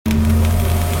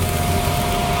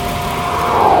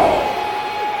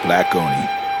Black Oni.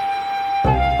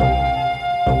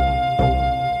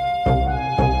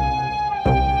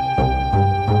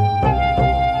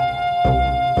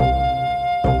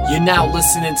 You're now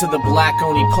listening to the Black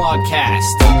Oni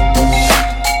podcast.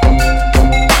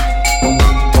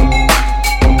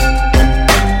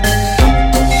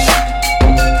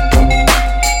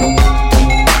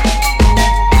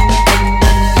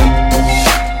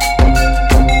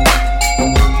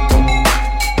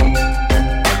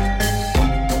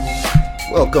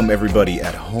 Welcome everybody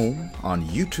at home on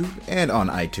YouTube and on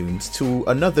iTunes to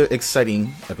another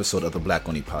exciting episode of the Black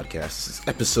Oni podcast. This is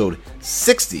episode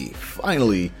 60.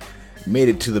 Finally made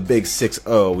it to the big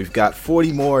 6-0. We've got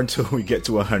 40 more until we get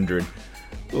to 100.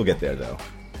 We'll get there though.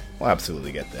 We'll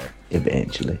absolutely get there.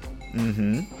 Eventually.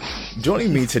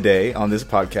 Joining me today on this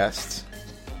podcast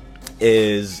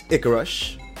is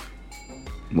Itsyoru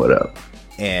What up?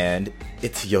 and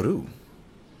Itsyoru.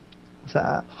 What's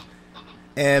up?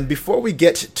 And before we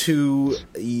get to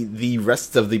the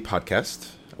rest of the podcast,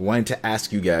 I wanted to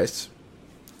ask you guys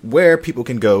where people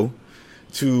can go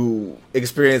to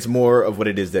experience more of what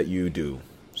it is that you do.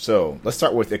 So let's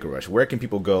start with Itsyoru. Where can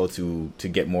people go to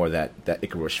get more of that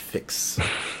Itsyoru fix?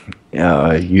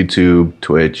 YouTube,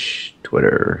 Twitch,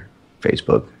 Twitter,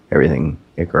 Facebook, everything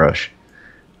Itsyoru.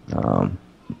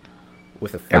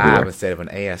 With a 5 Everywhere. instead of an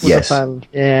AS. Yes.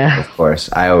 Yeah. Of course.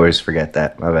 I always forget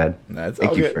that. My bad. That's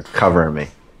Thank all you good. for covering me.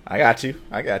 I got you.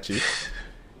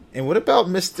 And what about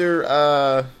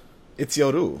Mr.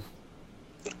 Itsyoru?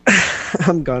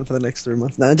 I'm gone for the next 3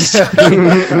 months now. Just Check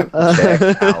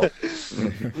out.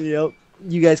 Yep.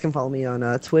 You guys can follow me on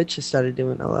Twitch. I started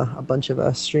doing a bunch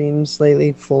of streams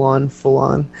lately, full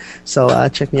on. So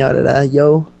check me out at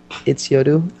Itsyoru,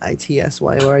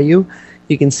 Itsyoru.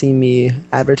 You can see me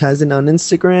advertising on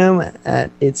Instagram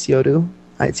at Itsyoru,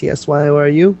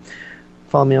 Itsyoru.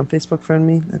 Follow me on Facebook, friend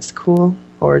me. That's cool.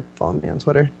 Or follow me on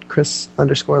Twitter,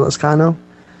 Chris_Lascano.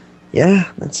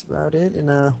 Yeah, that's about it.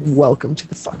 And welcome to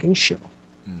the fucking show.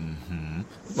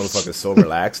 Motherfucker's so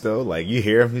relaxed though. Like you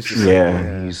hear him, he's just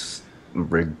Yeah, he's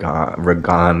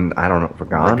Regan. I don't know.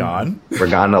 Regan?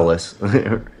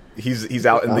 Reganalist. He's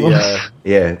out in the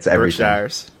Yeah, it's everything.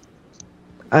 Berkshires.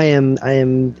 I am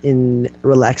in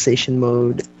relaxation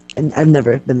mode, and I've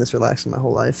never been this relaxed in my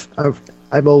whole life.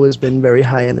 I've always been very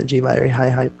high energy, very high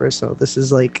hyper. So this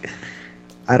is like,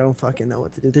 I don't fucking know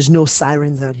what to do. There's no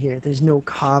sirens out here. There's no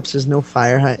cops. There's no the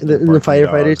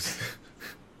firefighters. Dogs.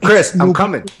 Chris, I'm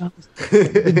coming.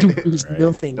 There's Right.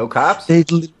 nothing. No cops? There's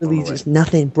literally No way. just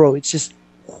nothing, bro. It's just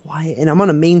quiet, and I'm on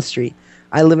a main street.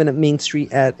 I live in a main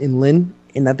street in Lynn,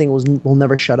 and that thing will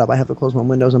never shut up. I have to close my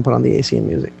windows and put on the AC and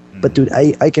music. But dude,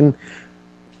 I can.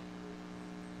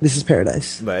 This is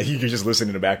paradise. Like you can just listen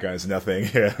in the background. It's nothing.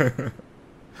 Yeah.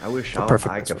 I wish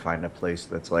perfect I could find a place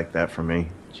that's like that for me.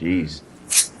 Jeez.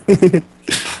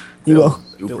 You will.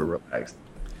 Super relaxed.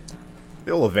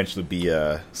 There'll eventually be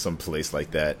some place like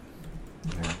that.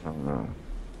 I don't know.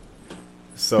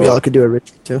 We all So could do a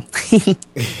retreat too.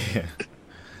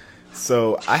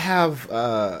 so I have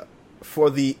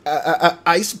for the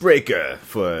icebreaker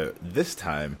for this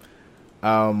time.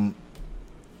 I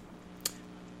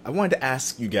wanted to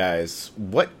ask you guys,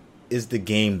 what is the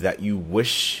game that you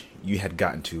wish you had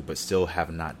gotten to but still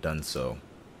have not done so?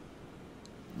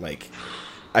 Like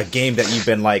a game that you've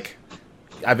been like,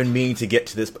 I've been meaning to get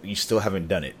to this, but you still haven't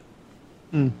done it.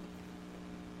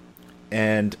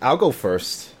 And I'll go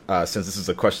first, since this is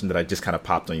a question that I just kind of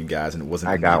popped on you guys, and it wasn't.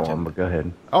 I in the got one, agenda. but go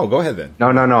ahead. Oh, go ahead then. No.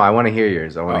 I want to hear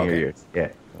yours. I want to Okay. hear yours.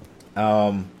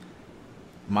 Yeah.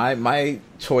 My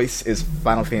choice is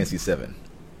Final Fantasy VII.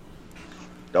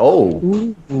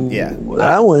 Oh. Yeah.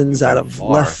 That one's out of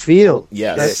far. left field.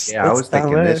 Yes. Yeah, I was thinking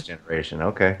alright. this generation.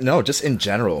 Okay. No, just in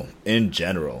general. In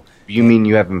general, You mean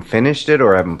you haven't finished it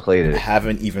or haven't played I it?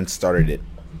 haven't even started it.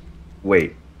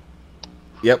 Wait.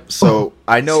 Yep. So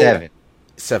I know 7.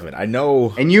 7. I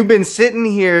know. And you've been sitting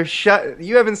here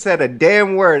you haven't said a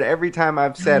damn word every time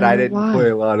I've said I didn't Why? play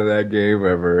a lot of that game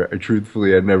ever.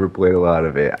 Truthfully, I never played a lot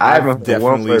of it. I've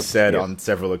definitely one said player- on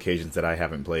several occasions that I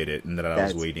haven't played it and that I was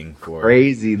That's waiting for.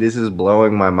 Crazy. This is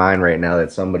blowing my mind right now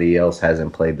that somebody else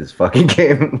hasn't played this fucking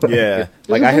game. Yeah,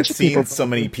 like a I have bunch of people seen so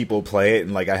many people play it,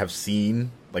 and like I have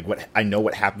seen like what I know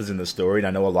what happens in the story, and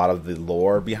I know a lot of the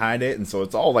lore behind it, and so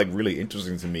it's all like really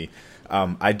interesting to me.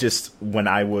 I just when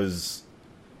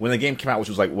the game came out, which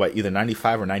was like what, either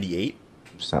 95 or 98.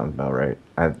 Sounds about right.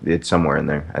 It's somewhere in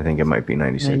there. I think it might be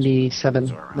 96.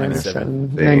 97,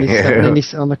 97.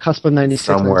 97, on the cusp of 96.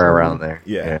 Somewhere around there.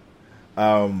 Yeah.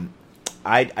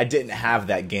 I didn't have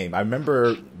that game. I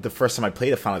remember the first time I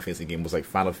played a Final Fantasy game was like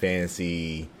Final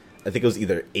Fantasy, I think it was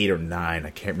either 8 or 9. I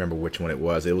can't remember which one it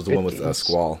was. It was the one with games.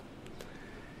 Squall.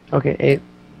 Okay, 8.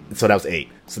 So that was 8.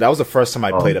 So that was the first time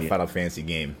I played a yeah. Final Fantasy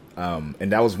game.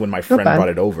 And that was when my friend bad. brought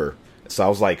it over. So I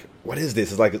was like, what is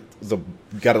this? It's like, you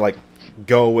gotta like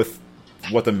go with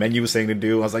what the menu was saying to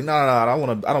do. I was like, no, I don't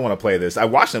want to play this. I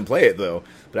watched them play it though,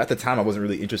 but at the time I wasn't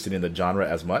really interested in the genre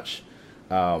as much.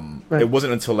 Right. It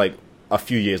wasn't until like a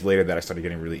few years later that I started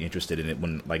getting really interested in it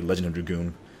when like Legend of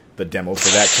Dragoon, the demo for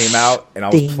that came out, and I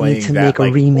was They need playing to that make a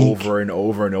like remake. over and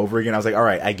over and over again. I was like, all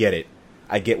right, I get it.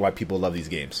 I get why people love these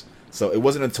games. So it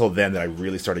wasn't until then that I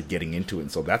really started getting into it.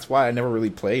 And so that's why I never really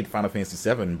played Final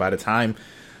Fantasy VII. By the time,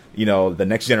 the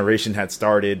next generation had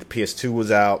started, PS2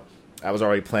 was out, I was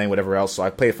already playing whatever else. So I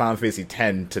played Final Fantasy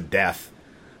X to death.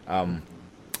 I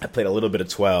played a little bit of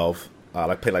 12.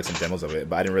 I played like some demos of it,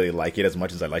 but I didn't really like it as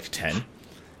much as I liked 10.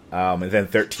 And then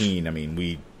 13, I mean,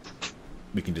 we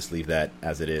can just leave that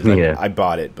as it is. Yeah. I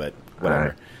bought it, but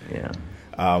whatever. Yeah.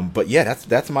 But yeah, that's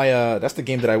the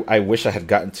game that I wish I had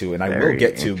gotten to, and I will Very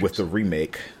get to with the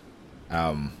remake.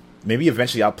 Maybe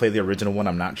eventually I'll play the original one.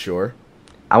 I'm not sure.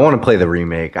 I want to play the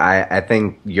remake. I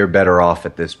think you're better off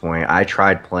at this point. I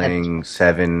tried playing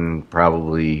 7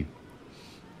 probably,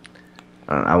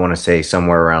 I want to say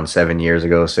somewhere around 7 years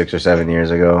ago, 6 or 7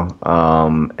 years ago.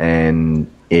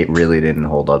 And it really didn't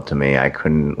hold up to me. I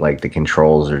couldn't, like, the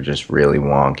controls are just really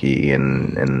wonky,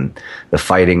 and the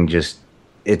fighting just,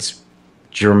 it's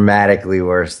dramatically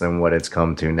worse than what it's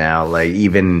come to now. Like,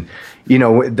 even,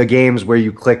 the games where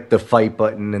you click the fight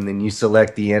button and then you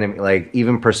select the enemy, like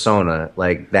even Persona,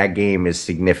 like that game is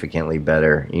significantly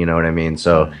better. You know what I mean?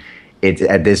 So it's,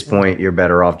 at this point, you're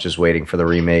better off just waiting for the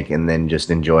remake and then just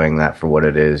enjoying that for what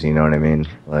it is. You know what I mean?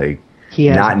 Like,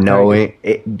 not knowing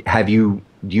it.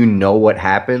 Do you know what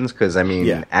happens? Because I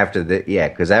mean, after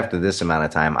this amount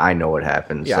of time, I know what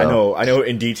happens. Yeah, so. I know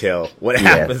in detail what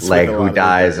happens. Like with a lot who of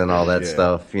dies the and all that characters.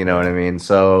 stuff. You know what I mean?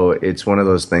 So it's one of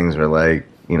those things where, like,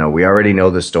 we already know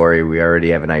the story. We already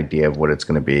have an idea of what it's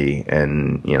going to be,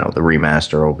 and the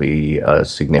remaster will be a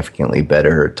significantly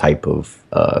better type of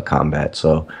combat.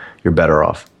 So you're better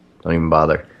off. Don't even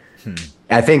bother.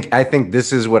 I think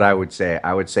this is what I would say.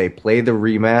 I would say play the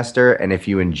remaster, and if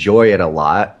you enjoy it a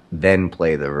lot, then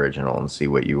play the original and see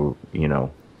what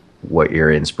what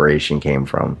your inspiration came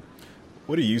from.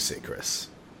 What do you say, Chris?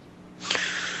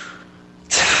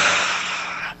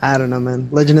 I don't know, man.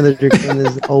 Legend of the Dragoon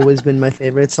has always been my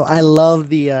favorite. So I love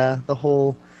the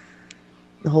whole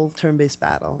turn-based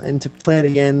battle, and to play it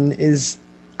again is,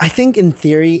 I think in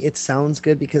theory it sounds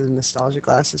good because the nostalgia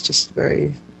glass is just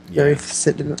very very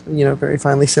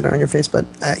finely sitting on your face. But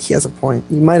he has a point.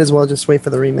 You might as well just wait for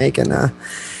the remake and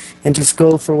just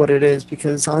go for what it is,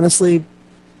 because honestly,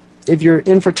 if you're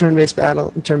in for turn-based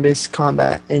battle, turn-based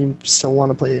combat, and you still want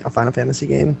to play a Final Fantasy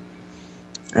game,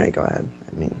 all right, go ahead.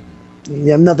 I mean,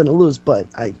 you have nothing to lose, but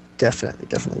I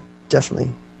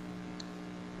definitely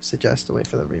suggest to wait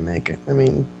for the remake. I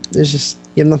mean, you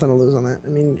have nothing to lose on that. I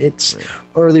mean, it's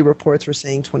early reports were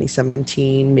saying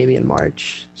 2017, maybe in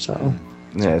March. So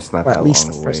yeah, it's not or that at least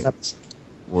long the first away. episode.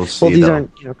 We'll see. Well, these though.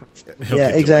 aren't, He'll yeah,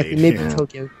 get exactly. delayed.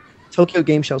 Maybe Tokyo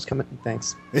Game Show's coming.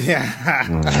 Thanks. Yeah.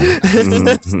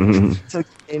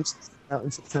 Tokyo Game's out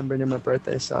in September near my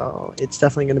birthday, so it's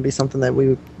definitely going to be something that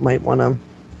we might want to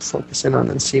focus in on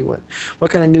and see what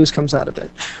kind of news comes out of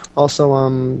it. Also,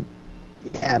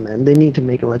 yeah, man, they need to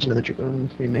make a Legend of the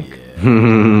Dragoon remake.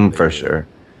 For sure.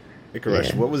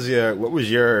 Ikarush, what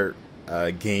was your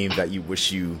game that you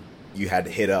wish you had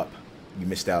hit up, you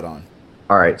missed out on?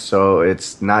 All right, so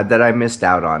it's not that I missed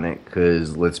out on it,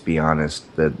 because let's be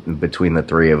honest, that between the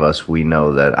three of us, we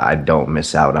know that I don't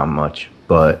miss out on much.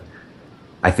 But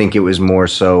I think it was more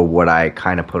so what I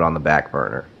kind of put on the back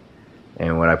burner.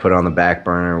 And what I put on the back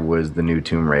burner was the new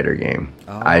Tomb Raider game.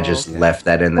 I just left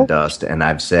that in the dust, and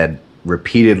I've said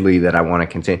repeatedly that I want to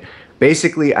continue.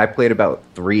 Basically, I played about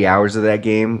 3 hours of that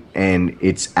game, and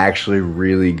it's actually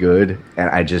really good, and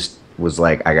I just was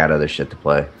like, I got other shit to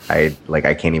play. I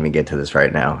can't even get to this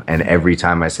right now. And every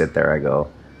time I sit there, I go,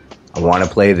 I want to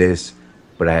play this,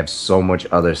 but I have so much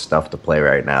other stuff to play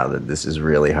right now that this is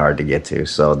really hard to get to.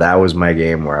 So that was my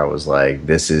game where I was like,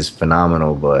 this is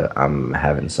phenomenal, but I'm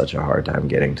having such a hard time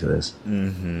getting to this.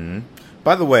 Mm-hmm.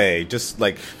 By the way, just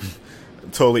like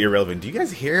totally irrelevant, do you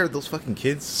guys hear those fucking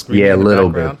kids screaming? Yeah, a in the little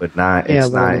background? bit, but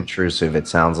it's not intrusive. It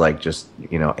sounds like just,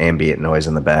 ambient noise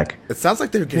in the back. It sounds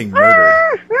like they're getting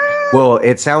murdered. Well,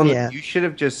 it sounds. Yeah. You should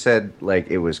have just said like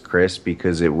it was Chris,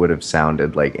 because it would have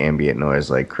sounded like ambient noise,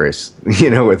 like Chris,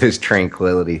 with his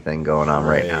tranquility thing going on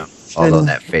right now. Although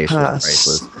that face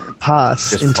was priceless.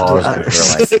 Pass Just into pause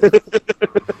the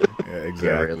Yeah, Yeah,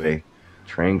 exactly. really.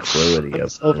 Tranquility.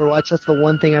 It's Overwatch. That's the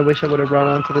one thing I wish I would have brought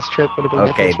on to this trip. Would have been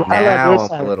Okay, Netflix. now I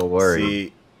love I'm a little worried.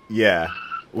 See, yeah,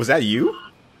 was that you?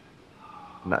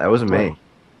 No, that wasn't me.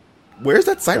 Where's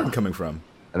that siren coming from?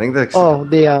 I think that's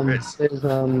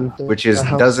which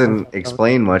doesn't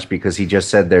explain much because he just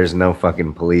said there's no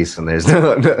fucking police and there's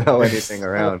no anything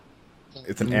around.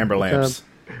 It's an amber lamps.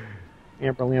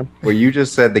 Amber lamp. Well, you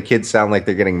just said the kids sound like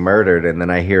they're getting murdered, and then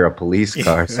I hear a police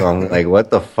car, so I'm like,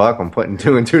 what the fuck? I'm putting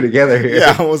two and two together here.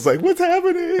 Yeah, I was like, what's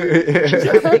happening?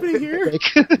 What's happening here?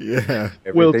 Yeah.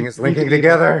 Everything is linking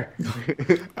together.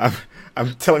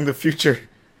 I'm telling the future.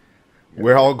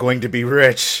 We're all going to be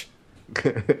rich.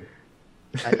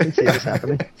 I can see this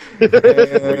happening.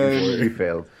 We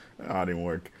failed. Oh, it didn't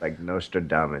work. Like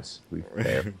Nostradamus. We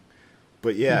failed.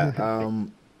 But yeah,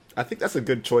 I think that's a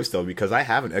good choice, though, because I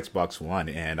have an Xbox One,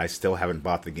 and I still haven't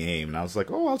bought the game. And I was like,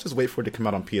 oh, I'll just wait for it to come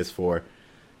out on PS4.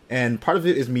 And part of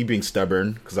it is me being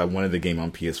stubborn, because I wanted the game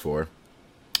on PS4.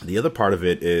 The other part of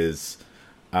it is,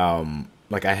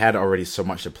 like, I had already so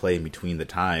much to play in between the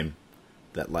time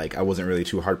that, like, I wasn't really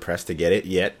too hard-pressed to get it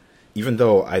yet, even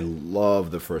though I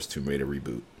love the first Tomb Raider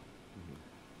reboot.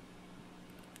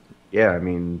 Yeah, I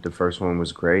mean, the first one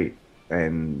was great.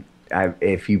 And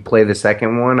if you play the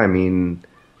second one, I mean,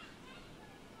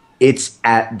 it's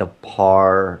at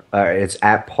par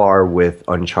with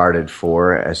Uncharted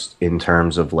 4 as in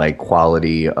terms of like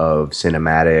quality of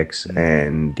cinematics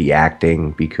and the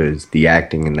acting, because the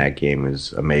acting in that game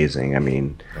is amazing. I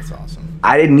mean, that's awesome.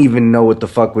 I didn't even know what the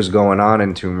fuck was going on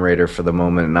in Tomb Raider for the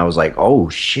moment, and I was like, oh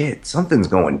shit, something's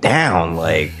going down.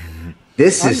 Like,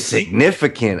 this is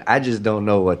significant. I just don't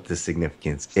know what the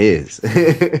significance is.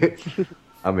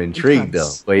 I'm intrigued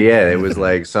though. But yeah, it was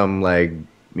like some like,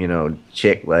 you know,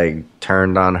 chick like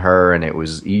turned on her, and it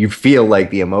was, you feel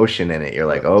like the emotion in it. You're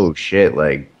like, oh shit,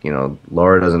 like, you know,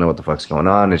 Laura doesn't know what the fuck's going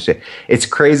on and shit. It's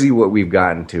crazy what we've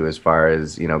gotten to as far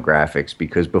as, you know, graphics,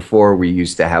 because before we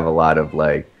used to have a lot of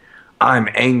like, I'm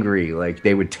angry. Like,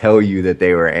 they would tell you that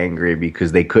they were angry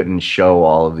because they couldn't show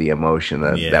all of the emotion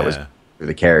that was for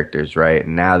the characters, right?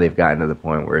 And now they've gotten to the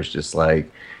point where it's just like,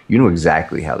 you know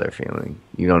exactly how they're feeling.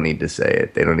 You don't need to say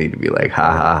it. They don't need to be like,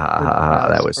 ha ha ha ha ha.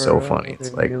 That was so funny.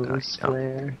 It's like,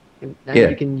 now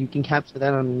you can capture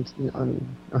that on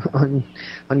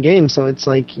games. So it's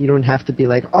like you don't have to be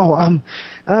like, oh,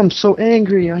 I'm so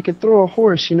angry. I could throw a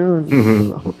horse, you know.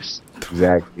 A horse.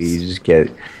 Exactly.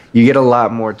 You get a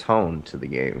lot more tone to the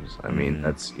games. I mean,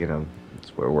 that's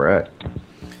where we're at.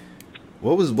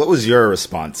 What was your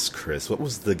response, Chris? What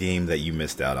was the game that you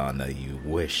missed out on that you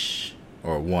wish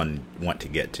or want to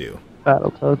get to?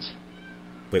 Battletoads.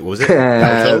 Wait, what was it?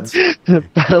 Battletoads?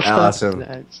 Battletoads. Awesome.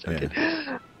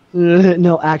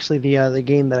 No, actually, the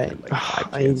game that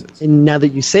and now that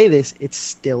you say this, it's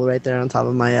still right there on top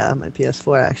of my my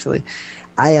PS4. Actually,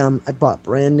 I bought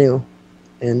brand new,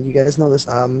 and you guys know this,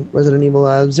 Resident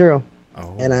Evil 0,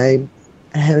 and I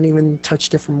haven't even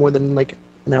touched it for more than like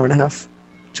an hour and a half,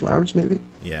 2 hours maybe.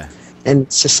 Yeah. And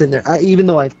it's just sitting there. Even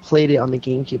though I've played it on the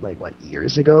GameCube like what,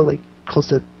 years ago, like close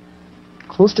to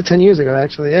 10 years ago,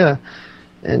 actually, yeah.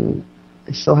 And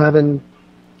I still haven't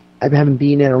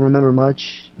beaten it. I don't remember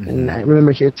much, and I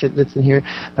remember here tidbits in here.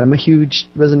 But I'm a huge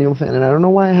Resident Evil fan, and I don't know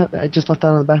why I just left that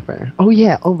on the back burner. Oh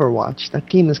yeah, Overwatch. That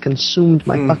game has consumed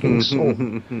my fucking soul.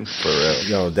 For real.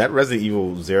 No, that Resident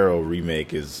Evil 0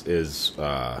 remake is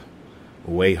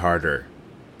way harder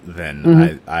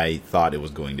than I thought it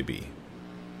was going to be.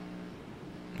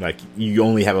 Like, you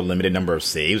only have a limited number of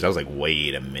saves. I was like,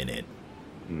 wait a minute.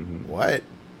 What?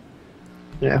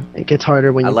 Yeah, it gets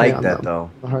harder when you play on that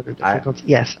though. The harder difficulty.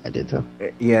 Yes, I did too.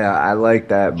 Yeah, I like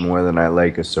that more than I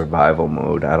like a survival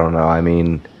mode. I don't know. I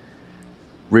mean,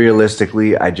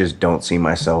 realistically, I just don't see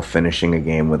myself finishing a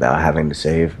game without having to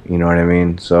save. You know what I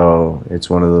mean? So it's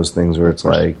one of those things where it's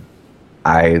like,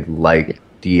 I like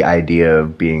the idea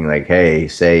of being like, hey,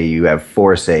 say you have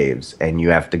 4 saves and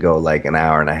you have to go like an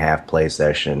hour and a half play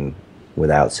session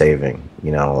without saving.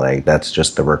 You know, like, that's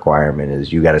just the requirement,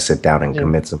 is you got to sit down and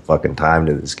commit some fucking time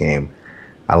to this game.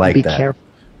 I like that. Careful.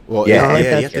 Well, you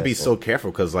have to be so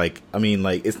careful, because, like, I mean,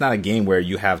 like, it's not a game where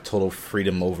you have total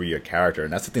freedom over your character,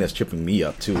 and that's the thing that's tripping me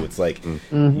up too. It's like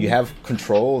you have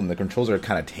control, and the controls are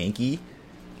kind of tanky.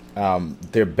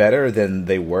 They're better than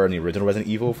they were in the original Resident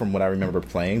Evil from what I remember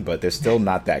playing, but they're still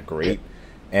not that great.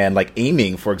 And like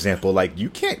aiming, for example, like,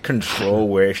 you can't control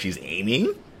where she's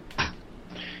aiming.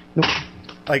 Nope.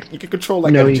 Like, you can control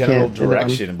like a general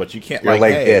direction, but you can't like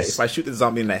hey, this. If I shoot the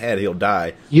zombie in the head, he'll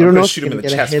die. You don't know, shoot him in the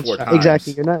chest 4 times.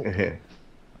 Exactly, you're not.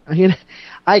 I mean,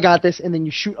 I got this, and then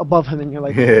you shoot above him, and you're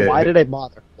like, why did I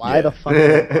bother? Why the fuck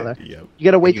did I bother? You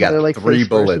gotta wait till they're like 3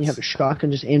 bullets, and you have a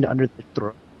shotgun just aimed under the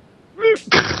throat.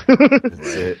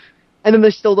 That's it. And then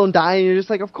they still don't die, and you're just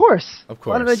like, of course. Of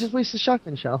course. Why did I just waste a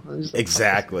shotgun shell?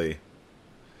 Exactly.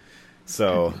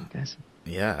 So,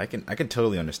 Yeah, I can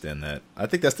totally understand that. I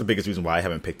think that's the biggest reason why I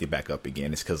haven't picked it back up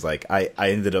again. Is because like I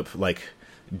ended up like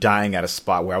dying at a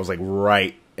spot where I was like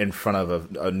right in front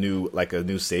of a new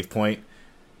save point,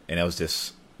 and it was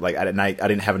just like I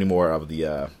didn't have any more of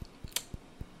the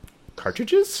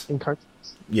cartridges. In cartridges.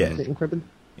 Yeah, the ink ribbon.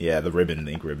 Yeah, the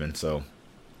ink ribbon. So,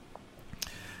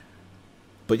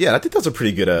 but yeah, I think that's a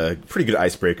pretty good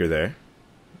icebreaker there.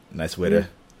 Nice way to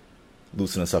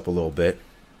loosen us up a little bit.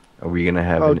 Are we gonna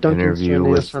have an interview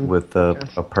with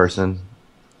a person?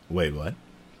 Wait, what?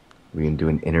 We can do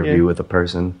an interview with a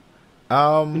person.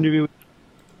 Interview.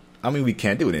 I mean, we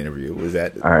can do an interview. Was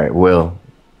that all right? Will.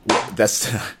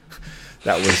 That's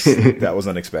that was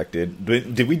unexpected.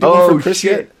 Did we do one for Chris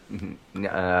yet?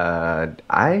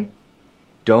 I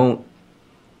don't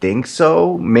think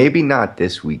so. Maybe not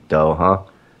this week though, huh?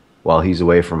 While he's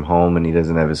away from home and he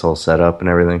doesn't have his whole setup and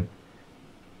everything.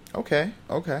 Okay.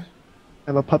 I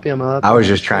have a puppy on my lap. I was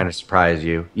just trying to surprise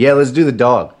you. Yeah, let's do the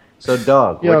dog. So,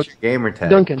 dog, what's your gamer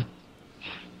tag? Duncan.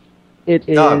 It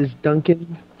Dog. is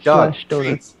Duncan Dog, /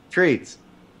 Donuts. treats.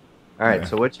 All right,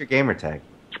 so what's your gamer tag?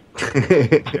 Yeah,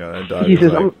 that dog He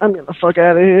says, like, I'm getting the fuck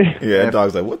out of here. yeah, that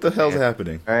dog's like, what the hell's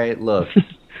happening? All right, look.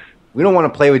 We don't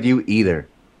want to play with you either.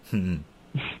 Yeah,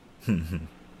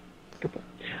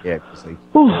 because like,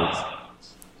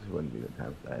 it wouldn't be the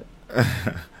time for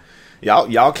that.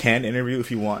 Y'all can interview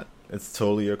if you want. It's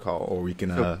totally your call, or we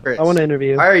can. So, Chris, I want to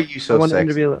interview. Why are you so I want to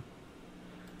sexy? interview.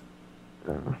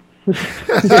 Not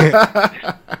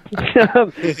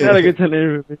a good time to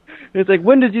interview me. It's like,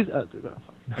 when did you? Oh, dude, no.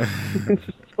 It's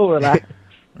just so relaxed.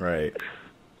 Right.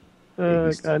 Oh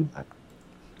God.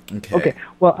 Okay.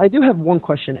 Well, I do have one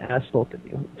question to ask both of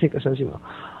you. Take this as you will.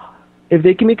 If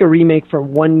they can make a remake for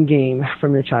one game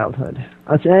from your childhood,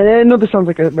 I know this sounds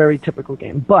like a very typical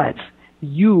game, but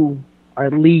you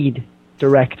are lead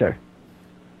director.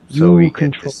 So we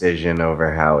get decision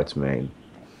over how it's made.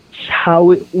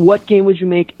 What game would you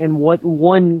make, and what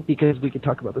one, because we could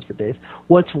talk about this for days,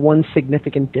 what's one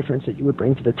significant difference that you would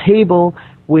bring to the table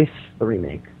with the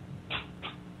remake?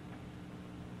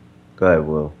 Go ahead,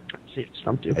 Will. See,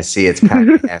 stumped you. I see it's kind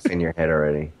of half in your head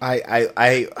already.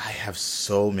 I have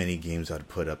so many games I'd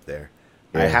put up there.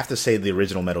 Yeah. I have to say the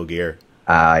original Metal Gear.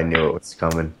 I knew it was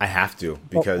coming. I have to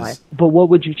because. But what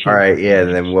would you change? All right, yeah.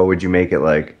 Then what would you make it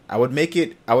like? I would make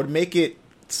it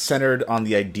centered on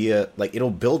the idea, like it'll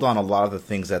build on a lot of the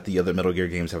things that the other Metal Gear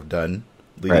games have done,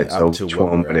 leading up to which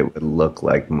one would it would look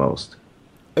like most?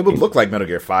 It would look like Metal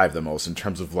Gear 5 the most in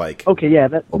terms of like. Okay, yeah.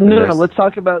 No. Let's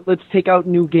take out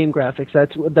new game graphics. A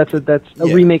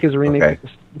remake is a remake for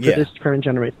this current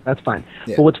generation. That's fine.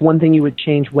 Yeah. But what's one thing you would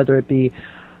change? Whether it be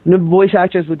voice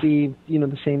actors would be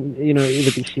the same. It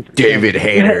would be Steve. David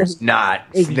Hayter's not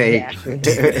Snake.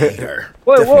 David Hayter.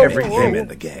 Everything in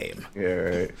the game. Yeah,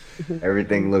 right.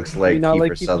 Everything looks like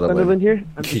Kiefer Sutherland here.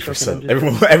 Kiefer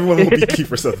Sutherland. Everyone will be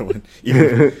Kiefer Sutherland.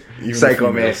 Even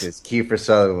Psycho Mantis, Kiefer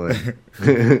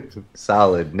Sutherland,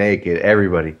 solid, naked,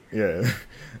 everybody. Yeah.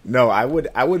 No, I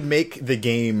would make the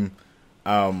game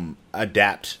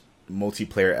adapt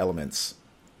multiplayer elements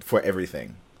for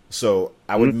everything. So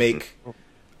I would make.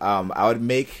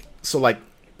 So like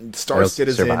Star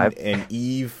Citizen and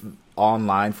EVE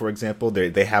Online, for example,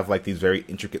 they have like these very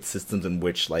intricate systems in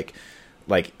which like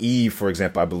EVE, for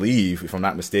example, I believe, if I'm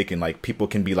not mistaken, like people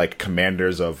can be like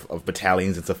commanders of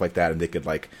battalions and stuff like that, and they could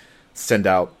like send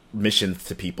out missions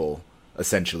to people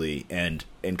essentially and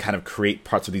kind of create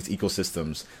parts of these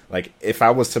ecosystems. Like if I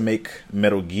was to make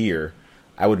Metal Gear,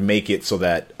 I would make it so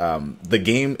that the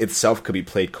game itself could be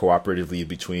played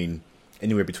cooperatively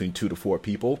anywhere between 2 to 4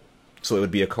 people, so it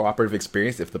would be a cooperative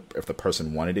experience if the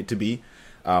person wanted it to be.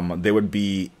 There would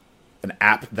be an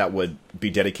app that would be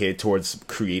dedicated towards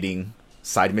creating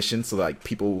side missions, so that, like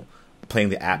people playing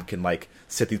the app can like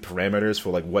set these parameters for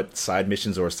like what side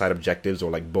missions or side objectives or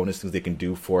like bonus things they can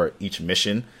do for each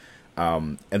mission.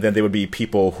 And then there would be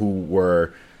people who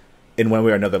were in one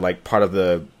way or another like part of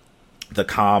the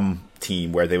comm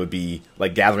team, where they would be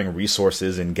like gathering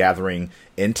resources and gathering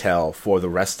intel for the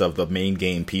rest of the main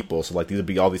game people. So like these would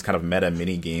be all these kind of meta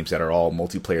mini games that are all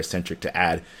multiplayer centric to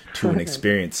add to an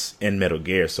experience in Metal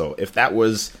Gear. So if that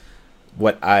was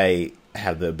what I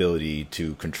had the ability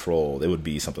to control, it would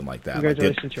be something like that.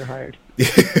 Congratulations, you're hired.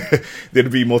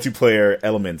 There'd be multiplayer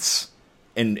elements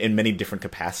in many different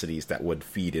capacities that would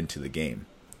feed into the game.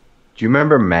 Do you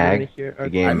remember Mag? The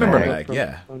game I remember Mag,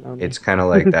 yeah. It's kind of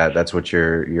like that. That's what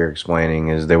you're explaining.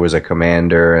 Is there was a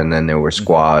commander, and then there were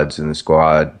squads, and the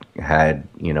squad had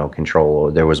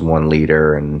control. There was one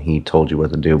leader, and he told you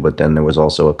what to do. But then there was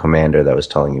also a commander that was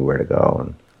telling you where to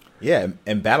go. And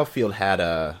and Battlefield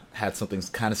had something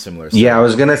kind of similar. Yeah, I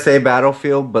was gonna say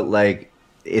Battlefield, but like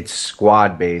it's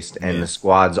squad based, and the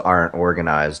squads aren't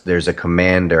organized. There's a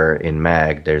commander in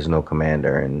Mag. There's no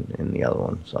commander in the other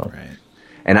one. So, Right.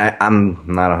 And I'm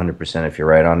not 100% if you're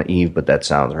right on Eve, but that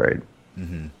sounds right.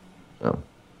 Mm-hmm. So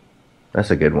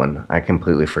that's a good one. I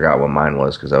completely forgot what mine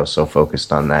was because I was so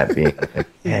focused on that being like,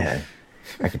 yeah,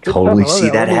 I could totally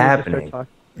see that happening.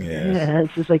 Yeah,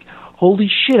 it's just like, holy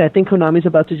shit, I think Konami's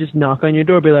about to just knock on your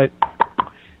door and be like,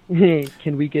 hey,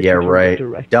 can we get right.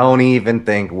 direct? Don't even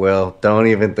think, Will. Don't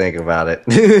even think about it.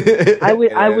 I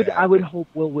would hope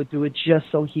Will would do it just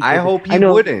so he could. I hope he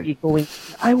wouldn't.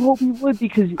 I hope he would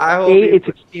because it's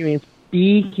experience.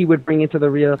 B, he would bring it to the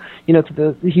real,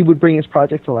 he would bring his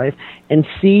project to life. And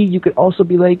C, you could also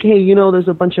be like, hey, there's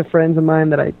a bunch of friends of mine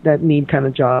that need kind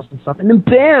of jobs and stuff. And then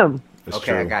bam! That's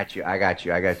okay, true. I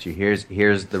got you.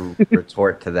 Here's the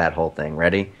retort to that whole thing.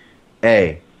 Ready?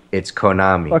 A, it's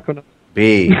Konami. Fuck Konami.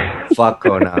 B, fuck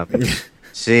Konami.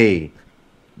 C,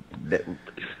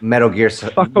 Metal Gear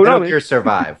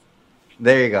Survive.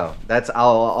 There you go. That's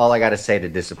all I got to say to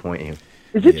disappoint you.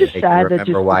 Is it just sad that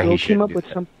Will came up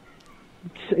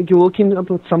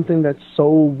with something that's so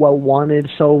well wanted,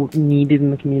 so needed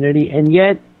in the community, and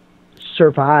yet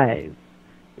Survive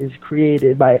is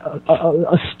created by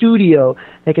a studio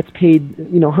that gets paid,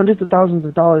 hundreds of thousands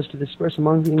of dollars to disperse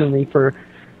among humanity for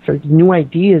new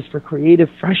ideas, for creative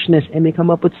freshness, and they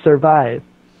come up with Survive.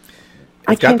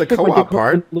 It's got the co-op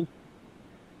part.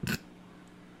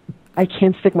 I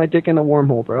can't stick my dick in a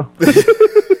wormhole, bro.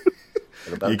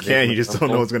 You can. You just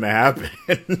don't know what's going to happen.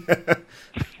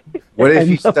 What if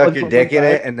you stuck your dick in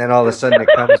it and then all of a sudden it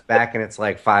comes back and it's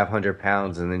like 500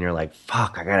 pounds and then you're like,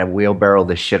 fuck, I got to wheelbarrow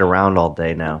this shit around all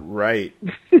day now. Right.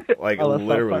 Like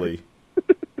literally.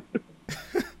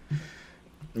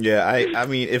 Yeah, I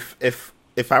mean, if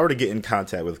I were to get in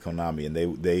contact with Konami and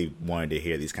they wanted to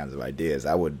hear these kinds of ideas,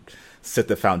 I would set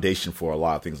the foundation for a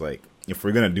lot of things. Like, if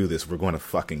we're going to do this, we're going to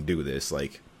fucking do this.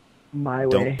 Like, my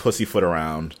way. Don't pussyfoot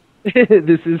around.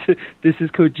 This is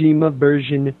Kojima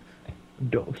version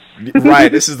dos.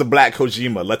 Right, this is the Black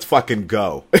Kojima. Let's fucking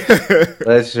go.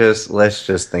 Let's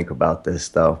just think about this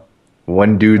though.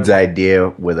 One dude's idea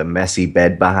with a messy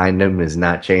bed behind him is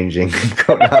not changing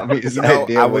Konami's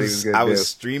idea. I was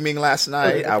streaming last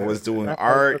night. I was doing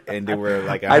art, and they were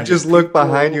like, I just looked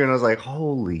behind you and I was like,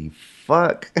 holy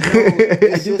fuck.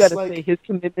 I do gotta say, his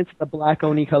commitment to the Black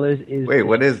Oni colors is. Wait,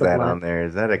 what is that on there?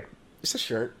 Is that a? It's a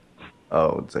shirt.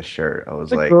 Oh, it's a shirt. I was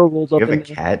the like, girl rolls you up have a in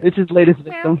cat? It's his latest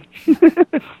victim.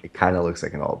 It kind of looks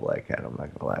like an all-black cat. I'm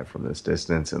not gonna lie. From this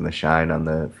distance and the shine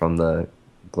from the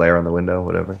glare on the window,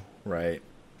 whatever. Right.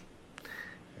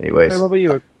 Anyways, what about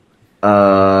you?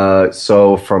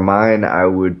 So for mine, I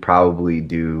would probably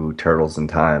do Turtles in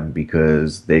Time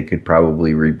because they could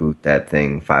probably reboot that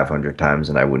thing 500 times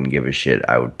and I wouldn't give a shit.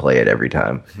 I would play it every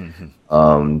time.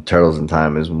 Turtles in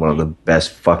Time is one of the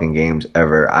best fucking games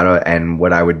ever. And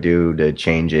what I would do to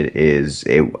change it is,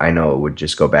 I know it would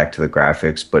just go back to the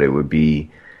graphics, but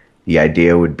the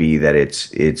idea would be that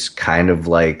it's kind of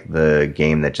like the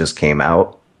game that just came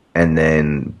out,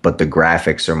 but the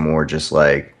graphics are more just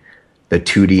like the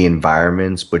 2D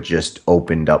environments, but just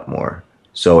opened up more.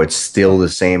 So it's still the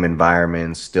same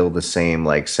environment, still the same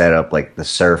like setup. Like the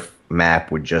surf map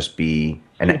would just be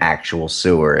an actual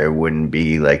sewer. It wouldn't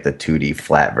be like the 2D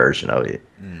flat version of it.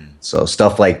 So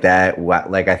stuff like that.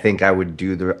 Like I think I would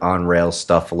do the on rail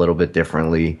stuff a little bit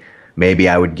differently. Maybe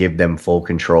I would give them full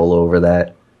control over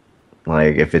that.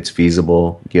 Like if it's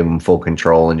feasible, give them full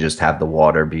control and just have the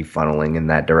water be funneling in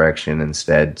that direction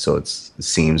instead. So it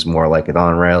seems more like it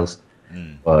on rails.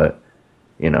 But,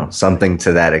 something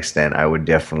to that extent I would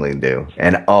definitely do.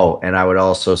 And I would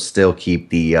also still keep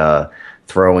the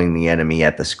throwing the enemy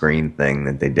at the screen thing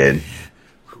that they did.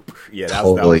 Yeah, that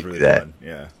was really fun.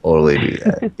 Yeah. Totally do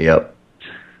that. Yep.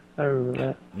 I remember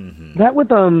that. Mm-hmm. That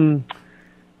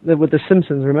with the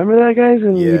Simpsons. Remember that, guys?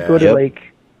 And you go to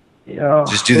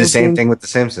just do the same thing with the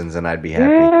Simpsons and I'd be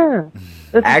happy. Yeah.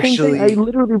 That's actually, I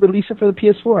literally released it for the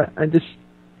PS4.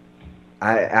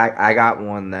 I got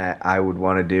one that I would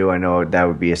want to do. I know that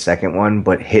would be a second one,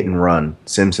 but Hit and Run.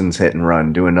 Simpsons Hit and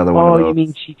Run. Do another one of those. Oh, you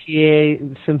mean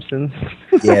GTA Simpsons?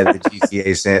 Yeah, the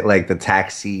GTA, like the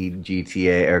Taxi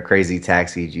GTA or Crazy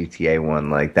Taxi GTA one.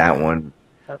 Like that one.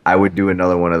 I would do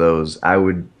another one of those.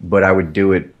 But I would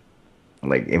do it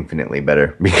like infinitely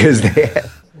better because they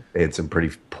had some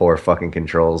pretty poor fucking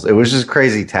controls. It was just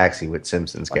Crazy Taxi with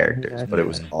Simpsons characters, but it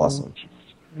was awesome.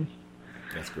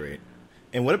 That's great.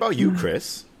 And what about you,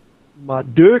 Chris? My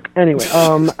dick. Anyway,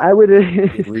 I would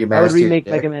remake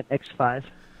Mega Man X5.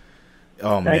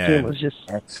 Oh man, that game was just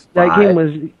X5. that game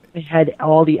was. It had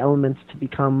all the elements to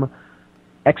become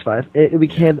X5.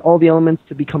 It had all the elements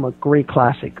to become a great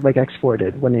classic, like X4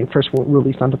 did when they first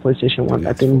released onto PlayStation 1.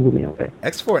 That thing blew me away.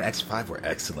 X4 and X5 were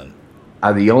excellent.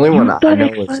 The only one I know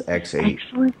X5 was X8.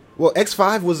 Excellent. Well,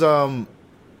 X5 was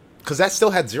because that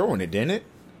still had 0 in it, didn't it?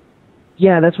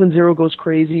 Yeah, that's when Zero goes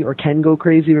crazy or can go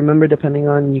crazy. Remember, depending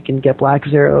on, you can get Black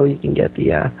Zero, you can get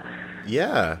the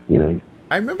Yeah. you know.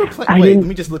 I remember playing. Wait, let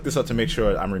me just look this up to make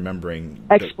sure I'm remembering.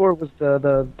 X4 was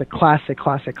the classic.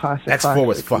 X4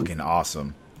 was fucking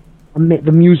awesome.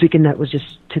 The music in that was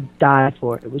just to die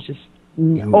for. It was just.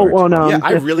 Oh no! Yeah,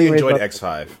 I really enjoyed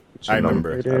X5. I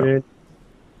remember.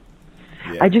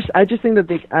 I just think that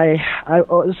I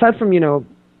aside from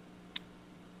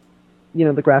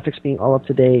the graphics being all up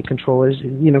to date, controllers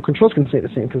controls can stay the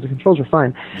same because the controls were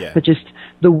fine. Yeah. But just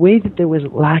the way that there was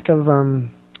lack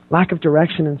of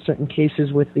direction in certain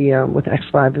cases with the with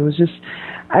X5, it was just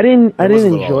I didn't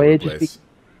enjoy it just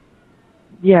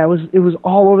yeah, it was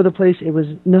all over the place. It was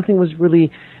nothing was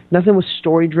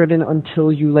story driven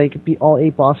until you beat all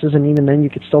 8 bosses, and even then you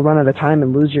could still run out of time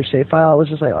and lose your save file. I was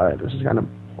just like, all right, this is kind of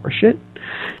horseshit.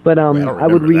 But I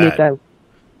would remake that.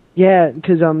 Yeah,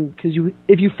 because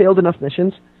if you failed enough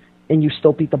missions and you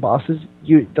still beat the bosses,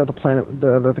 the planet,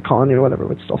 the colony or whatever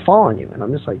would still fall on you. And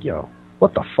I'm just like, yo,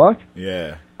 what the fuck?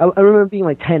 Yeah. I remember being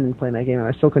like 10 and playing that game, and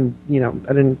I still couldn't,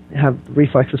 I didn't have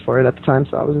reflexes for it at the time,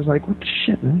 so I was just like, what the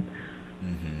shit, man?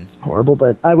 Mm-hmm. Horrible.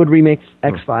 But I would remake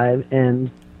X5,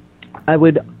 and I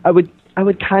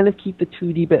would kind of keep the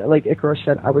 2D, but like Icarus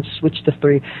said, I would switch to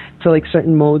 3 to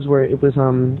certain modes where it was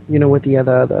with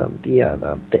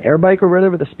the air bike or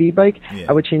whatever, the speed bike. Yeah.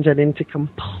 I would change that into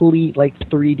complete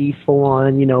 3D full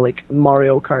on,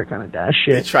 Mario Kart kind of dash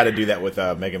shit. They tried to do that with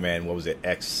Mega Man. What was it,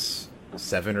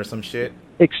 X7 or some shit?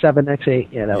 X7, X8.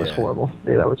 Yeah, that was horrible.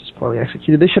 That was just poorly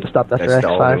executed. They should have stopped after X5. That's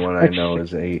the only one I know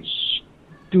is 8.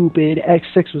 Stupid.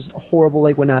 X6 was horrible.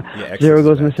 When Zero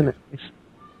goes missing.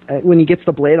 When he gets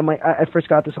the blade, I'm like, I first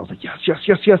got this, I was like, yes,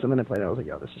 and then I played it, I was like,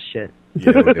 yo, this is shit.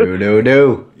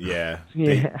 No. Yeah.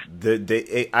 Yeah.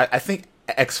 I think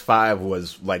X5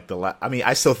 was the last. I mean,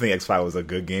 I still think X5 was a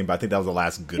good game, but I think that was the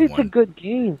last good one. It's a good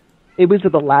game. It was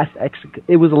the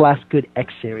last good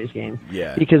X series game.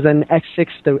 Yeah. Because then X6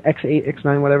 to X8,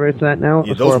 X9, whatever it's at now,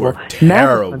 was those horrible. Were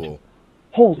terrible.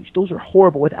 Holy, those are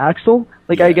horrible with Axel.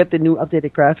 I get the new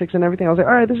updated graphics and everything. I was like,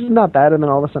 all right, this is not bad. And then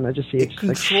all of a sudden, I just see it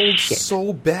controlled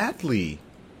so badly.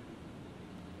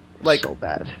 So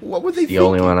bad. What were they? The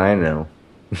only one I know.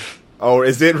 Oh,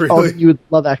 is it really? Oh, you'd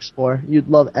love X4. You'd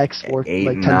love X4. 8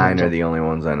 and 9 are the only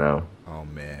ones I know. Oh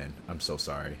man, I'm so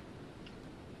sorry.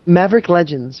 Maverick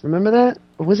Legends. Remember that?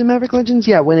 Was it Maverick Legends?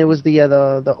 Yeah, when it was the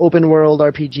open world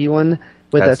RPG one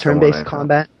with a turn-based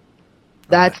combat.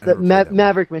 That's the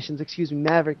Maverick Missions. Excuse me,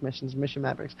 Maverick Missions. Mission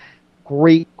Mavericks.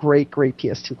 Great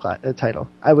PS2 title.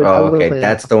 I would. Okay,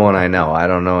 that's the one I know. I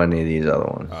don't know any of these other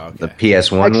ones. Oh, okay. The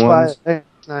PS1 ones.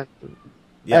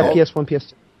 PS1,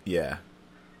 PS2. Yeah,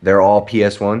 they're all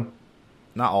PS1.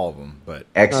 Not all of them, but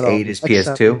X8 is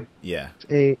PS2. Yeah,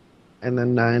 8 and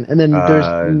then 9, and then there's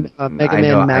Mega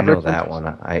Man Maverick. I know that one.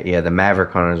 The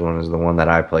Maverick Hunters one is the one that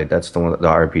I played. That's the one, the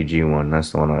RPG one.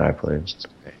 That's the one that I played.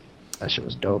 That shit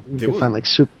was dope. You could find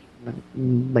super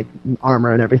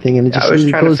armor and everything, and I was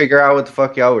trying to figure out what the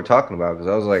fuck y'all were talking about because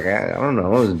I was like, I don't know,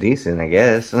 it was decent, I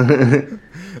guess.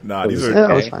 Nah,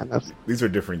 these were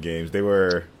different games. They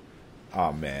were,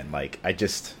 oh man, I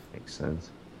just makes sense.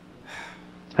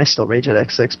 I still rage at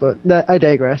X6, but I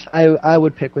digress. I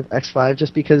would pick with X5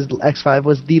 just because X5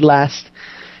 was the last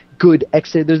good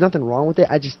X. There's nothing wrong with it.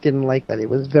 I just didn't like that it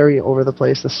was very over the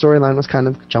place. The storyline was kind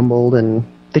of jumbled and.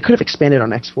 They could have expanded on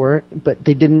X4, but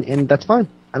they didn't, and that's fine.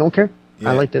 I don't care.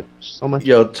 Yeah. I liked it so much.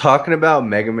 Yo, talking about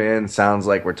Mega Man sounds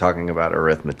like we're talking about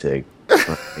arithmetic.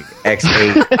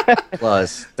 X8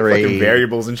 plus 3. Fucking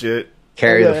variables and shit.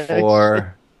 Carry the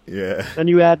 4. Yeah. And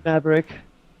you add Maverick.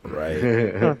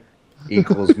 Right.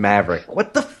 Equals Maverick.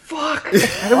 What the fuck?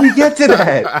 How do we get to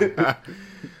that?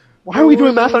 Why are we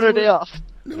doing math on our day off?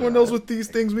 No one knows what these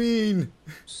things mean.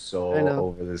 So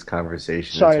over this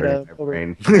conversation. Sorry it's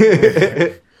hurting my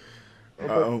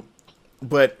brain.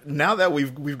 But now that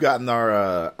we've gotten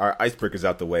our icebreakers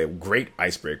out the way, great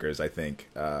icebreakers, I think.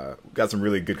 Got some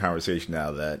really good conversation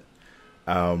out of that.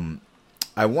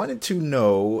 I wanted to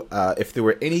know if there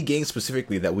were any games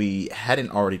specifically that we hadn't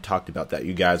already talked about that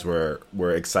you guys were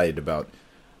excited about.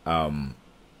 I'll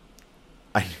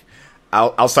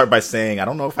start by saying I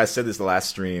don't know if I said this the last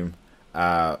stream.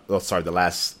 The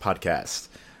last podcast.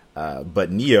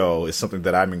 But Neo is something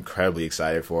that I'm incredibly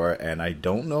excited for, and I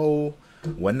don't know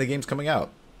when the game's coming out.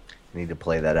 I need to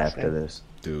play that after this.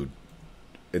 Dude,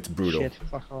 it's brutal. Shit,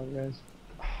 fuck all you guys.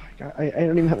 Oh, I I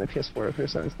don't even have my PS4 for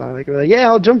so it's not like, yeah,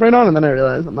 I'll jump right on, and then I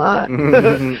realize I'm not.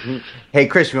 Hey,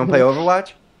 Chris, you want to play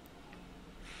Overwatch?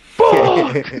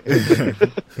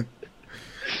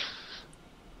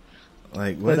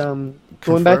 Like, but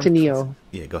going back to Neo.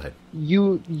 Yeah, go ahead.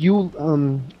 You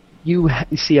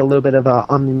see a little bit of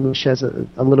Omnimusha as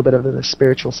a little bit of a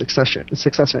spiritual successor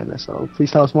in this. So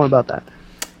please tell us more about that.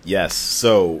 Yes.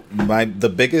 So the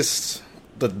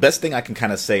best thing I can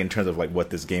kind of say in terms of like what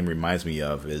this game reminds me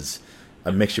of is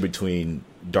a mixture between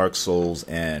Dark Souls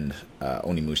and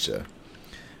Onimusha.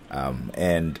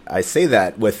 And I say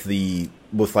that with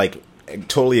like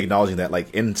totally acknowledging that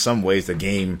like in some ways the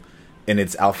game in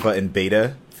its alpha and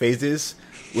beta phases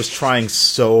was trying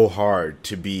so hard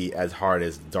to be as hard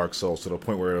as Dark Souls to the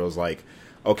point where it was like,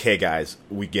 okay guys,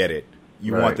 we get it.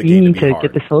 You want the game to be hard. You need to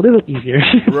get this a little easier.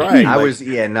 Right. I was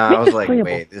like,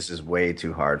 wait, this is way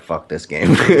too hard. Fuck this game.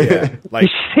 Yeah. Like, you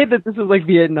say that this is like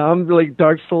Vietnam, like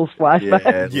Dark Souls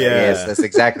flashbacks? Yes, that's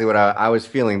exactly what I was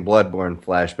feeling. Bloodborne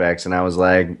flashbacks, and I was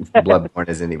like, Bloodborne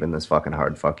isn't even this fucking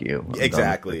hard. Fuck you.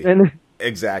 Exactly.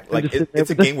 Exactly. Like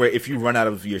it's a game where if you run out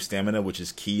of your stamina, which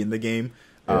is key in the game,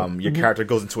 your character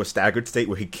goes into a staggered state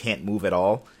where he can't move at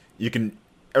all.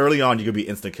 Early on, you could be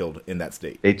insta killed in that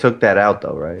state. They took that out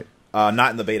though, right?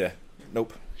 Not in the beta.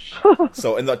 Nope.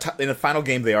 So in the final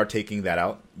game, they are taking that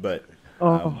out, but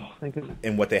thank goodness.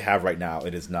 In what they have right now,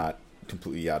 it is not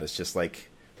completely out. It's just like,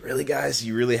 really, guys,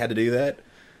 you really had to do that?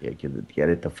 Yeah, get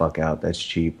it the fuck out. That's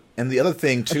cheap. And the other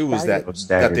thing too is that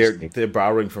they're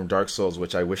borrowing from Dark Souls,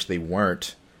 which I wish they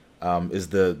weren't. Is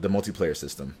the multiplayer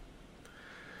system,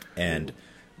 and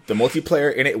the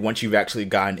multiplayer in it once you've actually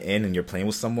gotten in and you're playing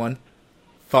with someone,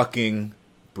 fucking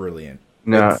brilliant.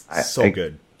 No, it's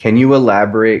good. Can you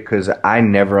elaborate? Because I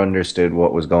never understood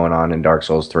what was going on in Dark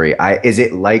Souls 3. Is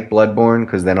it like Bloodborne?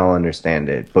 Because then I'll understand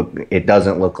it. But it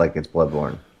doesn't look like it's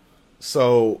Bloodborne.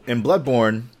 So in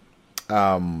Bloodborne,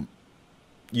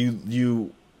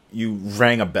 you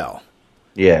rang a bell.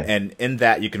 Yeah. And in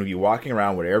that, you can be walking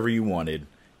around wherever you wanted.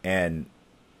 And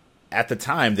at the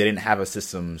time, they didn't have a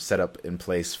system set up in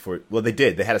place for... Well, they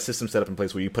did. They had a system set up in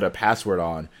place where you put a password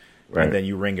on, and then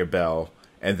you ring your bell,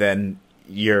 and then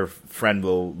your friend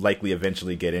will likely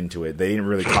eventually get into it. They didn't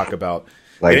really talk about...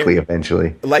 Likely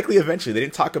eventually. They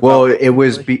didn't talk about... Well, it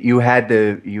was... You had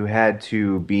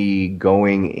to be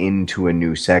going into a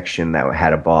new section that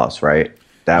had a boss, right?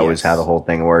 That was how the whole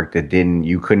thing worked.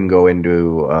 You couldn't go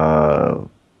into...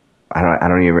 I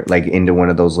don't even... Like, into one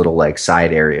of those little, like,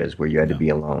 side areas where you had to be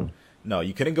alone. No,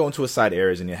 you couldn't go into a side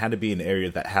areas, and it had to be an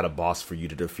area that had a boss for you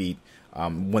to defeat.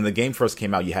 When the game first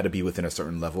came out, you had to be within a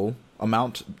certain level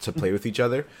amount to play with each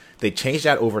other. They changed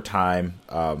that over time.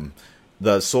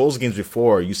 The Souls games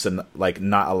before used to like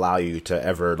not allow you to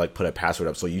ever like put a password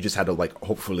up, so you just had to like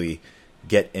hopefully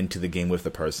get into the game with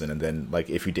the person, and then like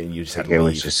if you didn't, you just had to leave. It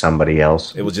was just somebody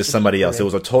else. It was just somebody else. It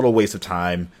was a total waste of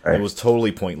time. Right. It was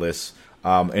totally pointless.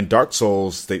 In Dark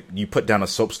Souls, you put down a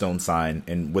soapstone sign,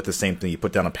 and with the same thing, you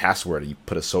put down a password, and you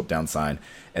put a soap down sign,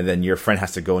 and then your friend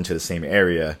has to go into the same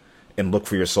area and look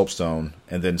for your soapstone,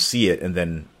 and then see it, and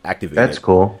then activate it. That's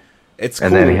cool. It's cool.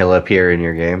 And then he'll appear in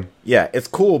your game. Yeah, it's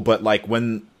cool, but like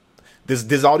when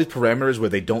there's all these parameters where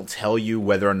they don't tell you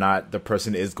whether or not the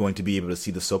person is going to be able to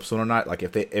see the soapstone or not. Like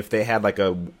if they had like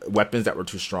weapons that were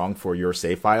too strong for your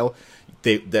save file,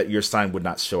 that your sign would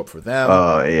not show up for them.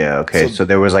 Oh yeah, okay. So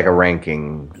there was like a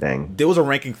ranking thing. There was a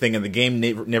ranking thing, and the game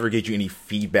never gave you any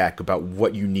feedback about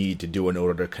what you need to do in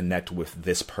order to connect with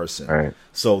this person. Right.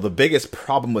 So the biggest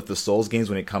problem with the Souls games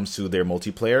when it comes to their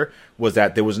multiplayer was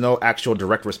that there was no actual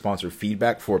direct response or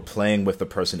feedback for playing with the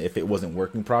person if it wasn't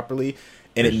working properly,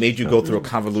 and it made you go through a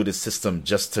convoluted system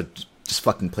just to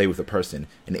fucking play with a person.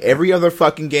 In every other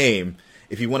fucking game,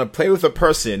 if you want to play with a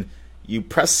person, you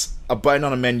press a button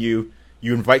on a menu,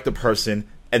 you invite the person,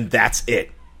 and that's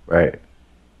it. Right.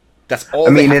 That's all. I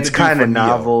mean, it's kind of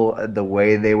novel the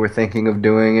way they were thinking of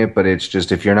doing it, but it's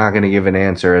just if you're not going to give an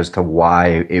answer as to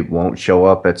why it won't show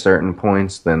up at certain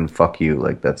points, then fuck you.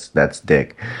 Like that's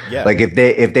dick. Yeah. Like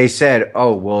if they said,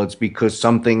 oh well, it's because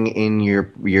something in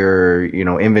your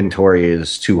inventory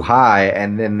is too high,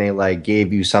 and then they like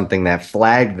gave you something that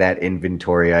flagged that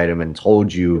inventory item and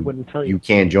told you you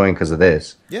can't join because of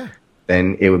this. Yeah.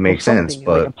 Then it would make sense,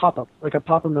 but like a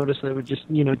pop-up notice that would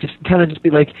just be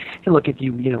like, hey, look, if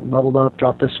you leveled up,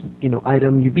 drop this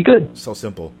item, you'd be good. So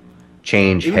simple.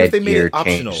 Change headgear,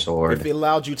 change sword. If they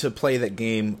allowed you to play that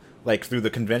game like through the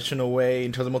conventional way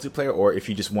in terms of multiplayer, or if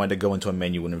you just wanted to go into a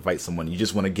menu and invite someone, you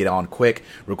just want to get on quick,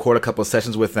 record a couple of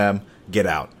sessions with them, get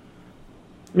out.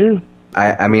 Yeah.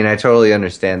 I mean, I totally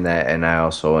understand that, and I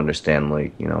also understand,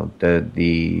 like, you know,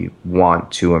 the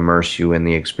want to immerse you in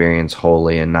the experience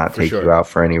wholly and not take you out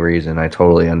for any reason. I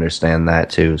totally understand that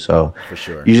too. So For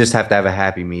sure. you just have to have a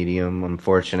happy medium.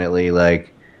 Unfortunately,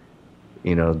 like,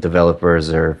 you know, developers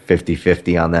are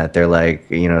 50-50 on that. They're like,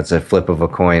 you know, it's a flip of a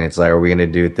coin. It's like, are we going to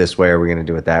do it this way? Or are we going to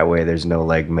do it that way? There's no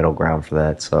like middle ground for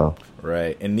that. So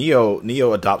Right, and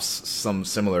Neo adopts some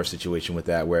similar situation with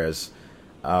that, whereas,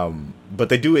 but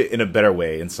they do it in a better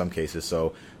way in some cases.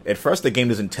 So at first, the game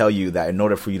doesn't tell you that in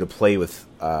order for you to play with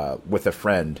a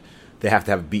friend, they have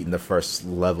to have beaten the first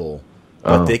level,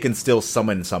 but they can still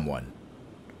summon someone.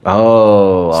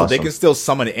 Oh, so awesome. they can still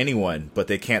summon anyone, but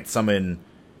they can't summon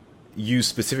you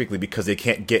specifically because they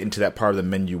can't get into that part of the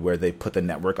menu where they put the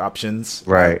network options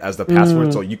as the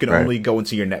password. So you can only go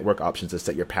into your network options to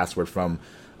set your password from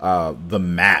the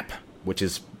map, which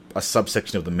is a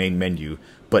subsection of the main menu,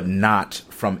 but not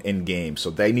from in-game.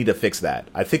 So they need to fix that.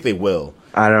 I think they will.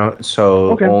 I don't.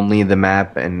 So only the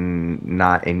map and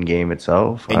not in-game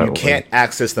itself. And you can't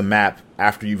access the map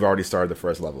after you've already started the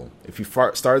first level. If you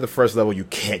started the first level, you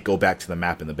can't go back to the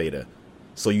map in the beta.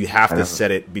 So you have to set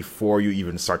it before you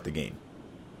even start the game.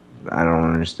 I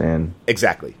don't understand.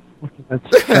 Exactly.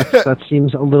 That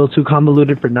seems a little too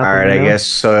convoluted for nothing. All right,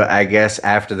 I guess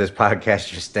after this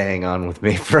podcast, you're staying on with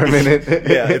me for a minute.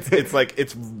 Yeah, it's like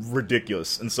it's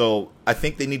ridiculous, and so I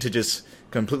think they need to just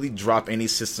completely drop any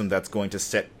system that's going to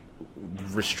set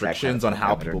restrictions on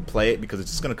how people play it, because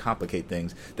it's just going to complicate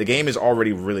things. The game is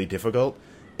already really difficult,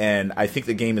 and I think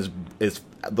the game is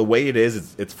the way it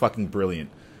is. It's fucking brilliant.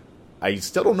 I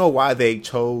still don't know why they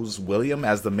chose William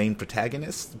as the main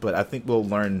protagonist, but I think we'll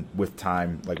learn with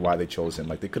time, like, why they chose him.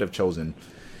 Like, they could have chosen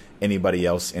anybody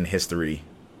else in history,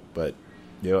 but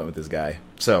they went with this guy.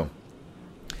 So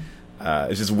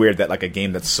it's just weird that, like, a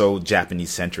game that's so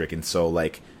Japanese-centric and so,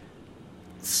 like,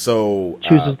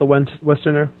 chooses the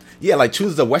Westerner. Yeah, like,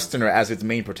 chooses the Westerner as its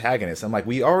main protagonist. I'm like,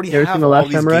 we already have all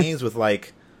these games with,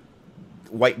 like,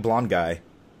 white blonde guy.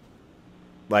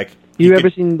 Like, you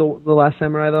ever seen the Last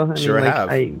Samurai though? I have.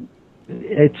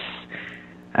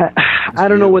 I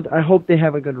don't know what. I hope they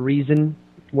have a good reason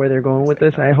where they're going with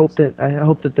this. I hope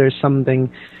that there's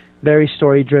something very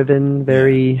story driven,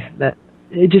 that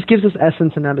it just gives us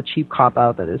essence and not a cheap cop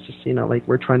out that is just, you know, like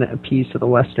we're trying to appease to the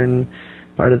Western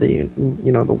part of the,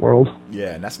 you know, the world.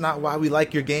 Yeah, and that's not why we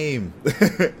like your game.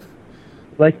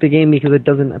 Like the game because it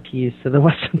doesn't appease to the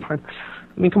Western part.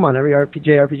 I mean, come on, every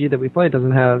RPG that we play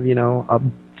doesn't have, you know, a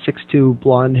 6'2",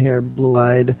 blonde-haired,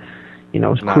 blue-eyed, you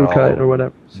know, crew cut or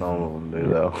whatever. Some of them do,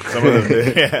 though. Some of them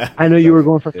do, yeah. I know you were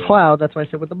going for Cloud, that's why I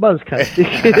said with the buzz cut.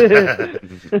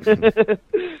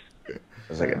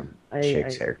 It's like a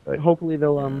chick's haircut. Hopefully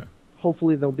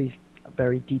there'll be a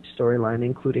very deep storyline,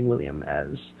 including William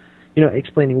as, you know,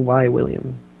 explaining why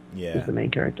William is the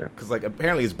main character. Because, like,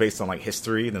 apparently it's based on, like,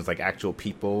 history, and there's, like, actual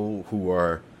people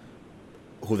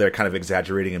who they're kind of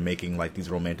exaggerating and making, like, these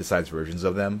romanticized versions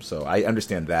of them. So I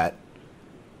understand that.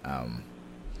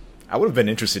 I would have been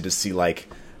interested to see, like,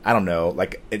 I don't know,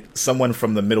 like, someone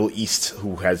from the Middle East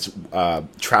who has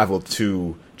traveled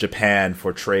to Japan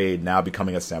for trade now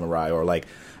becoming a samurai, or, like,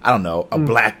 I don't know, a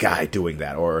black guy doing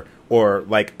that, or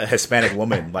like, a Hispanic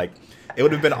woman. Like, it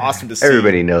would have been awesome to see.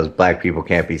 Everybody knows black people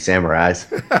can't be samurais.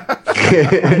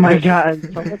 Oh my god.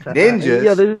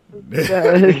 Ninjas.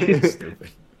 Stupid.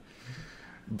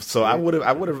 So I would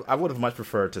have much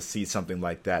preferred to see something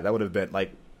like that. That would have been,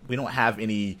 like, we don't have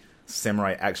any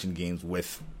samurai action games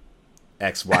with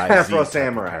XYZ Afro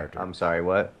Samurai. I'm sorry,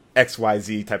 what?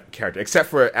 XYZ type of character, except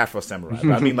for Afro Samurai.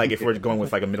 But I mean, like, if we're going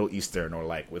with, like, a Middle Eastern, or,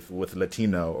 like, with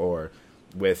Latino, or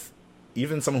with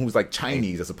even someone who's, like,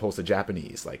 Chinese as opposed to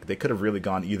Japanese, like, they could have really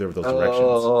gone either of those directions.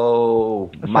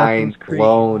 Oh, mind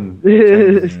blown.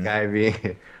 This guy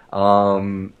being,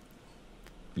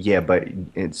 yeah, but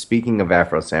speaking of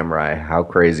Afro Samurai, how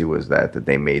crazy was that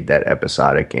they made that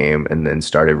episodic game and then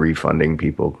started refunding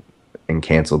people and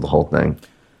canceled the whole thing?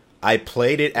 I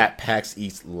played it at PAX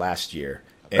East last year,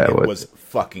 and it was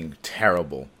fucking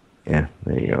terrible. Yeah,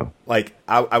 there you go. Like,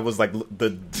 I was like,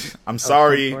 I'm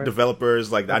sorry,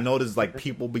 developers. Like, I know there's, like,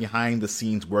 people behind the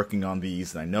scenes working on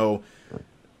these, and I know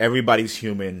everybody's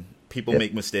human. People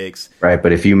make mistakes. Right,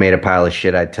 but if you made a pile of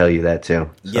shit, I'd tell you that too.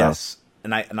 So. Yes.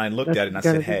 And I looked at it and I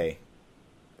said, hey,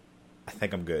 I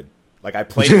think I'm good. Like, I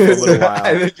played it for a little while.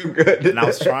 I think I'm good. And I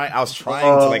was trying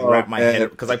to, like, wrap my head,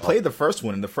 because I played the first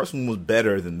one, and the first one was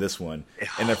better than this one.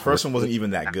 And the first one wasn't even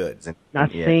that good.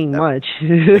 Not saying much.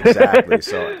 Exactly.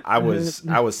 So I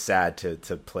was sad to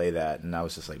play that, and I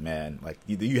was just like, man, like,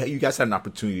 you guys had an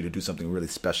opportunity to do something really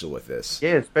special with this.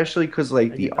 Yeah, especially because,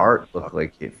 like, the art looked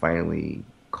like it finally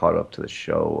caught up to the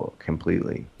show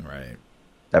completely. Right.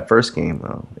 That first game,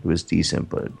 though, it was decent,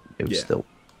 but it was still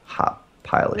a hot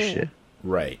pile of shit.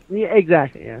 Right. Yeah,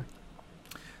 exactly. Yeah.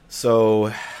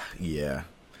 So, yeah.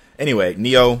 Anyway,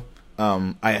 Neo,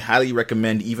 I highly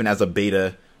recommend, even as a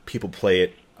beta, people play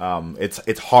it.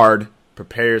 It's hard.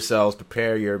 Prepare yourselves.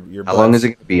 Prepare your. How long is it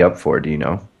going to be up for? Do you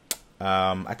know?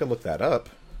 I could look that up.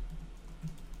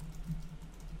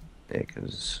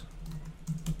 Because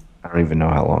I don't even know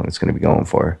how long it's going to be going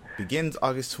for. Begins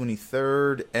August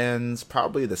 23rd, ends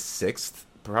probably the 6th,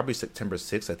 probably September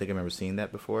 6th. I think I remember seeing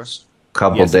that before.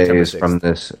 Couple days from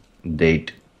this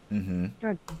date. Mm-hmm.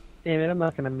 God damn it! I'm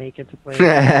not gonna make it to play.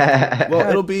 Well,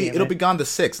 it'll be gone the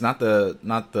 6th, not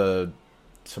the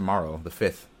tomorrow, the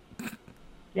 5th.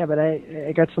 Yeah, but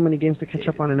I got so many games to catch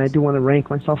up on, and I do want to rank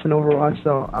myself in Overwatch,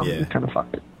 so I'm kind of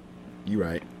fucked. You're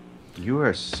right. You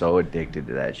are so addicted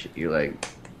to that shit. You like,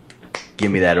 give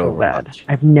me that so Overwatch. Bad.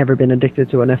 I've never been addicted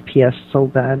to an FPS so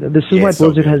bad. This is why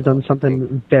Blizzard has done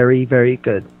something very, very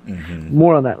good. Mm-hmm.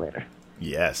 More on that later.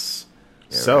 Yes.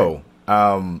 Yeah, so,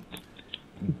 right.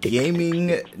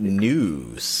 Gaming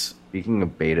news. Speaking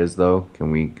of betas, though,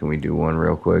 can we do one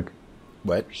real quick?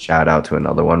 What? Shout out to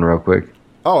another one real quick.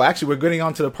 Oh, actually, we're getting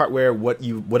on to the part where what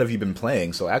have you been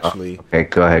playing? So actually, okay,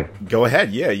 go ahead. Go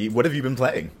ahead. Yeah, what have you been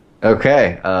playing?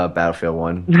 Okay, Battlefield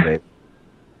 1 today.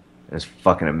 It's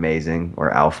fucking amazing, or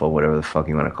Alpha, whatever the fuck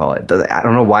you want to call it. I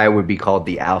don't know why it would be called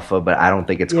the Alpha, but I don't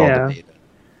think it's called the beta.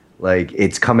 Like,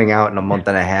 it's coming out in a month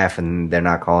and a half, and they're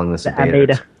not calling this a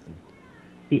beta.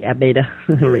 The beta.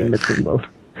 Ring between both.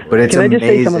 But it's amazing. Just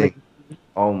say some of the,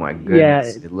 oh my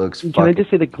goodness, it looks fucking... Can I just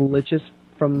say the glitches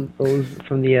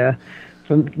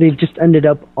they've just ended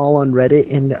up all on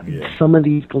Reddit, and some of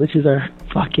these glitches are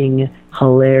fucking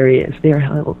hilarious.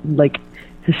 They're like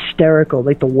hysterical,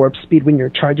 like the warp speed when you're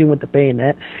charging with the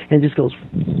bayonet, and it just goes.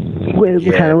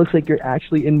 It kind of looks like you're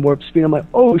actually in warp speed. I'm like,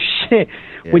 oh shit!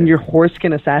 Yeah. When your horse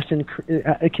can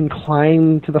can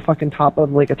climb to the fucking top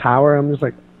of like a tower, I'm just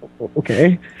like,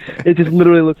 okay. It just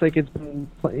literally looks like it's been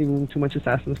playing too much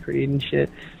Assassin's Creed and shit.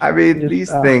 I mean,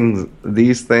 these things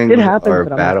are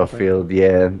Battlefield.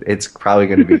 Yeah, it's probably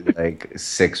going to be like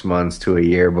 6 months to a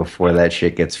year before that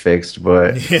shit gets fixed.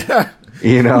 But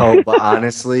you know, but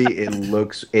honestly,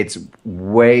 it's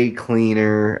way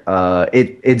cleaner.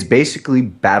 It's basically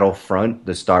Battlefront,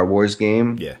 the Star Wars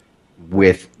game. Yeah.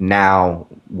 With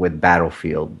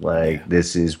Battlefield,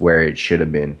 this is where it should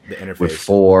have been. The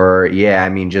interface. I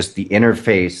mean, just the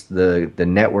interface, the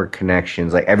network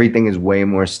connections, like everything is way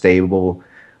more stable.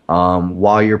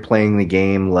 While you're playing the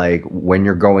game, like when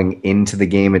you're going into the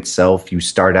game itself, you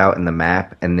start out in the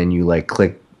map and then you like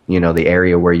click, the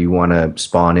area where you want to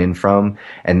spawn in from,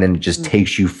 and then it just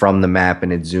takes you from the map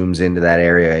and it zooms into that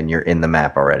area and you're in the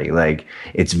map already. Like,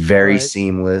 it's very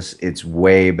seamless. It's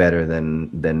way better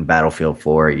than Battlefield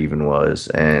 4 even was.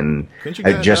 And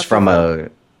just from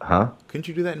couldn't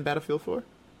you do that in Battlefield 4?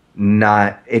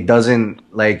 It doesn't,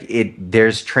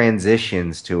 there's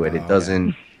transitions to it.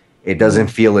 It doesn't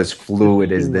feel as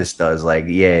fluid as this does.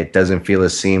 It doesn't feel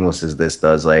as seamless as this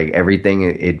does. Like, everything,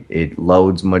 it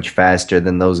loads much faster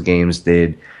than those games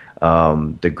did.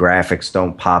 The graphics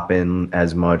don't pop in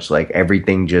as much. Like,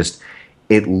 everything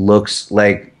it looks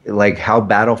like how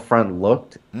Battlefront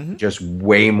looked, just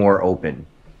way more open.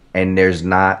 And there's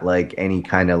not, any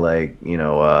kind of,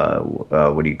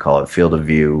 what do you call it, field of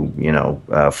view,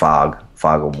 fog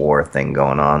of war thing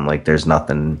going on. Like, there's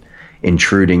nothing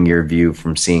intruding your view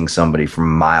from seeing somebody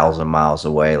from miles and miles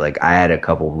away. Like, I had a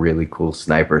couple really cool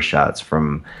sniper shots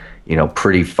from,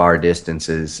 pretty far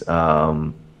distances.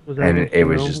 And it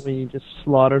was just when you just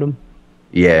slaughtered them.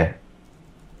 Yeah.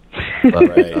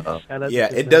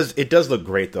 It does look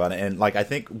great though, and I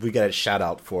think we got a shout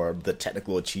out for the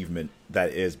technical achievement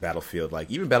that is Battlefield. Like,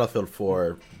 even Battlefield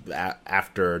 4,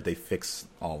 after they fix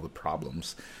all the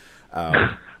problems,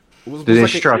 the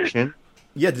destruction.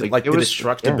 Yeah, the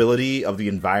destructibility of the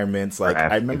environments. Like,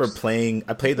 I remember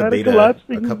I played the beta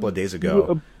a couple of days ago.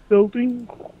 A building.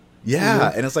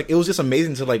 Yeah, and it's it was just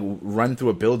amazing to run through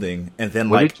a building, and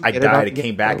then I died and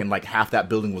came back, and half that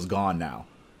building was gone now.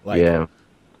 What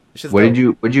did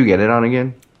you get it on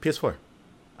again? PS4.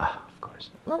 Of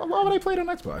course. Why would I play it on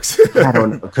Xbox? I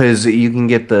don't know, because you can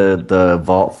get the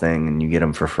Vault thing, and you get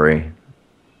them for free.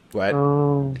 What?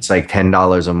 Oh. It's like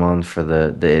 $10 a month for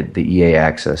the EA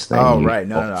access thing. Oh, right.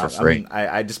 No. I mean,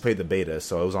 I just played the beta,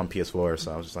 so it was on PS4,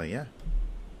 so I was just like, yeah.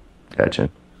 Gotcha.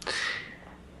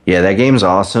 Yeah, that game's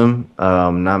awesome.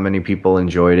 Not many people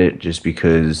enjoyed it just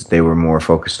because they were more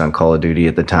focused on Call of Duty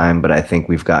at the time. But I think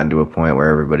we've gotten to a point where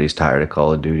everybody's tired of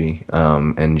Call of Duty,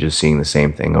 and just seeing the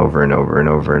same thing over and over and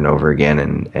over and over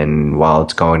again. And while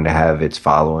it's going to have its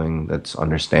following, that's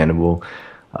understandable.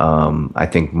 I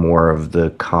think more of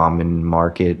the common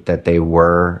market that they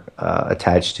were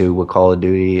attached to with Call of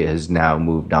Duty has now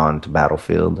moved on to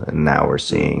Battlefield, and now we're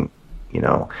seeing, you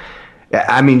know.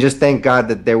 I mean, just thank God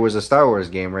that there was a Star Wars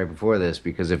game right before this,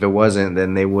 because if it wasn't,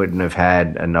 then they wouldn't have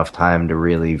had enough time to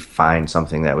really find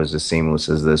something that was as seamless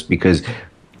as this. Because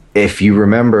if you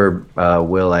remember,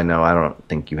 Will, I know I don't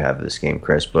think you have this game,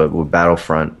 Chris, but with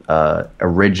Battlefront,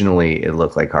 originally it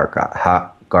looked like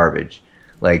hot garbage.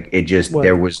 Like it just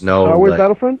there was no Star Wars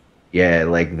Battlefront. Yeah,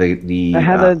 like the I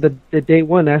had the day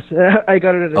one. I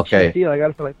got it at a cheap deal. I got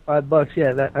it for like $5.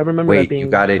 Yeah, that I remember. Wait, that being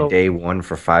you got it day one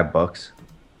for $5?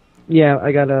 Yeah,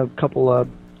 I got a couple of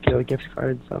gift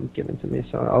cards given to me,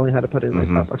 so I only had to put in like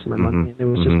 $5 of my money. And it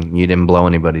was just you didn't blow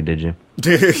anybody, did you?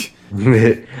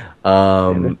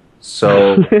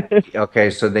 So okay,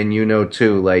 so then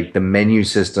too, like the menu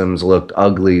systems looked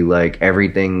ugly, like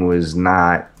everything was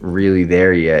not really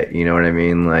there yet. You know what I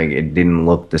mean? Like it didn't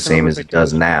look the same as it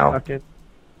does now.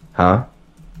 Huh?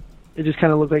 It just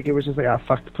kind of looked like it was just like,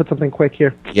 fuck, put something quick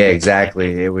here. Yeah,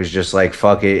 exactly. It was just like,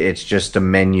 fuck it. It's just a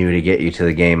menu to get you to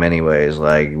the game anyways.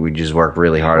 Like, we just worked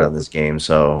really hard on this game,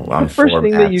 so the first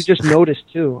thing that you just noticed,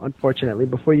 too, unfortunately,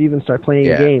 before you even start playing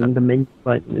the game, the menu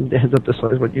button heads up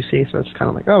displays what you see, so it's kind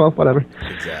of like, oh, well, whatever.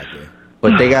 Exactly.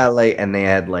 But they got and they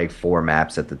had 4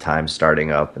 maps at the time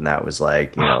starting up, and that was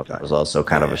that was also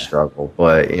kind of a struggle.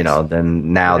 But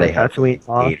then now they have 8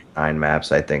 or 9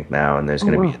 maps, I think now, and there's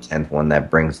going to be a 10th one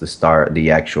that brings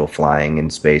the actual flying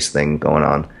in space thing going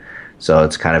on. So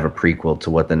it's kind of a prequel to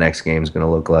what the next game is going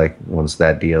to look like once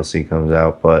that DLC comes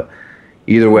out. But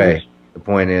either way, the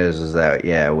point is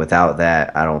that without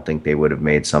that, I don't think they would have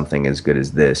made something as good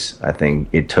as this. I think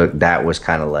that was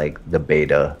kind of like the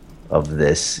beta of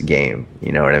this game,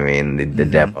 you know what I mean? The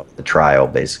demo, the trial,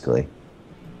 basically.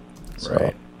 So,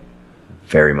 right.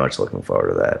 Very much looking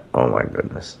forward to that. Oh my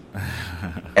goodness.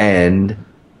 And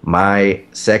my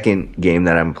second game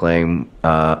that I'm playing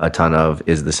a ton of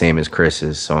is the same as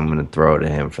Chris's, so I'm going to throw it to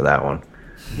him for that one.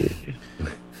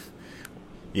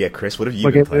 Yeah, Chris, what have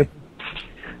you been playing?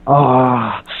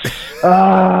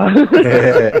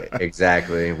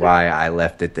 Exactly. Why I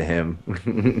left it to him.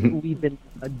 We've been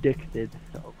addicted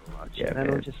to Overwatch. Yeah, and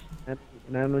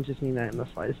I don't just mean that in the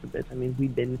slightest of bit. I mean,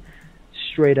 we've been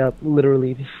straight up,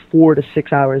 literally 4 to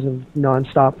 6 hours of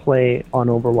nonstop play on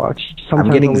Overwatch. Sometimes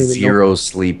I'm getting 0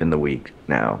 sleep in the week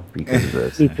now because of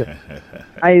this.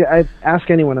 I ask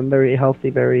anyone. I'm very healthy,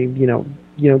 very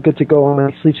good to go on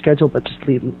my sleep schedule, but just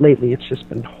lately it's just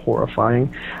been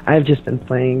horrifying. I've just been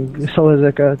playing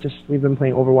we've been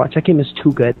playing Overwatch. That game is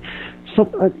too good.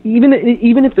 So even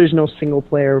if there's no single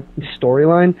player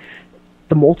storyline,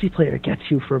 the multiplayer gets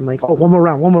you from one more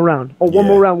round, one more round.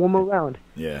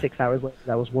 Yeah. 6 hours later,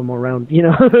 that was one more round,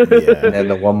 Yeah. And then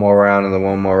the one more round and the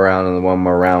one more round and the one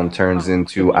more round turns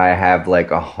into I have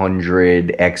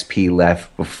 100 XP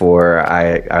left before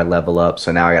I level up,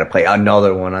 so now I got to play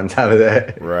another one on top of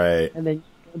that. Right. And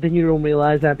then you don't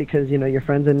realize that because your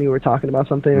friends and you were talking about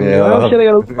something. And you're like, oh shit, I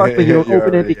gotta fuck, but you don't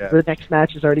open it because the next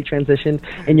match is already transitioned,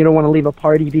 and you don't want to leave a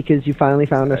party because you finally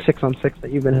found a 6-on-6 that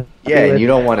you've been. Yeah, and you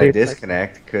don't want to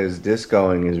disconnect because disc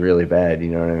going is really bad.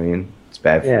 You know what I mean? It's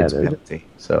bad for its penalty.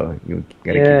 So you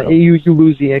gotta keep it. You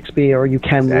lose the XP, or you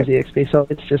can lose the XP. So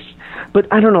it's just,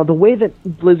 but I don't know, the way that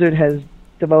Blizzard has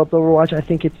developed Overwatch, I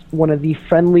think it's one of the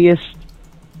friendliest,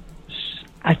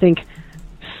 I think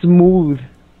smoothest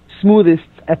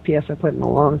FPS I played in a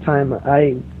long time.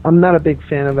 I'm not a big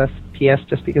fan of FPS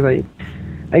just because I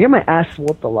get my ass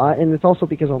whooped a lot, and it's also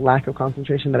because of lack of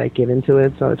concentration that I give into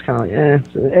it, so it's kind of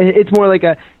it's more like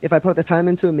if I put the time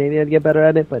into it, maybe I'd get better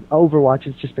at it, but Overwatch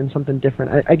has just been something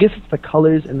different. I guess it's the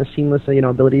colors and the seamless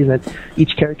abilities that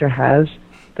each character has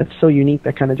that's so unique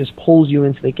that kind of just pulls you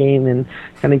into the game and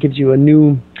kind of gives you a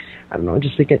new, I don't know,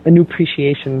 just like a new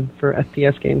appreciation for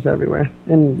FPS games everywhere.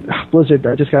 And Blizzard,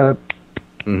 I just got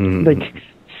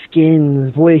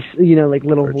skins, voice,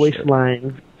 little voice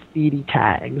lines, feedy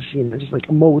tags, just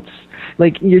emotes.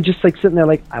 You're just sitting there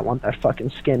I want that fucking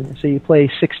skin. So you play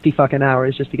 60 fucking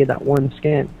hours just to get that one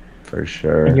skin. For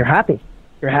sure. And you're happy.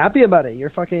 You're happy about it. You're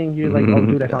like, oh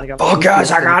dude, I finally got oh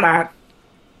gosh, I got it.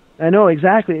 I know,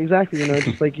 exactly.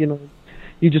 Just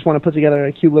you just want to put together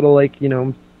a cute little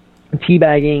teabagging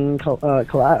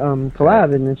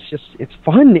collab, and it's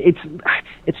fun.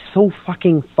 It's so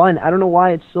fucking fun. I don't know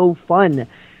why it's so fun.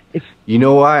 You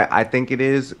know why I think it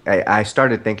is? I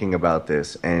started thinking about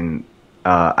this, and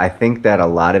I think that a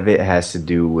lot of it has to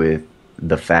do with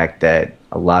the fact that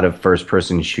a lot of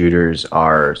first-person shooters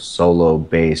are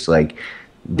solo-based. Like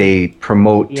they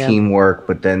promote teamwork,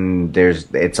 but then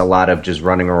it's a lot of just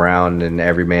running around and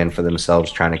every man for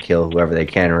themselves trying to kill whoever they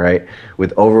can, right?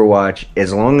 With Overwatch,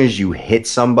 as long as you hit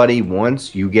somebody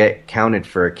once, you get counted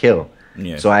for a kill.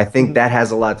 Yeah. So I think that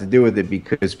has a lot to do with it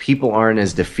because people aren't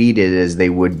as defeated as they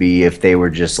would be if they were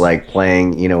just like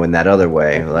playing, in that other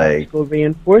way. Like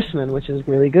reinforcement, which is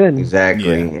really good.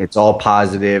 Exactly. Yeah. It's all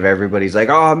positive. Everybody's like,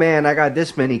 "Oh man, I got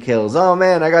this many kills. Oh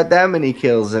man, I got that many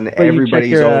kills," and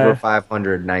everybody's over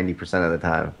 500 90% of the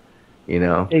time.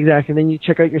 Exactly. Then you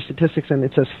check out your statistics, and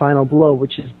it says final blow,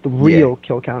 which is the real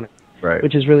kill counter. Right.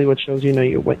 Which is really what shows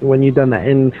when you've done that.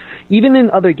 And even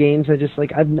in other games, I just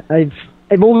like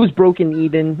I've always broken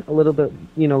even a little bit,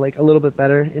 like a little bit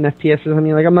better in FPSs. I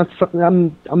mean, like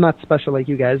I'm not special like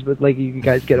you guys, but like you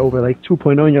guys get over like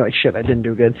 2.0 and you're like, shit, I didn't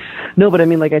do good. No, but I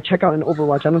mean, like I check out in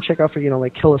Overwatch, I don't check out for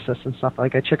like kill assists and stuff.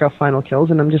 Like I check out final kills,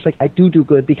 and I'm just like I do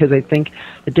good because I think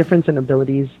the difference in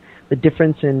abilities, the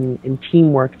difference in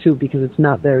teamwork too, because it's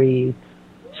not very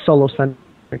solo centric.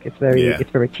 It's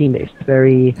very team based.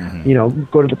 Very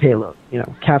go to the payload.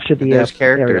 Capture the. There's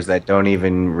characters that don't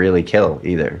even really kill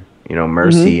either.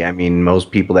 Mercy. Mm-hmm. I mean,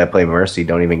 most people that play Mercy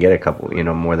don't even get a couple.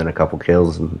 More than a couple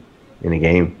kills in a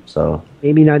game. So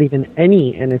maybe not even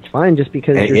any, and it's fine just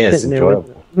because you're sitting there.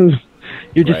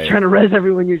 You're just trying to res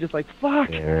everyone. You're just like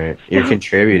fuck. Yeah, right. You're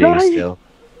contributing still.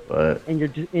 But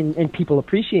and and people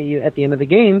appreciate you at the end of the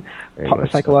game.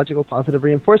 Psychological positive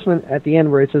reinforcement at the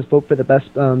end where it says vote for the best.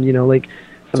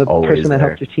 For the person that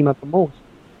helped your team up the most.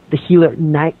 The healer,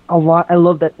 a lot. I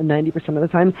love that 90% of the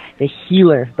time, the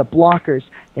healer, the blockers,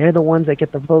 they're the ones that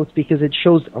get the votes because it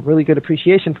shows a really good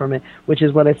appreciation from it, which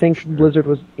is what I think Blizzard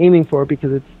was aiming for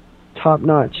because it's top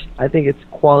notch. I think it's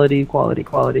quality.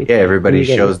 Yeah, everybody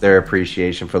shows their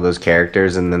appreciation for those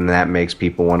characters, and then that makes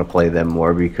people want to play them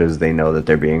more because they know that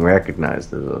they're being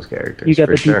recognized as those characters. You got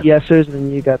the DPSers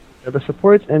and you got the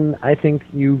supports, and I think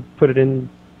you put it in.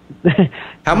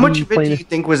 How much of it do you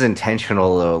think was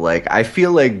intentional though? Like I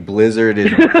feel like Blizzard is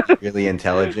really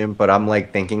intelligent, but I'm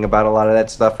like thinking about a lot of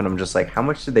that stuff and I'm just like, how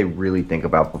much did they really think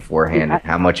about beforehand and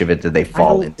how much of it did they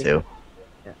fall into?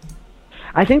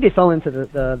 I think they fell into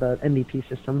the MVP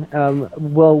system.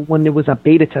 Well, when there was a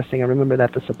beta testing, I remember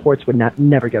that the supports would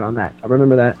never get on that. I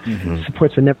remember that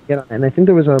supports would never get on that. And I think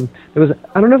there was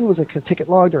I don't know if it was a ticket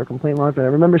log or a complaint log, but I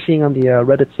remember seeing on the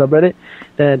Reddit subreddit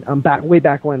that way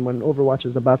back when Overwatch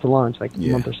was about to launch, like a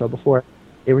month or so before,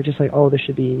 they were just like, oh, there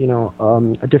should be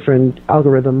a different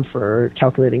algorithm for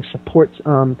calculating support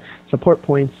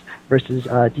points versus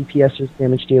DPSers,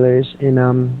 damage dealers,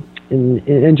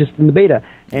 in just in the beta.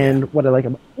 And what I like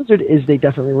about Blizzard is they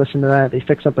definitely listen to that. They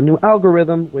fix up a new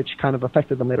algorithm, which kind of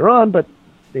affected them later on, but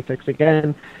they fix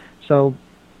again. So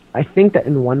I think that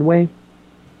in one way,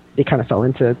 they kind of fell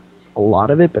into a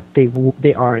lot of it, but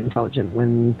they are intelligent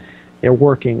when they're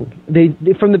working. They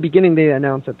from the beginning they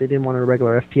announced that they didn't want a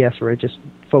regular FPS where it just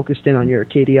focused in on your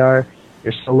KDR,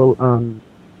 your solo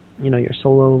your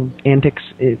solo antics.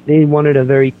 They wanted a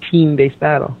very team-based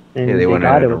battle. And they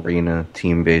wanted an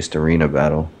team-based arena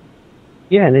battle.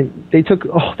 Yeah, and they took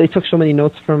so many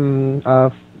notes from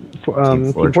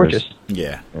Team Fortress.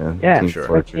 Yeah. Team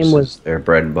Fortress was their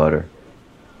bread and butter.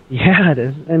 Yeah, it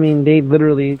is. I mean, they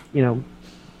literally,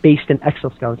 based an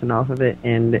exoskeleton off of it,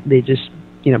 and they just,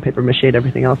 paper mached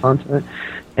everything else onto it.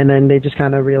 And then they just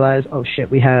kind of realized, oh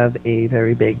shit, we have a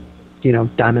very big,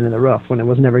 diamond in the rough when it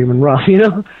was never even rough,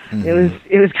 Mm-hmm.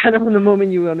 It was kind of from the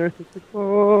moment you unearthed it, like,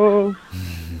 oh.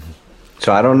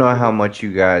 So I don't know how much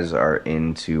you guys are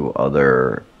into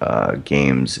other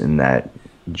games in that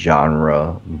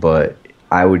genre, but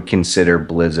I would consider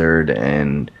Blizzard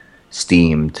and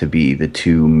Steam to be the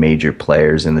two major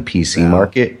players in the PC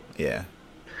market. Yeah.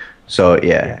 So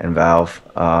and Valve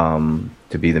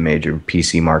to be the major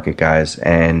PC market guys.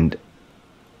 And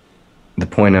the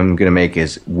point I'm going to make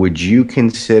is, would you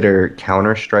consider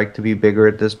Counter-Strike to be bigger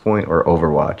at this point or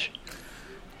Overwatch?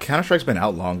 Counter-Strike's been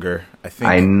out longer, I think.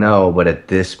 I know, but at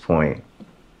this point,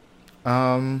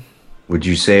 would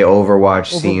you say Overwatch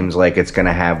seems like it's going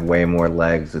to have way more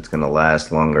legs? It's going to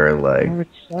last longer. Like,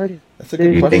 that's a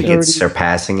good you question. think it's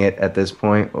surpassing it at this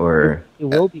point, or it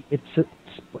will be?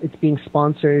 It's being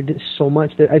sponsored so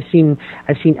much that I've seen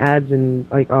ads and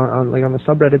on the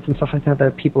subreddits and stuff like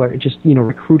that people are just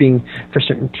recruiting for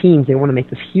certain teams. They want to make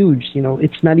this huge.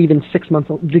 It's not even 6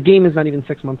 months old. The game is not even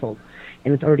 6 months old.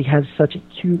 And it already has such a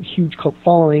huge cult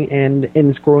following, and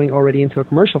it's growing already into a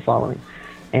commercial following.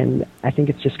 And I think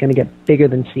it's just going to get bigger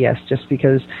than CS, just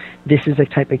because this is a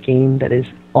type of game that is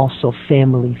also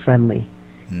family friendly.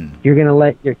 You're gonna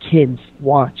let your kids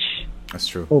watch That's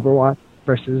true. Overwatch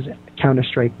versus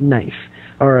Counter-Strike knife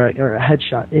or a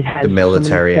headshot. It has The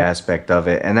military so many aspect of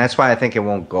it, and that's why I think it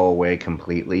won't go away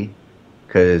completely,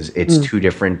 because it's two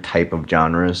different type of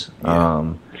genres.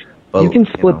 Yeah. But, you can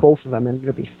split both of them and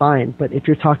it'll be fine. But if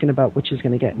you're talking about which is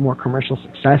going to get more commercial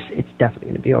success, it's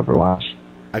definitely going to be Overwatch.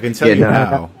 I can tell you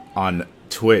now on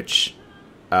Twitch,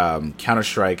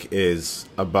 Counter-Strike is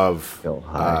above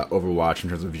Overwatch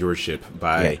in terms of viewership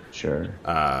by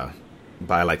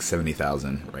by like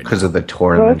 70,000 right now. Because of the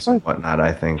tournaments and whatnot,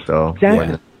 I think, though.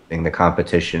 Exactly. The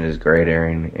competition is greater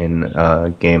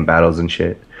in game battles and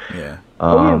shit. Yeah.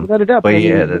 Without a doubt. But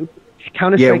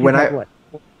Counter-Strike is what,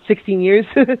 16 years?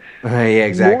 Yeah,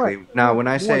 exactly. More. Now, when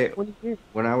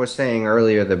I was saying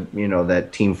earlier that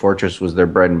Team Fortress was their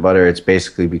bread and butter, it's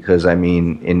basically because, I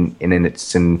mean, in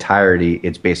its entirety,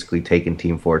 it's basically taken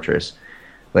Team Fortress.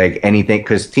 Like anything,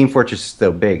 because Team Fortress is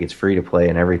still big, it's free to play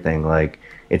and everything. Like,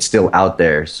 it's still out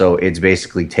there, so it's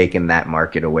basically taken that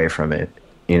market away from it.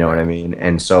 You know what I mean?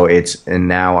 And so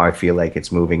now I feel like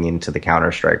it's moving into the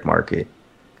Counter-Strike market.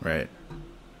 Right.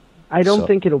 I don't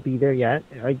think it'll be there yet.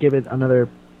 I'd give it a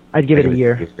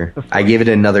year. I give it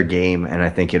another game, and I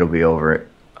think it'll be over it.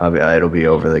 It'll be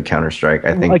over the Counter-Strike.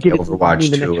 I think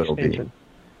Overwatch 2 it'll be.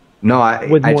 No,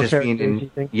 I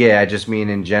just mean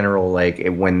in general, like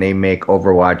when they make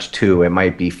Overwatch 2, it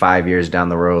might be 5 years down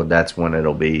the road. That's when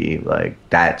it'll be be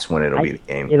the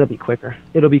game. It'll be quicker.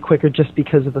 It'll be quicker just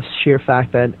because of the sheer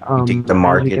fact that you think the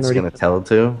market's going to tell it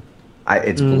to?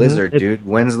 It's Blizzard, dude.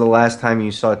 When's the last time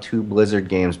you saw two Blizzard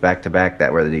games back to back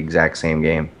that were the exact same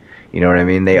game? You know what I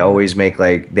mean? They always make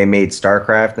they made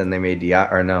StarCraft and they made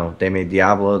they made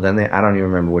Diablo. Then I don't even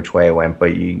remember which way it went,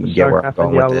 but you get where I'm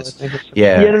going with this.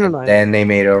 Yeah. Then they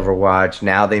made Overwatch.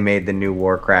 Now they made the new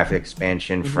Warcraft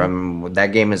expansion from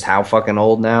that game is how fucking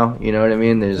old now. You know what I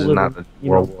mean? There's not the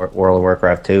World of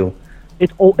Warcraft 2.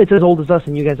 It's old. It's as old as us,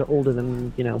 and you guys are older than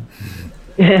by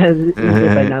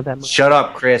not that much. Shut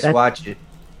up, Chris. Watch it.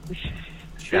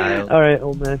 Child. All right,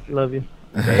 old man. Love you.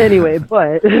 Anyway,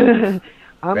 but.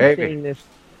 I'm seeing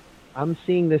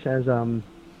this as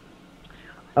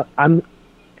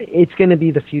it's going to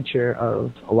be the future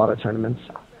of a lot of tournaments.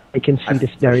 I can see this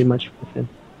very much within.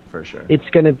 For sure. It's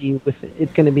going to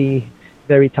be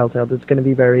very Telltale. It's going to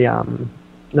be very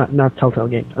not Telltale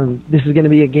game. This is going to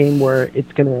be a game where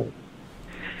it's going to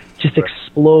just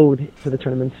explode for the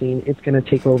tournament scene. It's going to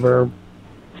take over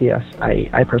CS.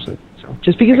 I personally think so.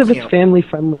 Just because of its family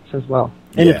friendliness as well.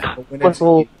 And it's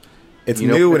colorful. It's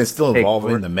new and it's still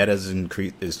evolving. The meta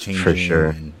is changing.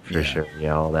 For sure.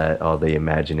 Yeah, all the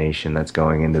imagination that's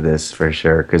going into this, for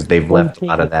sure, because they've left a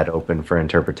lot of that open for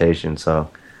interpretation. So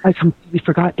I completely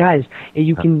forgot, guys.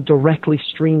 You can directly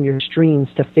stream your streams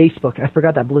to Facebook. I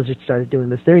forgot that Blizzard started doing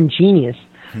this. They're ingenious.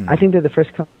 I think they're the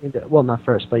first company not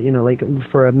first, but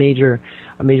for a major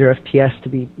FPS to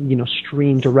be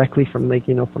streamed directly from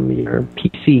from your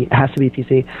PC. It has to be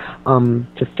PC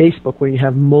to Facebook, where you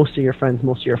have most of your friends,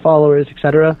 most of your followers,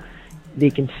 etc. They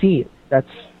can see it. That's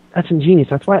ingenious.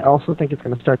 That's why I also think it's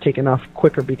going to start taking off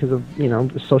quicker because of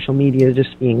the social media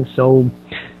just being so.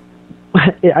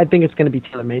 I think it's going to be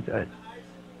tailor made to it.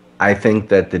 I think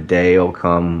that the day will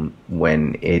come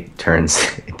when it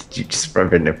turns. Did you just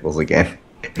rub your nipples again?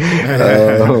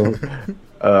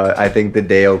 I think the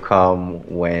day will come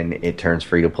when it turns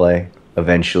free to play.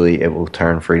 Eventually, it will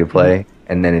turn free to play,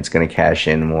 and then it's going to cash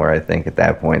in more. I think at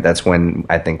that point, that's when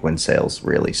sales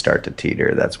really start to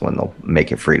teeter. That's when they'll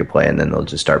make it free to play, and then they'll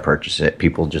just start purchasing it.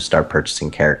 People just start purchasing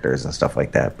characters and stuff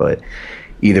like that. But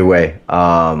either way,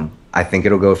 I think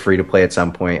it'll go free to play at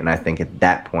some point, and I think at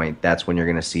that point, that's when you're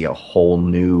going to see a whole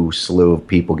new slew of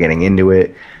people getting into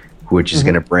it, which is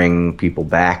going to bring people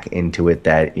back into it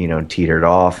that teetered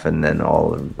off, and then all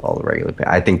the regular.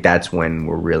 I think that's when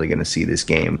we're really going to see this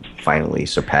game finally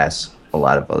surpass a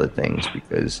lot of other things,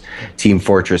 because Team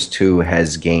Fortress 2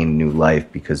 has gained new life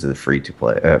because of the free to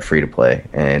play,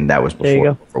 and that was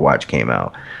before Overwatch came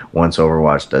out. Once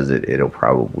Overwatch does it, it'll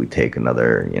probably take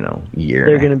another year.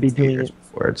 They're going to be doing it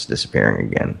before it's disappearing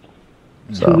again.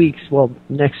 2 weeks. Well,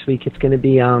 next week it's going to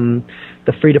be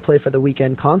the free to play for the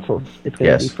weekend consoles. It's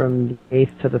going to be from the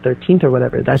 8th to the 13th or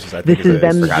whatever. This is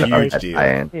them.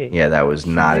 Yeah, that was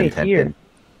not intended.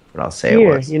 But I'll say it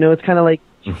was. It's kind of like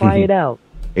try it out.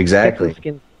 Exactly. Get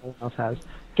skins no one else has.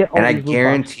 Get all and I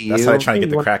guarantee you, that's how I try to get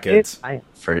the crackheads. Right.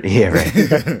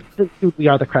 We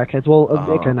are the crackheads. Well,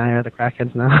 Vic and I are the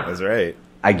crackheads now. That's right.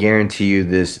 I guarantee you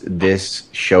this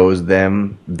shows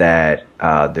them that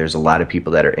there's a lot of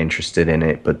people that are interested in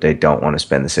it, but they don't want to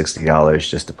spend the $60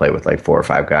 just to play with like 4 or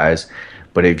 5 guys.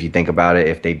 But if you think about it,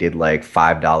 if they did like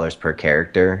 $5 per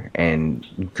character, and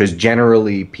because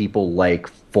generally people like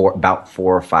about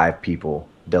 4 or 5 people,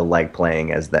 they'll like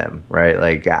playing as them, right?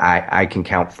 Like I can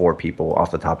count 4 people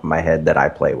off the top of my head that I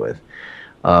play with.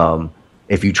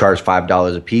 If you charge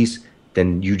 $5 a piece,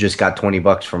 then you just got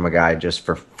 $20 from a guy just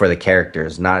for the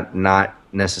characters, not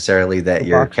necessarily that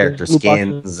your character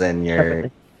skins and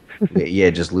your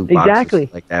just loot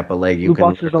boxes like that. But like you loot can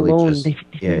boxes alone, just, they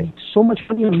make so much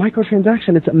money on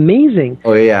microtransaction. It's amazing.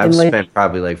 Oh yeah, I've spent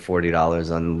probably like $40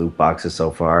 on loot boxes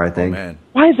so far. I think. Oh, man.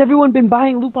 Why has everyone been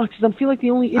buying loot boxes? I feel like the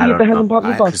only idiot that hasn't bought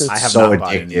loot boxes. I have so not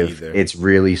bought any addictive. either. It's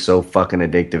really so fucking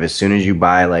addictive. As soon as you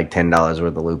buy like $10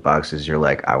 worth of loot boxes, you're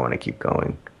like, I want to keep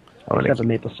going. I have a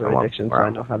Maple Story addiction, so I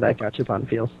know how that gachapon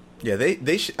feels. Yeah,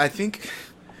 they should. I think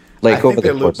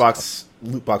their loot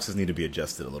boxes need to be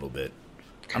adjusted a little bit.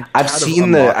 I've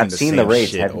seen the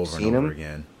rates. Have you seen them?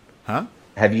 Again. Huh?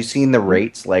 Have you seen the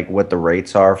rates? Like what the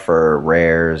rates are for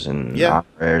rares and not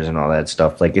rares and all that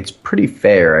stuff? Like it's pretty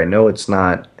fair. I know it's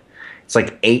not. It's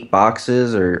like 8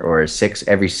 boxes or 6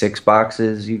 every 6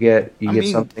 boxes you get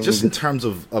something. Just in terms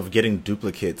of getting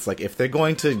duplicates, like if they're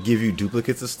going to give you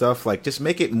duplicates of stuff, like just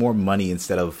make it more money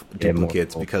instead of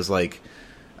duplicates, because like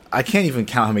I can't even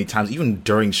count how many times, even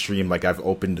during stream, like I've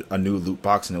opened a new loot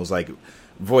box and it was like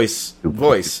voice,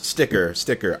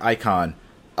 sticker, icon,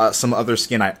 some other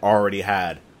skin I already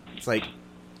had. It's like,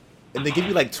 and they give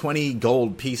you like 20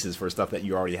 gold pieces for stuff that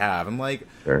you already have. I'm like,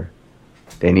 sure,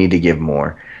 they need to give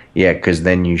more. Yeah, because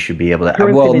then you should be able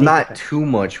to. Not too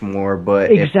much more,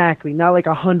 but exactly, not like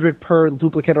 100 per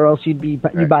duplicate, or else you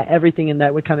buy everything, and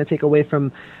that would kind of take away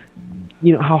from,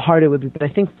 how hard it would be. But I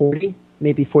think 40,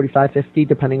 maybe 45, 50,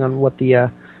 depending on what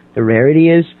the rarity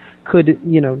is, could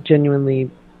genuinely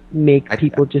make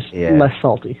people just less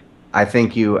salty. I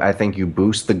think you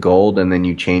boost the gold, and then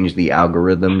you change the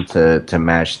algorithm to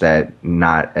match that.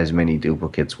 Not as many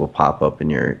duplicates will pop up in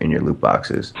your loot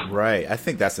boxes. Right. I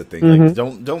think that's the thing. Like,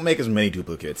 don't make as many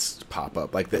duplicates pop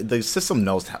up. Like the system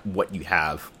knows what you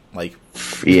have. Like,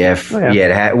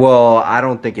 well, I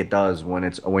don't think it does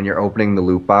when you're opening the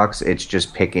loot box. It's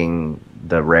just picking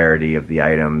the rarity of the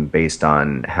item based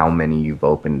on how many you've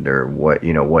opened or what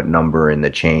number in the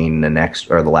chain the next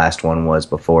or the last one was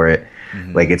before it.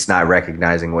 Like it's not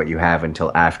recognizing what you have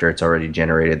until after it's already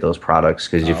generated those products.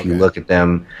 Because if you look at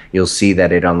them, you'll see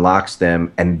that it unlocks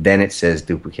them and then it says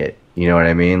duplicate. You know what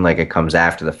I mean? Like it comes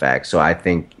after the fact. So I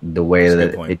think the way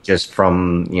that it just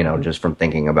from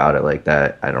thinking about it like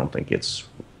that, I don't think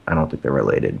they're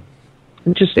related.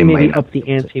 And just maybe up the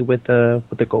ante with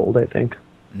the gold, I think.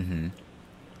 Mm-hmm.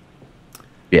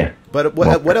 Yeah. But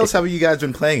what else have you guys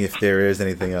been playing? If there is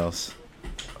anything else.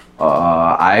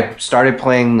 I started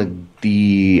playing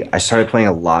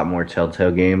a lot more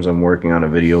Telltale games. I'm working on a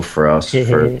video for us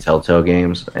for Telltale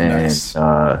games, and nice.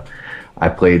 I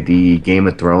played the Game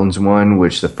of Thrones one,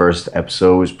 which the first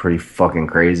episode was pretty fucking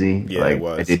crazy. Yeah, it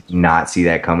was. I did not see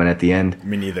that coming at the end.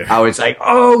 Me neither. I was like,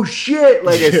 oh shit!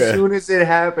 Like as soon as it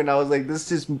happened, I was like,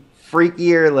 this is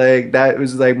freakier. Like that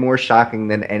was like more shocking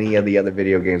than any of the other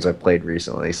video games I've played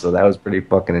recently. So that was pretty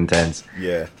fucking intense.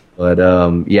 Yeah. But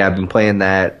I've been playing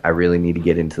that. I really need to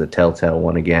get into the Telltale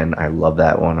one again. I love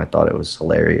that one. I thought it was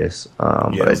hilarious.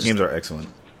 Those games are excellent.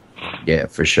 Yeah,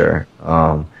 for sure.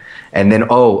 And then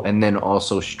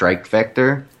also Strike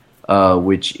Vector,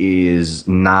 which is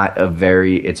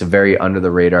it's a very under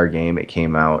the radar game. It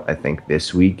came out I think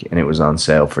this week, and it was on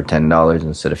sale for $10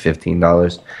 instead of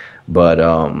 $15. But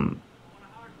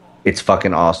it's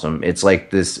fucking awesome. It's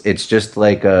like this. It's just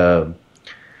like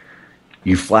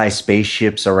you fly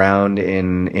spaceships around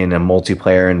in a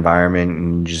multiplayer environment,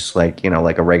 and just like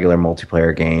like a regular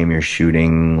multiplayer game, you're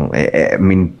shooting. I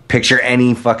mean, picture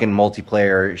any fucking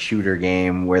multiplayer shooter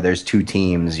game where there's 2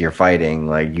 teams you're fighting.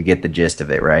 Like you get the gist of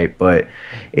it, right? But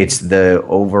it's the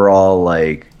overall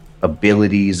like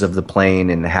abilities of the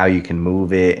plane and how you can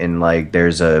move it, and like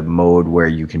there's a mode where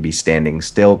you can be standing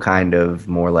still, kind of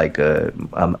more like a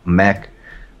mech.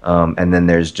 And then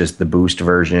there's just the boost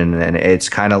version, and it's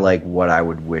kind of like what I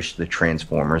would wish the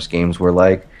Transformers games were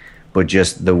like, but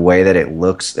just the way that it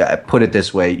looks. Put it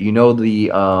this way,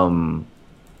 the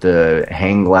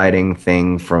hang gliding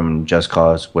thing from Just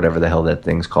Cause, whatever the hell that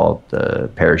thing's called, the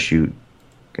parachute.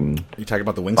 You talking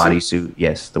about the wingsuit? Bodysuit,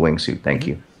 yes, the wingsuit. Thank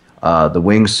you. The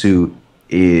wingsuit.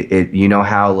 It you know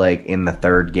how like in the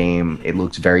third game it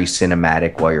looks very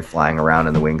cinematic while you're flying around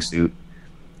in the wingsuit,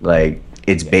 like.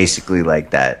 It's basically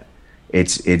like that.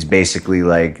 it's basically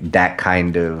like that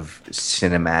kind of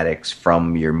cinematics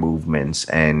from your movements,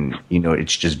 and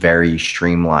it's just very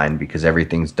streamlined because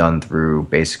everything's done through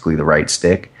basically the right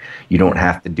stick. You don't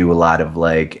have to do a lot of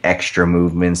like extra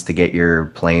movements to get your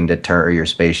plane to turn, or your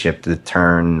spaceship to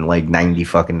turn like 90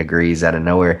 fucking degrees out of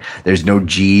nowhere. There's no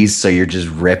G's, so you're just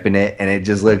ripping it, and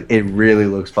it really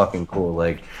looks fucking cool.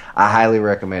 Like, I highly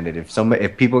recommend it.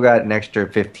 If people got an extra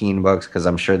 $15, because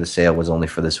I'm sure the sale was only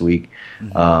for this week,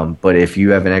 but if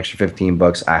you have an extra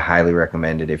 $15, I highly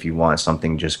recommend it if you want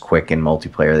something just quick and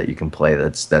multiplayer that you can play.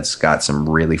 That's got some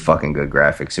really fucking good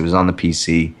graphics. It was on the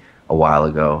PC a while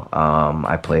ago.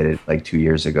 I played it like 2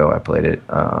 years ago. I played it,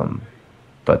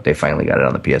 but they finally got it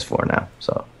on the PS4 now.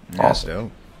 So awesome.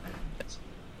 Dope.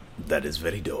 That is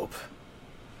very dope.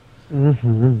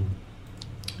 Mm-hmm.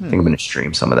 I think I'm going to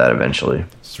stream some of that eventually.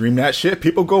 Stream that shit.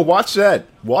 People go watch that.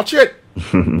 Watch it.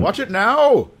 Watch it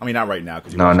now. I mean, not right now.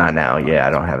 No, not now. Yeah, I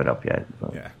don't have it up yet.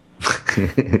 But. Yeah.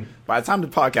 By the time the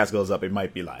podcast goes up, it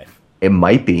might be live. It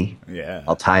might be. Yeah.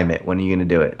 I'll time it. When are you going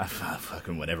to do it?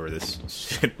 Fucking whenever this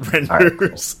shit renders. All right,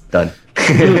 cool.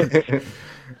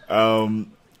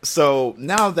 Done. So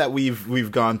now that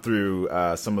we've gone through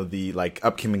some of the like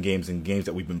upcoming games and games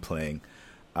that we've been playing,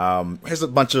 here's a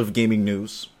bunch of gaming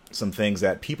news. Some things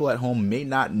that people at home may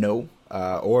not know,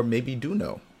 or maybe do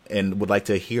know, and would like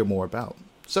to hear more about.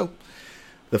 So,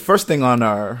 the first thing on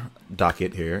our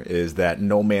docket here is that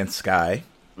No Man's Sky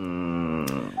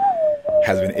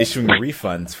has been issuing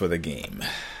refunds for the game.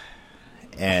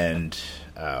 And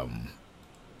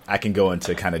I can go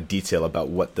into kind of detail about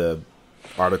what the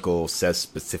article says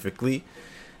specifically.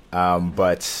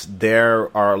 But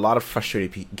there are a lot of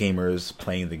frustrated gamers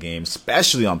playing the game,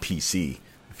 especially on PC.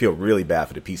 I feel really bad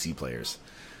for the PC players.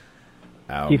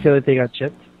 Do you feel like they got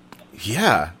chipped?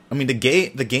 Yeah, I mean the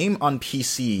game on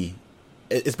PC,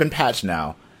 it's been patched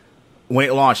now. When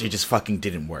it launched, it just fucking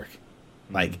didn't work.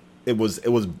 Like it was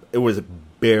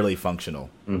barely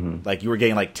functional. Mm-hmm. Like you were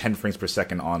getting like 10 frames per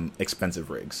second on expensive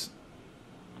rigs.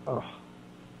 Oh.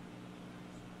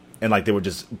 And like there were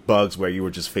just bugs where you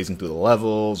were just phasing through the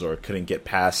levels or couldn't get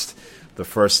past the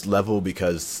first level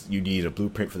because you needed a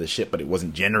blueprint for the ship, but it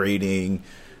wasn't generating.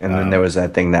 And then there was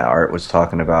that thing that Art was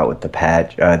talking about with the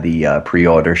patch, the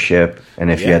pre-order ship.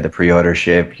 And if you had the pre-order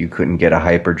ship, you couldn't get a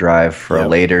hyperdrive for a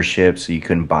later ship, so you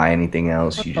couldn't buy anything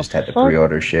else. You just had the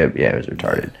pre-order ship. Yeah, it was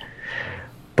retarded.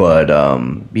 But,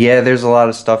 there's a lot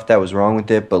of stuff that was wrong with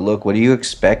it. But look, what do you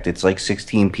expect? It's like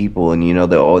 16 people, and,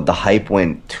 the hype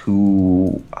went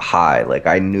too high. Like,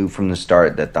 I knew from the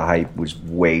start that the hype was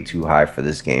way too high for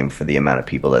this game for the amount of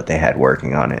people that they had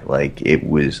working on it. Like, it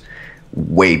was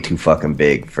way too fucking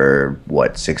big for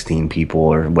 16 people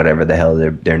or whatever the hell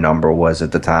their number was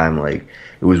at the time. Like,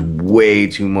 it was way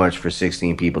too much for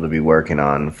 16 people to be working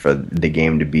on for the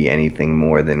game to be anything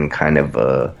more than kind of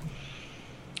a,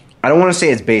 I don't want to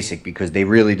say it's basic because they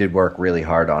really did work really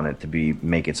hard on it to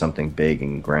make it something big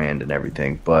and grand and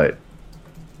everything, but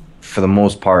for the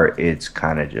most part it's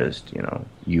kind of just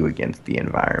you against the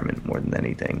environment more than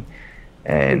anything,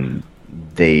 and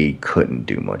they couldn't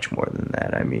do much more than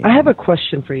that. I mean, I have a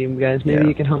question for you guys. Maybe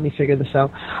you can help me figure this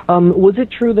out. Was it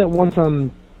true that once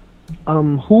who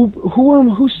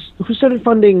started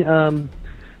funding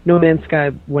No Man's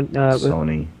Sky when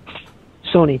Sony?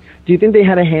 Sony. Do you think they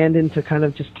had a hand into kind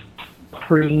of just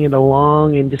hurrying it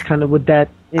along and just kind of with that?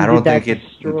 I don't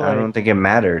think it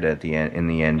mattered at the end. In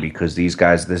the end, because these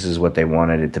guys, this is what they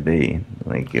wanted it to be.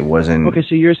 Like, it wasn't. Okay,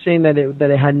 so you're saying that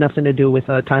it had nothing to do with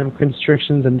time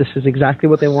constrictions, and this is exactly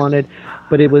what they wanted,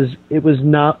 but it was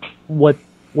not what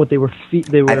they were.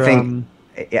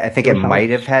 I think it might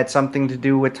have had something to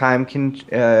do with time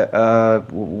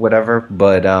whatever,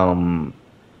 but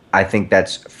I think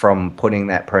that's from putting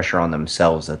that pressure on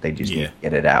themselves that they just need to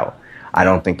get it out. I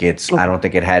don't think it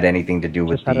had anything to do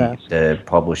with the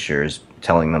publishers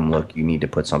telling them, look, you need to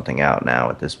put something out now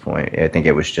at this point. I think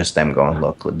it was just them going,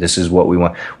 look, this is what we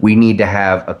want. We need to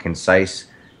have a concise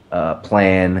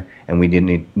plan, and we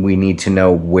need to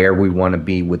know where we want to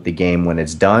be with the game when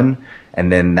it's done.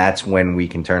 And then that's when we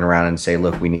can turn around and say,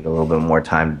 look, we need a little bit more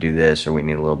time to do this, or we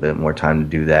need a little bit more time to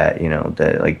do that.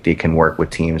 That like they can work with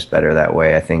teams better that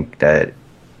way. I think that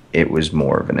it was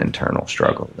more of an internal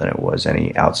struggle than it was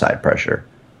any outside pressure.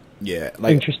 Yeah,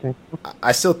 like, interesting.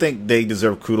 I still think they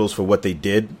deserve kudos for what they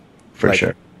did, for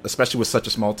sure, especially with such a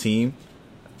small team.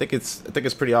 I think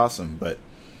it's pretty awesome. But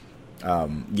I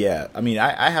mean,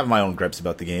 I have my own gripes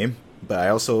about the game, but I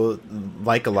also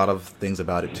like a lot of things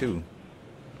about it too.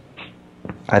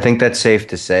 I think that's safe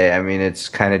to say. I mean, it's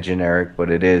kind of generic,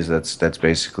 but it is. That's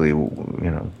basically,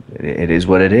 it is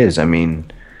what it is. I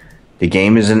mean, The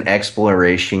game is an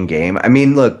exploration game. I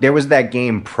mean, look, there was that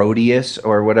game Proteus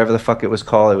or whatever the fuck it was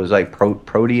called. It was like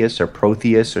Proteus or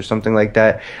Protheus or something like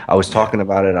that. I was talking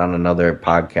about it on another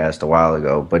podcast a while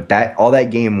ago. But that all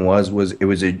that game was it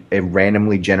was a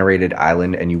randomly generated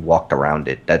island and you walked around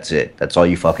it. That's it. That's all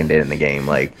you fucking did in the game.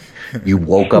 Like you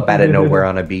woke up out of nowhere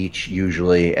on a beach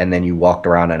usually, and then you walked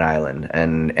around an island,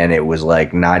 and it was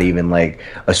like not even like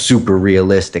a super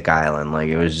realistic island. Like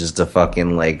it was just a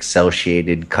fucking like cell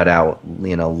shaded cutout,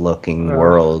 looking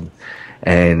world,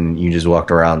 and you just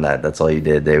walked around that. That's all you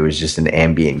did. There was just an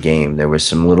ambient game. There was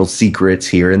some little secrets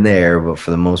here and there, but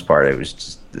for the most part, it was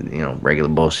just regular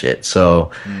bullshit.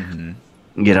 So,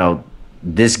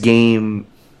 this game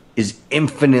is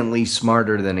infinitely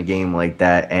smarter than a game like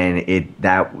that, and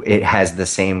it has the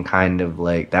same kind of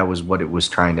like that was what it was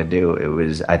trying to do. It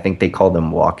was, I think they call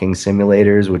them walking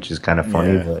simulators, which is kind of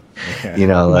funny, but like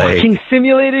walking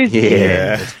simulators.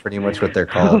 Yeah, that's pretty much what they're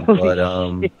called. But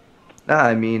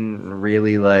I mean,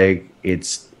 really, like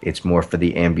it's more for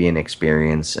the ambient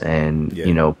experience, and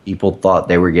people thought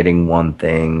they were getting one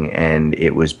thing, and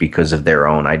it was because of their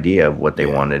own idea of what they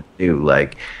wanted to do.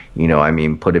 Like, I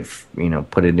mean, put it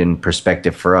in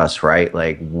perspective for us, right?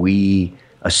 Like we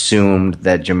assumed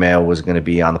that Jamel was going to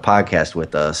be on the podcast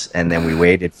with us, and then we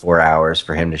waited 4 hours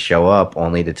for him to show up,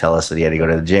 only to tell us that he had to go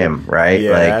to the gym, right?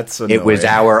 Yeah, like, that's annoying. It was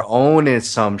our own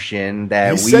assumption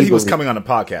that he said he was coming on the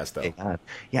podcast, though.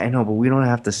 Yeah, I know, but we don't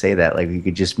have to say that. Like, we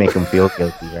could just make him feel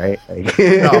guilty, right? Like,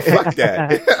 no, fuck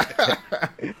that.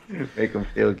 Make him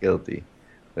feel guilty.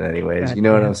 But anyways, you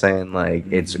know what I'm saying? Like,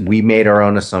 we made our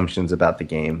own assumptions about the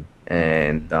game,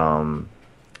 and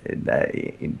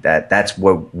that's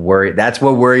what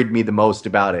worried me the most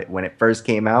about it when it first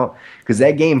came out, because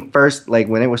that game first, like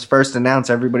when it was first announced,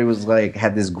 everybody was like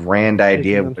had this grand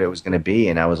idea of what it was going to be,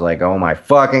 and I was like, oh my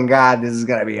fucking god, this is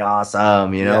going to be awesome.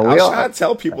 I was trying to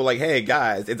tell people like, hey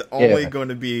guys, it's only going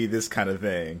to be this kind of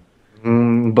thing.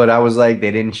 But I was like,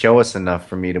 they didn't show us enough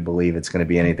for me to believe it's going to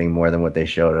be anything more than what they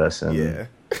showed us. And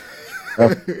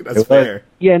that's fair.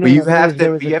 Yeah, no, but you have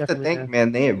to think,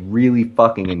 man, they're really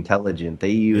fucking intelligent. They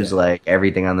use like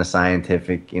everything on the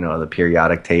scientific, the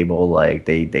periodic table. Like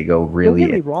they go really.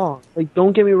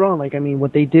 Don't get me wrong. Like, I mean,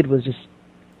 what they did was just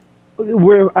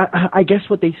I guess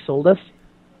what they sold us,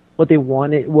 what they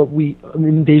wanted, what we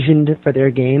envisioned for their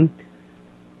game,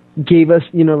 gave us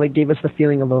the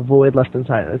feeling of a void left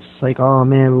inside. It's like, oh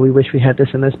man, we wish we had this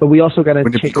and this, but we also got to.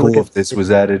 Wouldn't it be cool if this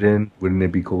was added in? Wouldn't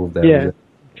it be cool if that? Yeah. Was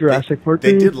Jurassic Park.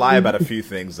 They did lie about a few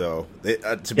things, though.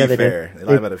 To be fair, they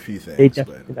lied about a few things.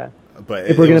 But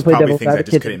if we're going to play probably things that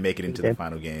just couldn't make it into the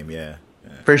final game. Yeah.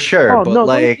 For sure, but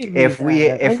like if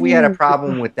we had a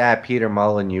problem with that, Peter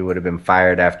Molyneux would have been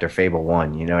fired after Fable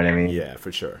 1. You know what I mean? Yeah,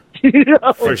 for sure.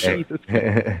 For sure.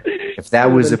 If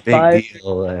that was a big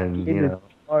deal, and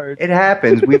it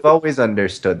happens. We've always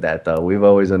understood that, though. We've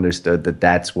always understood that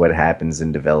that's what happens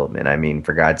in development. I mean,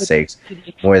 for God's sakes,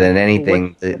 more than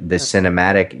anything, the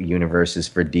cinematic universes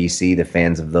for DC, the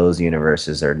fans of those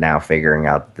universes are now figuring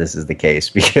out that this is the case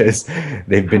because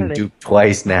they've been duped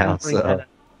twice now. So.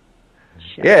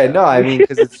 Yeah, no, I mean,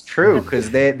 because it's true.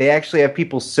 Because they actually have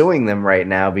people suing them right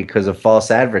now because of false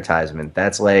advertisement.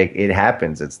 That's like, it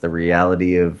happens. It's the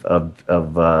reality of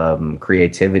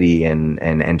creativity and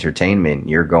entertainment.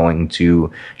 You're going to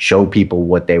show people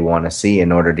what they want to see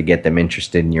in order to get them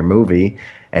interested in your movie,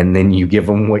 and then you give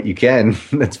them what you can.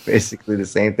 That's basically the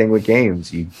same thing with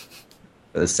games.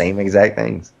 The same exact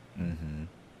things. Mm-hmm.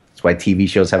 That's why TV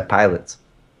shows have pilots.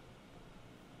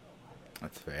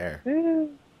 That's fair.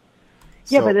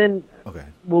 Yeah, but then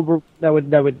that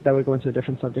would go into a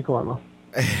different subject. Go on, Mo.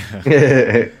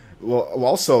 Well,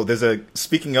 also,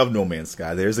 speaking of No Man's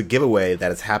Sky, there's a giveaway that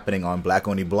is happening on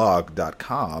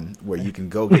blackonlyblog.com where you can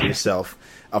go get yourself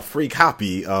a free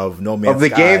copy of No Man's Sky.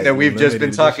 Of the game that we've just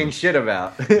been talking shit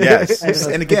about. Yes.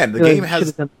 And again, the game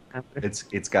has...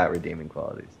 It's got redeeming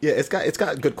qualities. Yeah, it's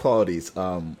got good qualities.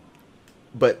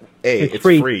 But, hey, it's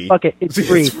free. Fuck it, it's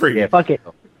free. It's free. Yeah, fuck it.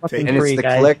 And it's the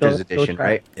collector's edition,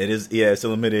 right? It is, yeah. It's a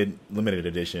limited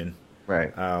edition,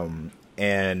 right? And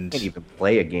I can't even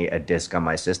play a disc on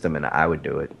my system, and I would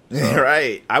do it. So.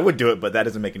 Right, I would do it, but that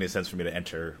doesn't make any sense for me to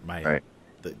enter my. Right.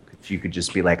 If you could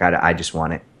just be like, I just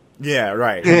want it. Yeah,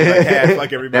 right. Like, hey,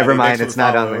 like everybody. Never mind, it's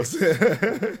not on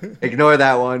there. Ignore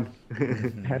that one.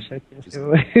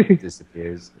 Just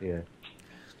disappears. Yeah.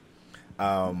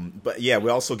 But yeah,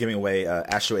 we're also giving away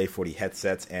Astro A40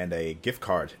 headsets and a gift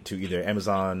card to either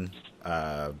Amazon,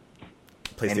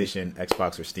 PlayStation,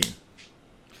 Xbox, or Steam.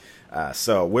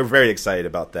 So we're very excited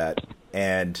about that,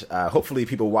 and hopefully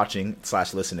people watching /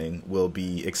 listening will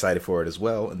be excited for it as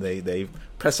well. And they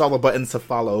press all the buttons to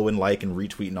follow and like and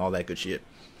retweet and all that good shit.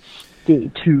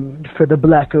 Stay tuned for the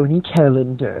Black Oni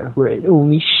calendar, where it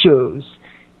only shows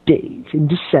days in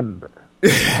December.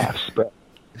 Half spread.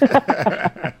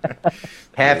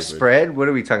 Half spread? What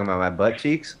are we talking about? My butt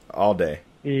cheeks? All day.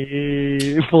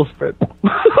 Full spread.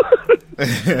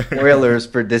 Spoilers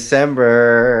for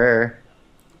December.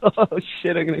 Oh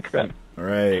shit! I'm gonna cry. All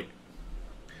right.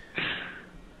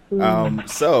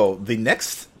 So the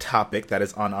next topic that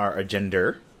is on our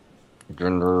agenda.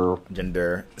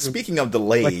 Speaking of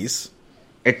delays,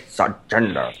 It's a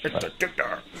gender.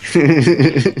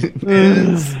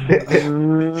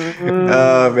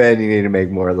 Oh man, you need to make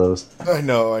more of those. I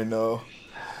know.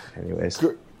 Anyways,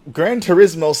 Gran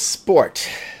Turismo Sport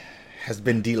has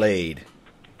been delayed.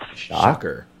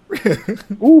 Shocker.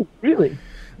 Ooh, really?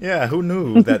 Yeah, who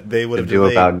knew that they would have To do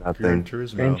delayed about nothing. Gran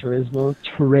Gran Turismo?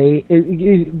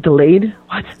 Turismo delayed?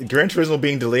 What? Gran Turismo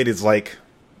being delayed is like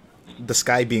the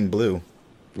sky being blue.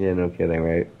 yeah, no kidding,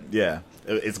 right? Yeah,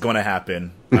 it's going to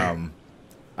happen.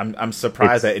 I'm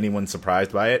surprised that anyone's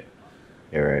surprised by it.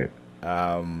 You're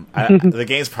right. The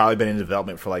game's probably been in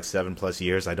development for like 7+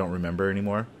 years. I don't remember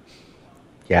anymore.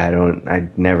 Yeah, I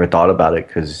never thought about it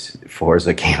because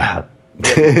Forza came out.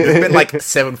 There's been like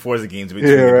 7 Forza games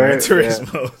between the Gran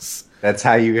Turismos. That's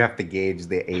how you have to gauge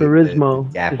the Turismo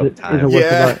the gap is of it time. worth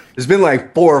Yeah. about? There's been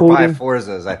like 4 or Quoting- 5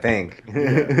 Forzas, I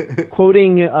think.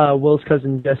 Quoting Will's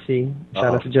cousin Jesse, shout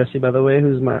out to Jesse by the way,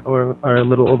 who's our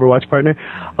little Overwatch partner.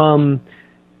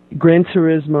 Gran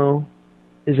Turismo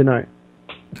is an art.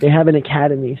 They have an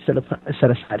academy set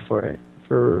aside for it,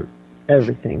 for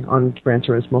everything on Gran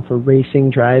Turismo, for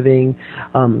racing, driving,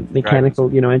 mechanical,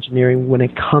 engineering. When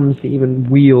it comes to even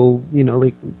wheel,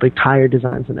 like tire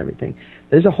designs and everything,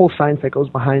 there's a whole science that goes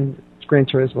behind Gran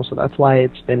Turismo. So that's why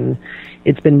it's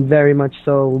been very much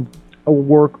so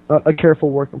a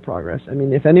careful work in progress. I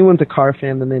mean, if anyone's a car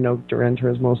fan, then they know Gran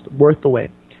Turismo is worth the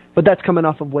wait. But that's coming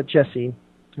off of what Jesse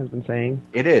has been saying.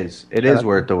 It is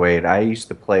worth the wait. I used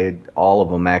to play all of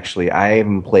them, actually. I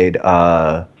even played,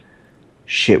 what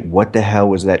the hell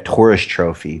was that? Taurus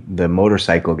Trophy, the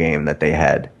motorcycle game that they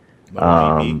had.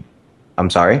 MotoGP? I'm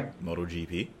sorry?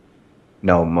 MotoGP?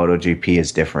 No, MotoGP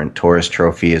is different. Taurus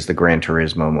Trophy is the Gran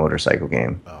Turismo motorcycle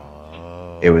game.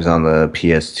 Oh. It was on the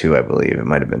PS2, I believe. It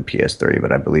might have been PS3,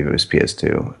 but I believe it was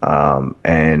PS2.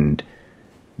 And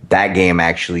that game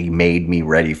actually made me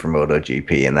ready for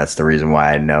MotoGP, and that's the reason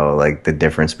why I know like the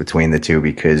difference between the two,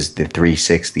 because the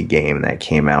 360 game that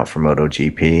came out for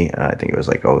MotoGP, I think it was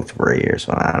like 03 or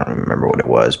so. I don't remember what it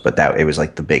was, but it was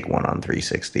like the big one on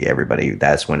 360.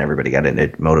 That's when everybody got into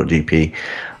MotoGP.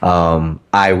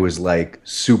 I was like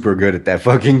super good at that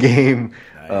fucking game.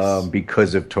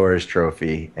 Because of Taurus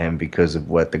Trophy and because of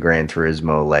what the Gran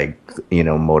Turismo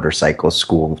motorcycle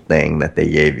school thing that they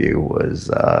gave you was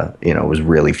was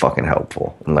really fucking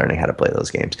helpful in learning how to play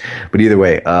those games. But either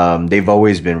way, they've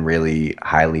always been really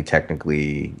highly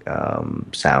technically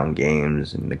sound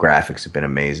games, and the graphics have been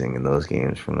amazing in those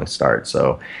games from the start.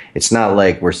 So it's not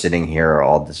like we're sitting here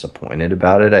all disappointed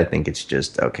about it. I think it's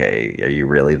just, okay, are you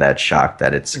really that shocked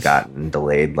that it's gotten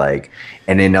delayed?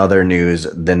 And in other news,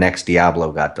 the next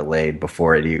Diablo got delayed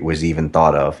before it was even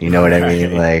thought of. You know what I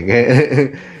mean?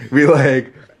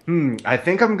 I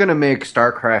think I'm gonna make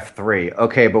StarCraft 3.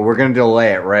 Okay, but we're gonna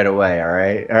delay it right away. All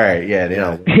right,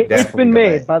 yeah. It's been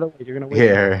made, by the way. You're gonna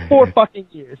wait 4 fucking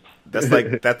years. That's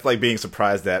like being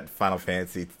surprised that Final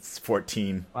Fantasy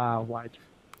 14. Wow, why?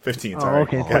 15. Sorry.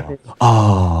 Okay. 15.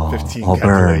 I'll got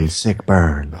burn, delayed. sick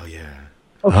burn. Oh yeah.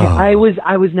 Okay, I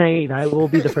was naive. I will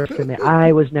be the first to admit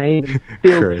I was naive.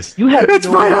 Bill, Chris. you have It's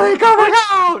finally coming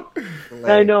out.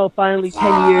 I know. Finally,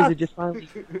 10 years. It just finally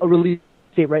a release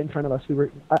date right in front of us.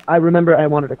 I remember I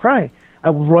wanted to cry. I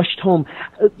rushed home.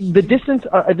 The distance.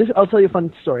 I'll tell you a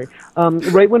fun story.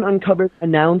 Right when Uncovered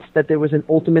announced that there was an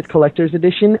Ultimate Collector's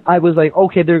Edition, I was like,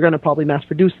 okay, they're gonna probably mass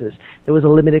produce this. There was a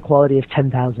limited quality of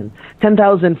 10,000.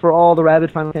 10,000 for all the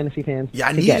rabid Final Fantasy fans. Yeah,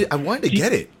 I wanted to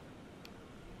get it.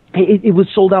 It was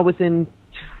sold out within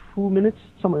 2 minutes,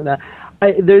 something like that.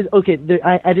 I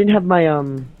didn't have my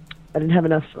I didn't have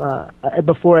enough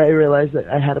before I realized that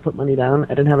I had to put money down. I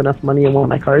didn't have enough money in one of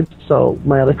my cards, so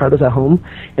my other card was at home.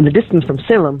 And the distance from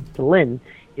Salem to Lynn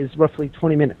is roughly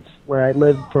 20 minutes, where I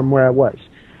lived from where I was.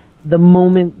 The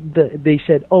moment they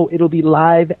said, "Oh, it'll be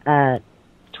live at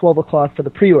 12 o'clock for the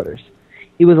pre-orders,"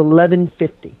 it was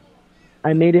 11:50.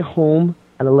 I made it home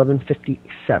at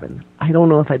 11:57. I don't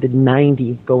know if I did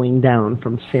 90 going down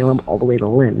from Salem all the way to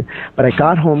Lynn, but I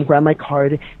got home, grabbed my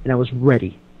card, and I was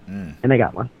ready. And I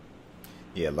got one.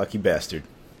 Yeah, lucky bastard.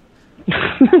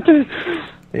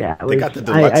 Yeah, They got the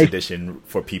deluxe edition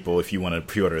for people if you want to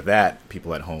pre-order that,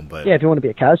 people at home. But yeah, if you want to be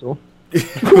a casual.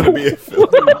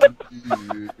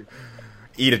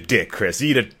 Eat a dick, Chris.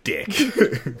 Eat a dick.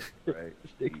 Right.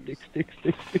 Stick.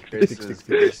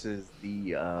 This is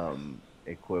the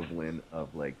equivalent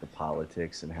of like the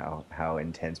politics and how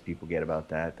intense people get about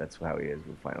that. That's how he is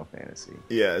with Final Fantasy.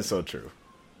 Yeah, it's so true.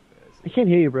 I can't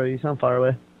hear you, bro. You sound far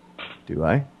away. Do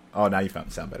I? Oh, now you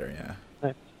sound better, yeah.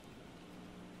 Nice.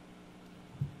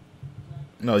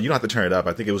 No, you don't have to turn it up.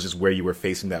 I think it was just where you were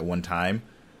facing that one time.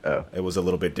 Oh. It was a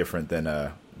little bit different than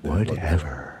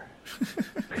Whatever.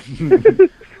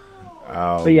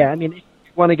 But yeah, I mean, if you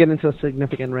want to get into a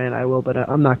significant rant, I will, but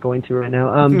I'm not going to right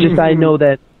now. Just I know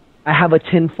that I have a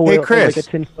tinfoil. Hey, Chris. Like a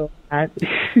tinfoil hat.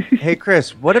 Hey,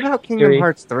 Chris, what about Kingdom Scary.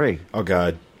 Hearts 3? Oh,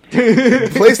 God.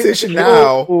 PlayStation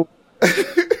Now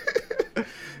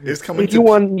is coming If you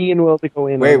want me and Will to go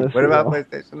in Wait, on this, what about we will.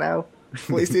 PlayStation Now?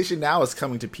 PlayStation Now is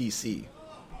coming to PC.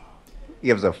 He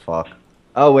gives a fuck.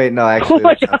 Oh, wait, no, Oh actually,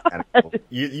 my that sounds kind of cool.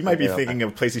 You might be Yeah. thinking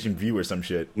of PlayStation View or some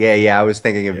shit. Yeah, I was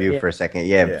thinking of you Yeah. for a second.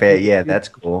 Yeah, Yeah. that's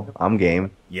cool. I'm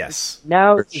game. Yes.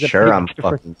 Now For is a sure, big I'm extra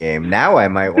for- fucking game. Now I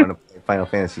might want to play Final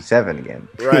Fantasy VII again.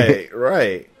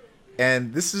 Right.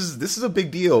 And this is a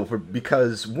big deal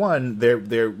because one,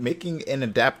 they're making an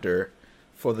adapter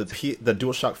for the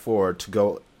DualShock 4 to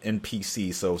go in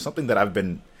PC. So something that I've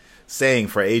been saying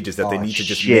for ages that they need to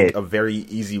just make a very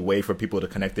easy way for people to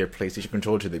connect their PlayStation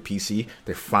controller to their PC.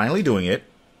 They're finally doing it.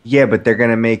 Yeah, but they're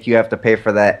gonna make you have to pay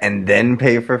for that and then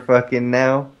pay for fucking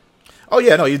Now. Oh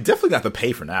yeah, no, you definitely got to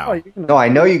pay for Now. Oh, you can- No, I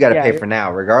know you got to Yeah, pay for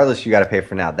Now. Regardless, you got to pay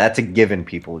for Now. That's a given.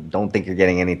 People don't think you're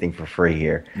getting anything for free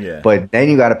here. Yeah. But then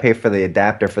you got to pay for the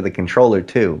adapter for the controller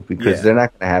too, because Yeah. they're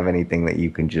not going to have anything that you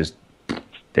can just.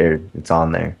 It's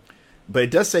on there. But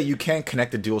it does say you can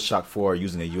connect the DualShock 4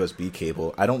 using a USB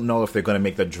cable. I don't know if they're going to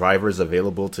make the drivers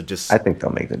available to just... I think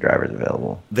they'll make the drivers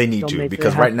available They need They'll to, make-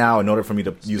 because they have- right now, in order for me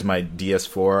to use my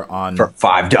DS4 on for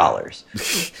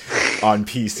 $5. on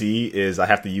PC, is I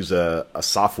have to use a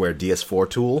software DS4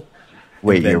 tool.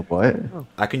 Wait, And then- you're what?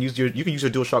 You can use your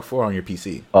DualShock 4 on your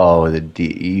PC. Oh,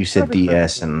 you said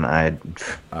DS, and I.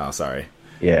 Oh, sorry.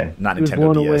 Yeah. Not He was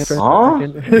blown Nintendo away DS. for a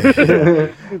Huh?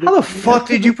 second. How the fuck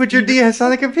did you put your DS on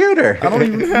the computer? I don't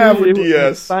even have a It was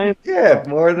DS. fine. Yeah,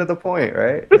 more to the point,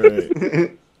 right?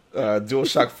 Right.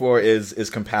 DualShock 4 is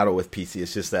compatible with PC.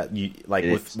 It's just that you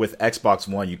with Xbox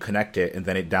One, you connect it and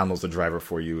then it downloads the driver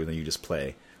for you, and then you just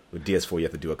play. With DS4, you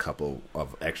have to do a couple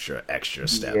of extra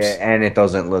steps. Yeah, and it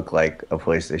doesn't look like a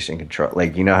PlayStation controller.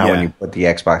 Like, you know how when Yeah. you put the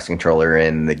Xbox controller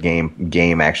in, the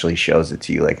game actually shows it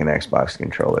to you like an Xbox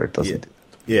controller. It doesn't.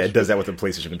 Yeah, it does that with the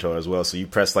PlayStation controller as well. So you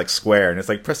press like square, and it's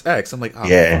like press X. I'm like, oh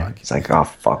Yeah, fuck. it's like, oh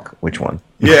fuck, which one?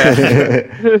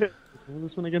 Yeah.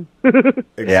 This one again.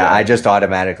 Yeah, I just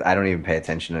automatically. I don't even pay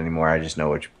attention anymore. I just know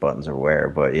which buttons are where.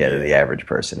 But yeah, to the average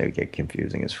person, it would get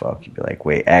confusing as fuck. You'd be like,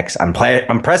 wait, X. I'm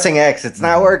pressing X. It's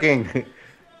not working.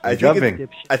 I jumping.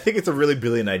 think it's a really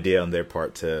brilliant idea on their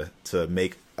part to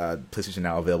make PlayStation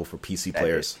Now available for PC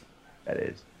players. That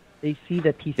is. They see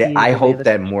that PC. Yeah, is I the way hope that-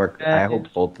 that more. I hope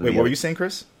both. Of Wait, the what were you saying,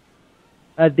 Chris?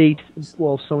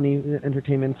 Sony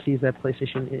Entertainment sees that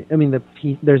PlayStation. I mean,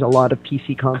 there's a lot of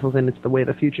PC consoles, and it's the way of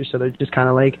the future. So they're just kind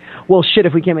of like, well, shit.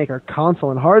 If we can't make our console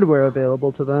and hardware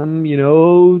available to them,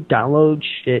 download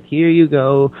shit. Here you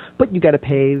go, but you got to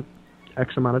pay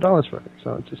X amount of dollars for it.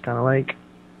 So it's just kind of like,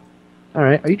 all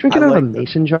right, are you drinking I out of a like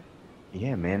mason jar?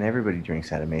 Yeah, man. Everybody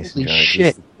drinks out of mason Holy jars. shit.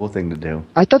 It's a cool thing to do.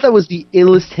 I thought that was the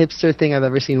illest hipster thing I've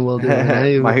ever seen Will do.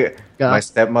 My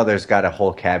stepmother's got a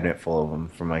whole cabinet full of them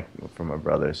from my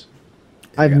brothers.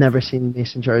 I've never seen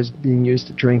mason jars being used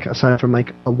to drink aside from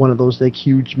like one of those like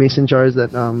huge mason jars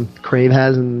that Crave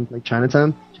has in like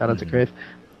Chinatown. Shout out to Crave.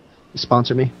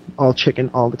 Sponsor me. All chicken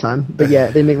all the time. But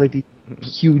yeah, they make like these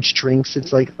huge drinks.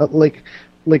 It's like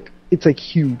it's like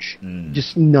huge.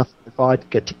 Just nothing.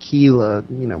 Vodka, tequila,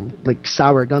 like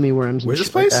sour gummy worms. And Where's this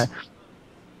shit like place? that.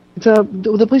 It's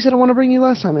the place that I want to bring you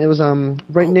last time. It was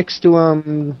right next to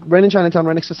right in Chinatown,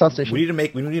 right next to South Station. We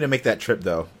need to make that trip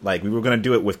though. Like we were gonna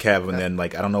do it with Kev, and then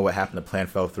like I don't know what happened. The plan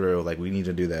fell through. Like we need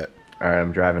to do that. All right,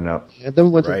 I'm driving up. Yeah, then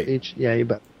we went to Right. the beach. Yeah, you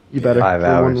better. 5 For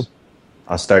hours. one-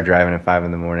 I'll start driving at 5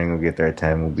 in the morning. We'll get there at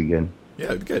 10. We'll be good.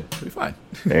 Yeah, good. We'll be fine.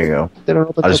 There you go. They don't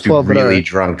open I'll till just be 12, but really alright.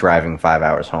 drunk driving 5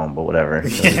 hours home, but whatever.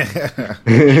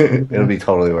 It'll be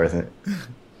totally worth it.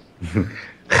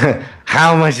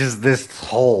 How much is this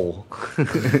toll? Oh, It'll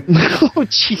be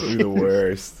jeez. the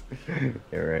worst.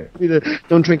 You're right.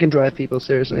 Don't drink and drive, people.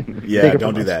 Seriously. Yeah, Take it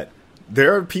don't from do us. that.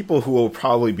 There are people who will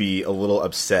probably be a little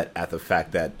upset at the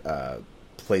fact that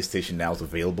PlayStation Now is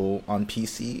available on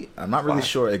PC. I'm not really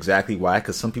sure exactly why,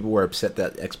 because some people were upset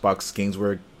that Xbox games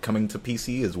were coming to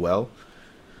PC as well.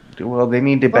 Well, they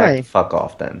need to back Why? the fuck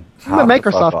off then. But Hop the fuck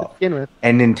Microsoft to off. begin with.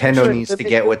 And Nintendo Sure, needs they to make-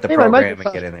 get with the they like program and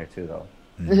Microsoft. get in there too, though.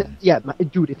 Yeah,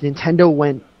 dude, if Nintendo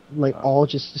went like all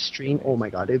just to stream, oh my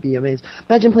god, it'd be amazing.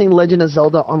 Imagine playing Legend of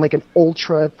Zelda on like an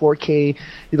ultra 4K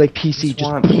like PC. Just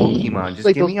want Pokemon. Just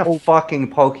like give me a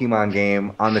fucking Pokemon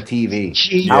game on the TV.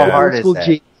 How Yeah. hard is Old that?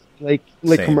 school like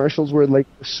Same. commercials where like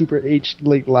super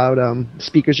like loud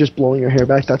speakers just blowing your hair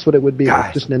back. That's what it would be. Like,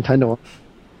 Gosh. just Nintendo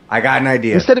I got an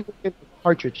idea. instead of a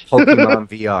cartridge. Pokemon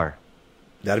VR.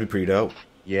 That'd be pretty dope.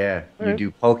 Yeah, you Alright. do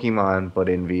Pokemon, but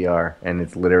in VR, and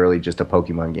it's literally just a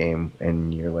Pokemon game,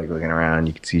 and you're like looking around,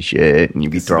 you can see shit, and you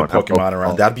be See the throwing out Pokemon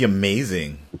around. That'd be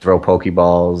amazing. throw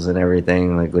Pokeballs and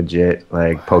everything, like legit,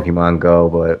 like Pokemon Go,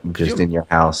 but just you in your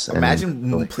house. Imagine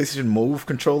PlayStation Move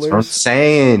controllers. That's what I'm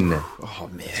saying. Oh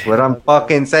man. That's what I'm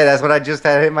fucking saying. That's what I just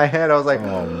had in my head. I was like,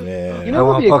 Oh man. You know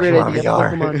what would be a great Pokemon idea? VR.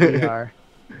 Pokemon VR.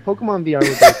 Pokemon VR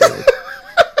would be great.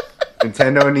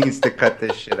 Nintendo needs to cut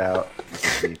this shit out.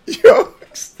 Yo,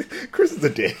 Chris is a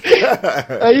dick.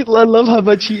 I love how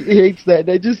much he hates that.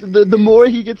 I just the more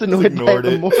he gets annoyed by it, ignored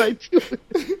the it. more I do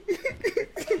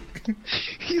it.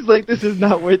 He's like, this is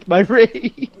not worth my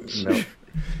rage. No,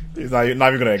 He's not even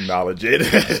gonna acknowledge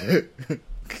it.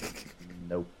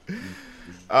 nope.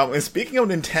 And speaking of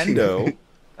Nintendo,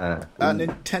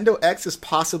 Nintendo X is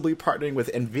possibly partnering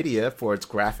with Nvidia for its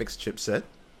graphics chipset.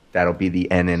 That'll be the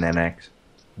N and NX.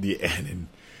 The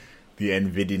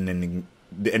Nvidia.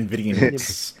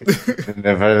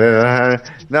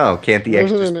 No, can't the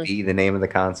X just be the name of the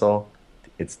console?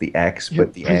 It's the X,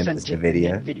 but the N is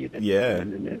NVIDIA. Yeah,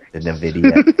 The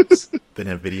NVIDIA X. the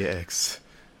Nvidia X.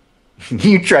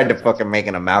 You tried to fucking make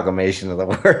an amalgamation of the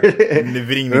word.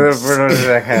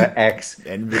 Nvidia X.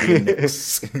 Nvidia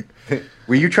X.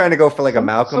 Were you trying to go for like a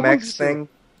Malcolm someone's X just thing?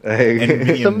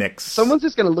 Nvidia Nix. Someone's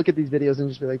just gonna look at these videos and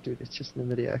just be like, dude, it's just an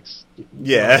NVIDIA X.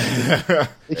 Yeah.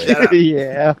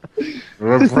 Yeah.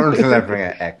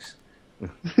 X.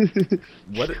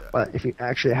 What? But if you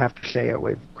actually have to say it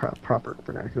with proper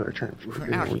vernacular terms,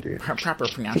 Proper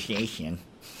pronunciation.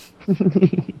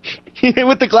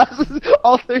 with the glasses,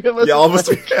 all three of us. Yeah,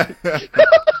 almost.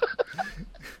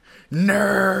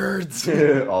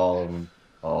 Nerds. All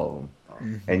of them.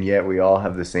 And yet we all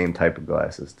have the same type of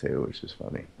glasses too, which is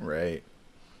funny. Right.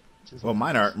 Well,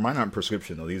 mine aren't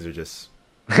prescription though. These are just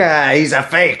He's a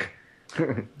fake.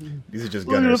 these are just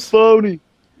Look at a gunners. phony.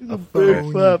 He's a phony.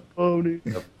 big fat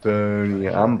pony.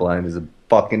 I'm blind as a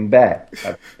fucking bat.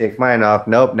 I take mine off.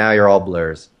 Nope, now you're all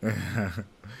blurs.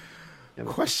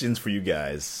 Questions for you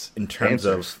guys in terms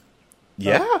Answers. of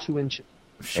yeah, 2 inches.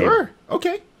 sure,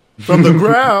 okay, from the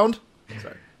ground.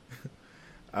 Sorry.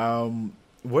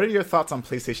 What are your thoughts on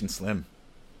PlayStation Slim?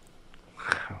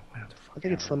 I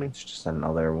think it's slimming. It's just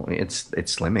another one. It's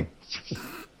slimming.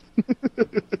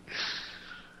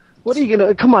 What are you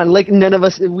gonna? Come on, like none of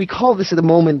us. We call this at the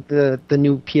moment the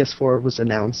new PS4 was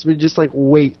announced. We just like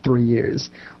wait 3 years.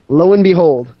 Lo and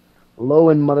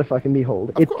motherfucking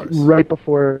behold, it's course.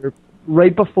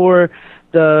 right before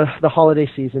the holiday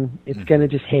season. It's gonna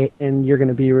just hit, and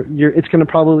it's gonna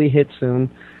probably hit soon,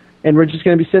 and we're just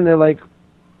gonna be sitting there like,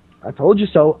 I told you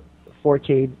so.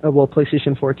 4K,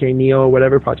 PlayStation 4K Neo or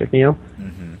whatever, Project Neo.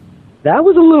 Mm-hmm. That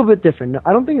was a little bit different.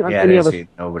 I don't think any of us.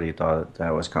 Nobody thought that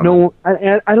was coming. No,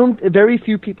 I don't. Very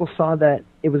few people saw that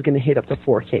it was going to hit up to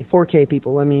 4K. 4K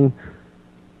people. I mean,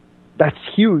 that's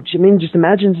huge. I mean, just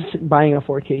imagine just buying a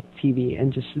 4K TV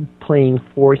and just playing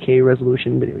 4K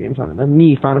resolution video games on it. And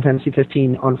me, Final Fantasy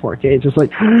 15 on 4K. It's just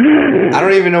like I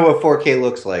don't even know what 4K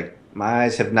looks like. My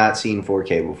eyes have not seen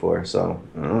 4K before, so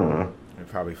I don't know. It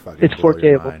probably fucking It's blow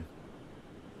your 4K. mind.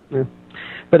 Yeah.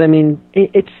 But I mean,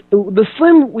 it's the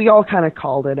Slim. We all kind of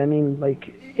called it. I mean,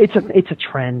 like it's a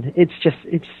trend. It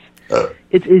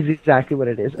is exactly what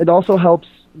it is. It also helps,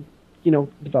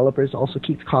 developers also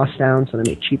keep costs down, so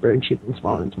they make cheaper and cheaper and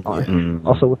smaller and smaller. Mm-hmm.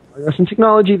 Also with progress in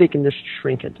technology, they can just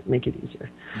shrink it, make it easier.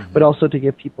 Mm-hmm. But also to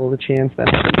give people the chance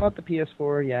that haven't bought the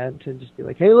PS4 yet to just be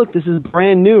like, hey, look, this is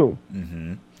brand new.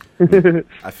 Mm-hmm.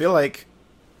 I feel like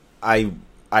I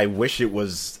wish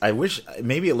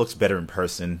maybe it looks better in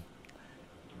person.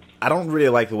 I don't really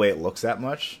like the way it looks that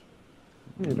much.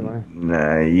 Neither do I.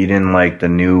 Nah, you didn't like the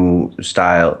new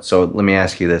style. So let me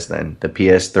ask you this then: the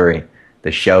PS3,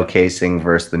 the shell casing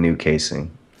versus the new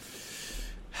casing.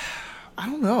 I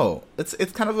don't know. It's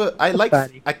kind of a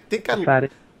Fatty. I think Fatty.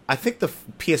 I think the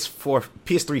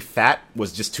PS3 fat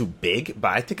was just too big,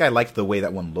 but I think I liked the way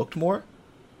that one looked more.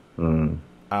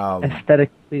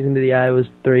 Aesthetic pleasing to the eye was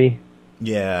 3.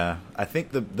 Yeah, I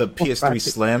think the PS3 fatty.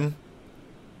 Slim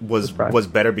was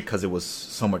better because it was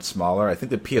so much smaller. I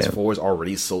think the PS4 is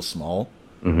already so small,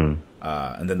 and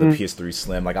then the PS3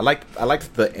 Slim, like I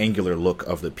liked the angular look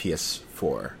of the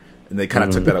PS4, and they kind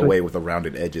of took that away with the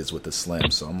rounded edges with the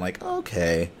Slim. So I'm like,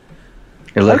 okay.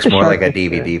 It looks the more like a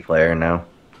sharpness DVD player now.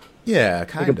 Yeah,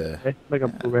 kinda. Like a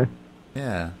Blu-ray.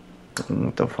 Yeah.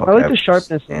 What the fuck? I like the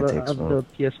sharpness Antics of mode.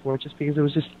 the PS4 just because it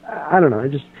was just, I don't know,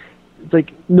 it's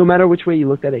like no matter which way you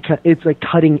looked at it, it's like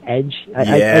cutting edge. I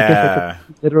guess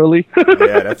that's literally.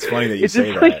 Yeah, that's funny that you It's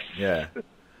say just that. like- Yeah.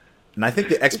 And I think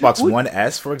the Xbox One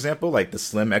S, for example, like the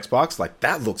slim Xbox, like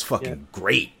that looks fucking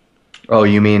great. Oh,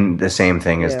 you mean the same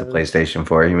thing as Yeah, the PlayStation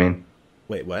 4? You mean?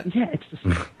 Wait, what? Yeah, it's just.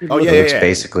 Oh, It yeah, looks yeah.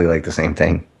 basically like the same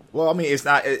thing. Well, I mean, it's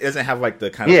not. It doesn't have like the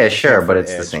kind of. Yeah, sure, but chamfered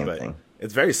it's the same but thing.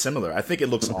 It's very similar. I think it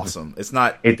looks awesome. It's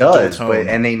not. It does, dual but tone.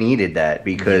 and they needed that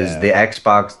because Yeah. the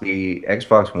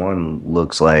Xbox One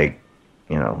looks like,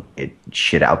 it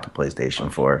shit out the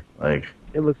PlayStation 4. Like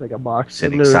It looks like a box. It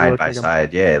sitting literally side looks by like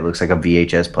side. Yeah, it looks like a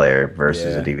VHS player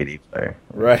versus Yeah. a DVD player.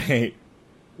 Right.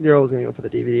 You're always gonna go for the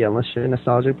DVD unless you're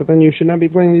nostalgic, but then you should not be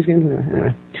playing these games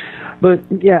anyway. But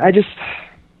yeah, I just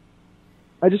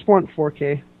want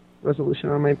 4K resolution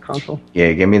on my console.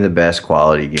 Yeah, give me the best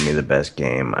quality, give me the best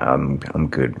game. I'm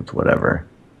good with whatever.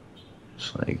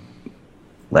 Just like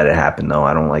let it happen though.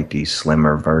 I don't like these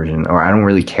slimmer versions, or I don't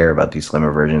really care about these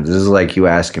slimmer versions. This is like you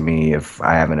asking me if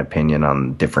I have an opinion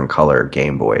on different color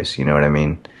Game Boys. You know what I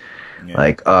mean? Yeah.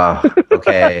 Like,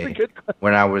 okay.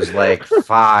 When I was like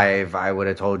 5, I would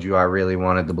have told you I really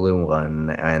wanted the blue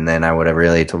one, and then I would have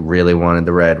really wanted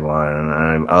the red one.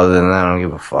 And other than that, I don't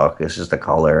give a fuck. It's just a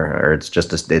color, or it's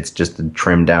just a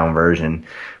trimmed down version.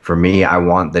 For me, I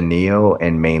want the Neo,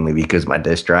 and mainly because my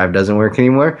disc drive doesn't work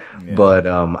anymore. Yeah. But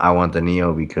I want the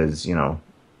Neo because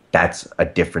that's a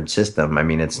different system. I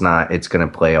mean, it's going to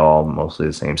play mostly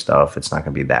the same stuff. It's not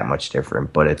going to be that much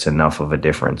different, but it's enough of a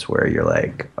difference where you're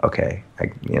like, okay,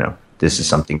 this is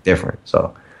something different.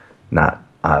 So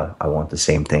I want the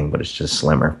same thing, but it's just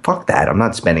slimmer. Fuck that. I'm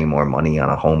not spending more money on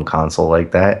a home console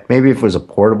like that. Maybe if it was a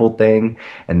portable thing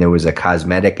and there was a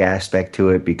cosmetic aspect to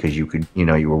it because you could, you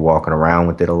were walking around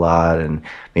with it a lot, and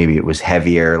maybe it was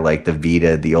heavier, like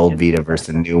the old Vita versus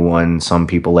the new one. Some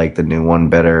people like the new one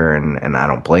better, and I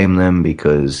don't blame them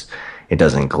because it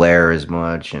doesn't glare as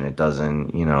much and it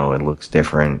doesn't, it looks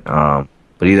different. But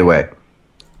either way,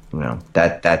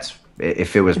 that's,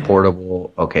 if it was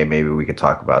portable, okay, maybe we could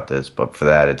talk about this. But for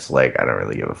that, it's like, I don't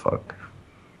really give a fuck.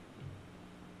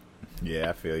 Yeah,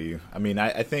 I feel you. I mean,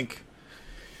 I think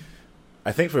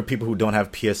for people who don't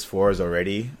have PS4s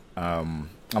already,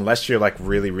 unless you're like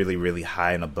really, really, really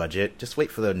high in a budget, just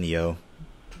wait for the Neo.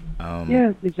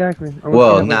 Yeah, exactly.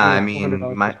 Well, nah, I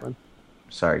mean,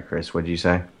 sorry, Chris, what did you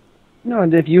say? No,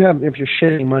 and if you're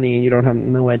shitting money and you don't have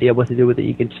no idea what to do with it,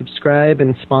 you can subscribe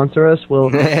and sponsor us. We'll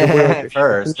wear your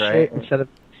First, shirts and right? shit instead of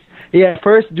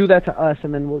first do that to us,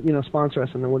 and then we'll sponsor us,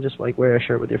 and then we'll just like wear a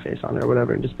shirt with your face on it or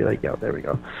whatever, and just be like, yo, there we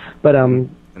go. But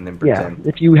And then pretend.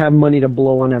 if you have money to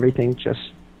blow on everything, just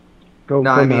go.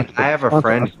 No, go I mean, nuts, but I have a sponsor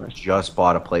friend us who first. just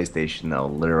bought a PlayStation though,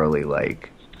 literally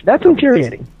like. That's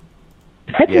infuriating.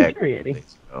 That's Yeah, infuriating.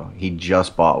 he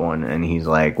just bought one, and he's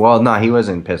like, well, no, he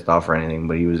wasn't pissed off or anything,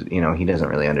 but he was, he doesn't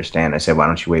really understand. I said, why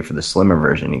don't you wait for the slimmer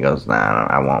version? He goes, nah,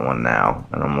 I want one now.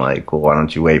 And I'm like, well, why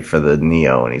don't you wait for the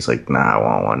Neo? And he's like, nah, I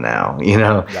want one now.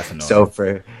 That's annoying. So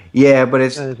but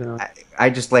it's, That is annoying. I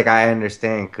just like, I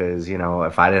understand because,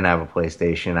 if I didn't have a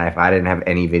PlayStation, if I didn't have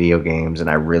any video games and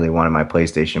I really wanted my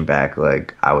PlayStation back,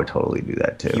 like, I would totally do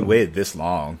that too. He waited this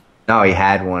long. No, he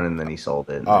had one and then he sold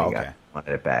it. And Oh, then he okay.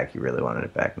 wanted it back. He really wanted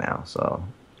it back now. So,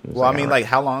 he was Well, I mean, "All right." like,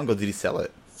 how long ago did he sell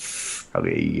it?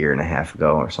 Probably a year and a half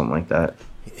ago or something like that.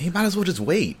 He might as well just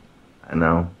wait. I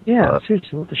know. Yeah, but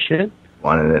seriously, what the shit?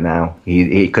 wanted it now.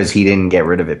 Because he didn't get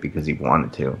rid of it because he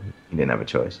wanted to. He didn't have a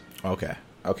choice. Okay.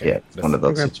 Okay. Yeah, it's one of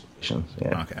those Okay. situations.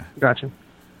 Yeah. Okay. Gotcha.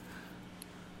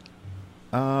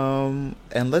 And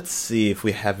let's see if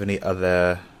we have any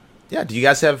other. Yeah, do you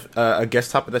guys have a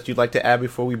guest topic that you'd like to add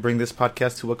before we bring this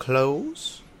podcast to a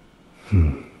close? I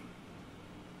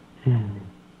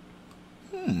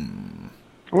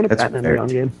want a That's Batman fair. Beyond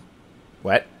game.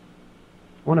 What?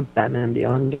 I want a Batman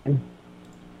Beyond game.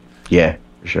 Yeah,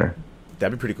 for sure.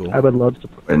 That'd be pretty cool. I would love to.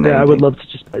 And Yeah, I then- would love to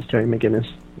just play Terry McGinnis.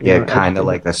 Yeah, I kind of just-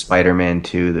 like the Spider-Man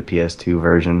 2, the PS2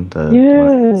 version, the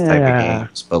Yeah. type of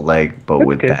games, but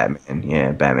with Okay. Batman.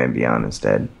 Yeah, Batman Beyond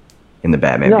instead. In the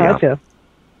Batman No, Beyond. that's yeah.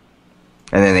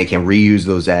 And then they can reuse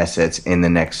those assets in the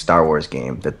next Star Wars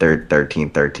game, the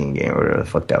 1313 game, or whatever the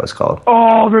fuck that was called.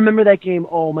 Oh, remember that game?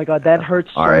 Oh my god, that hurts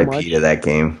so R.I.P. much. to that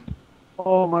game.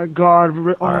 Oh my god.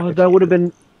 Oh, R.I.P. that would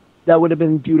have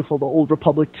been beautiful. The Old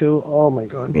Republic 2. Oh my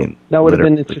god. I mean, that would have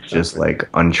been literally just like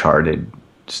Uncharted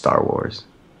Star Wars.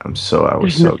 I was so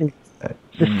There's good nothing. at that.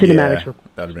 The cinematics were.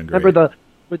 That'd have been great. Remember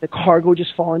with the cargo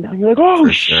just falling down? You're like, oh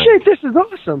For sure. shit, this is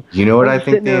awesome. You know what I'm I think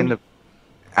sitting they there- end up...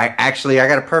 I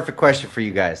got a perfect question for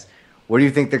you guys. What do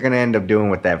you think they're going to end up doing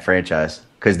with that franchise?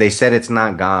 Because they said it's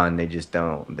not gone. They just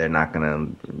don't. They're not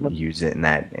going to use it in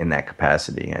that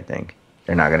capacity. I think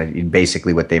they're not going to.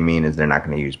 Basically, what they mean is they're not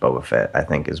going to use Boba Fett. I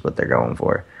think is what they're going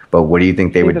for. But what do you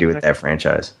think they would do with that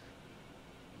franchise?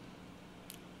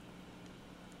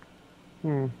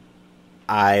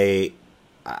 I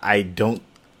don't.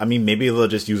 I mean, maybe they'll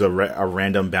just use a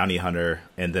random bounty hunter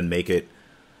and then make it.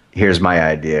 Here's my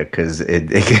idea, because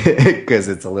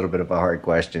it's a little bit of a hard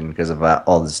question because of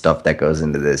all the stuff that goes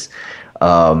into this.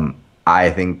 I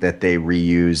think that they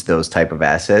reuse those type of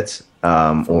assets,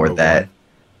 for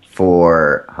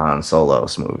Han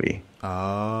Solo's movie.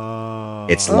 Oh,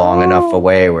 It's long enough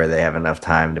away where they have enough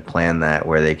time to plan that,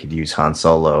 where they could use Han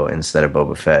Solo instead of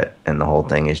Boba Fett, and the whole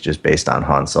thing is just based on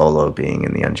Han Solo being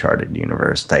in the Uncharted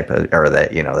universe that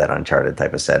Uncharted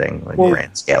type of setting, like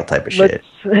grand scale type of shit.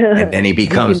 And then he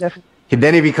becomes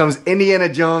Indiana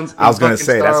Jones. I was gonna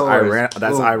say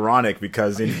that's ironic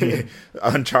because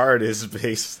Uncharted is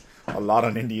based a lot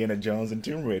on Indiana Jones and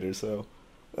Tomb Raider, so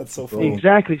that's so funny.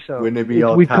 Exactly so. Wouldn't it be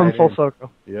all We've tied come full in?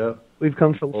 circle. Yep. We've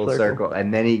come full circle.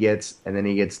 And then he gets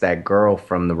that girl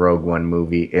from the Rogue One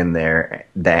movie in there,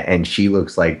 and she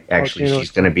looks like she's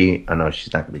going to be. Oh no,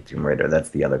 she's not going to be Tomb Raider. That's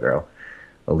the other girl.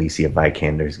 Alicia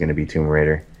Vikander is going to be Tomb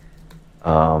Raider.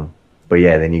 But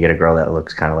yeah, then you get a girl that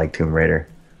looks kind of like Tomb Raider.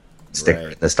 Stick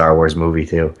in the Star Wars movie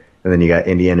too, and then you got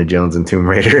Indiana Jones and Tomb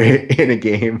Raider in a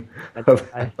game about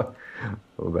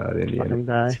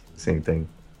Indiana. Same thing.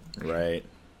 Right.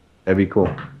 That'd be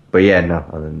cool. But yeah, no.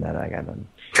 Other than that, I got nothing.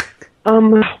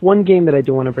 One game that I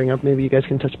do want to bring up, maybe you guys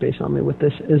can touch base on me with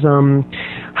this, is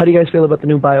how do you guys feel about the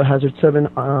new Biohazard 7,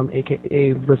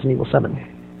 aka Resident Evil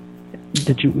 7?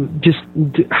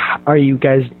 Are you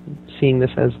guys seeing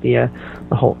this as the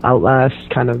whole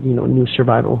Outlast kind of new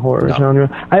survival horror genre?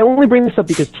 I only bring this up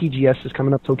because TGS is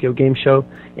coming up, Tokyo Game Show,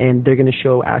 and they're going to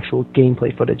show actual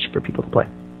gameplay footage for people to play.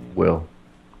 Will.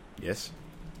 Yes.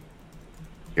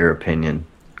 Your opinion,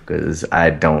 because I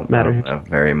don't know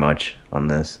very much on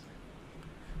this.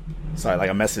 Sorry, like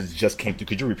a message just came through.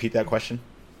 Could you repeat that question?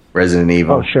 Resident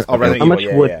Evil. Oh, sure. Oh, Resident How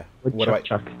Evil. much would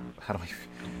Chuck? How do I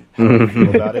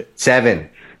feel about it? 7.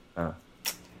 I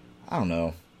don't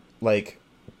know. Like,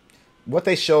 what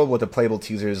they showed with the playable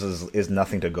teasers is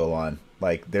nothing to go on.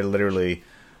 Like, they're literally...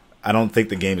 I don't think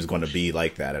the game is going to be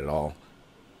like that at all.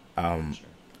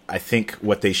 I think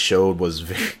what they showed was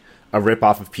a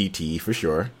rip-off of PT, for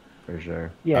sure. For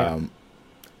sure. Yeah.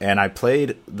 And I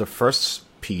played the first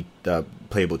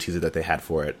playable teaser that they had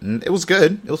for it, and it was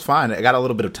good. It was fine. I got a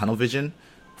little bit of tunnel vision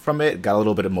from it. Got a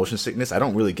little bit of motion sickness. I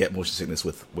don't really get motion sickness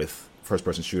with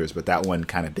first-person shooters, but that one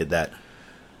kind of did that.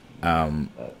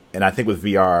 And I think with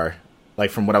VR,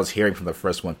 like from what I was hearing from the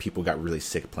first one, people got really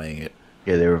sick playing it.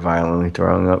 Yeah, they were violently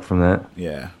throwing up from that.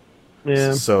 Yeah.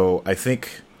 Yeah. So I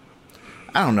think,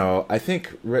 I don't know. I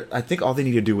think all they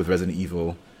need to do with Resident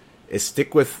Evil is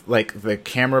stick with like the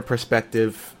camera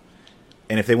perspective,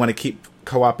 and if they want to keep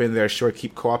co-op in there, sure,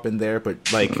 keep co-op in there.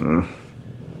 But like,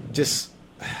 just,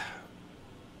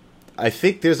 I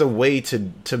think there's a way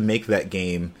to make that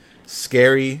game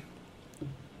scary,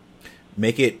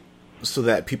 make it so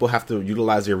that people have to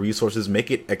utilize their resources,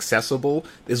 make it accessible.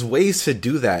 There's ways to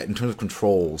do that in terms of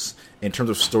controls, in terms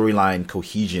of storyline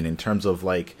cohesion, in terms of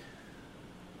like...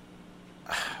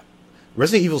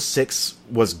 Resident Evil 6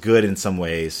 was good in some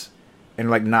ways,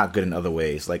 and like not good in other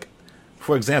ways. Like,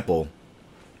 for example,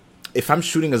 if I'm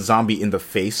shooting a zombie in the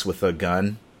face with a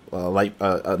gun, like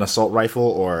an assault rifle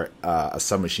or a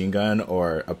submachine gun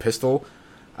or a pistol,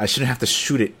 I shouldn't have to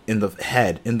shoot it in the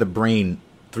head, in the brain,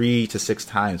 3 to 6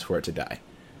 times for it to die.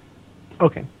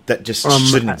 Okay. That just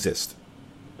shouldn't exist.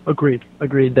 Agreed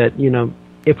that,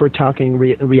 if we're talking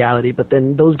reality, but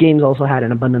then those games also had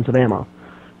an abundance of ammo.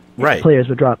 Right. Enemies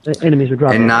would drop.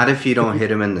 And not if you don't hit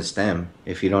them in the stem.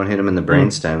 If you don't hit them in the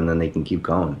brain stem, then they can keep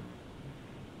going.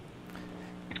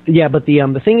 Yeah, but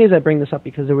the thing is, I bring this up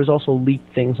because there was also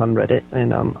leaked things on Reddit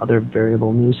and other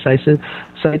variable news sites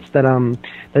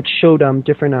that showed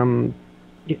different.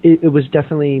 It was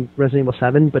definitely Resident Evil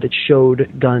 7, but it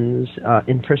showed guns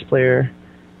in first player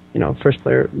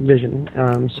vision.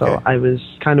 So I was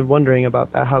kind of wondering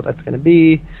about that, how that's going to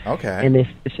be, and if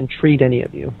this intrigued any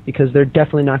of you, because they're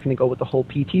definitely not going to go with the whole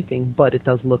PT thing, but it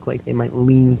does look like they might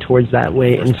lean towards that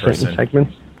way in certain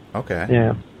segments. Okay.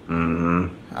 Yeah.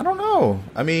 I don't know.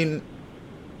 I mean,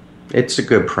 it's a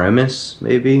good premise,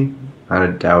 maybe. I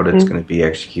doubt it's going to be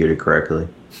executed correctly.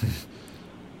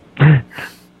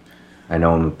 I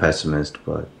know I'm a pessimist,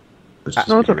 but let's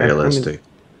just be realistic.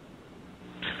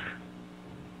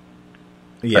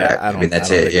 Yeah, I mean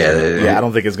that's it. Yeah, I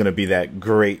don't think it's going to be that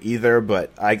great either,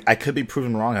 but I could be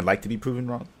proven wrong. I'd like to be proven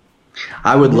wrong.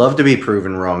 I would love to be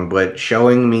proven wrong, but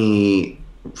showing me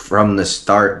from the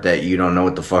start that you don't know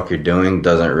what the fuck you're doing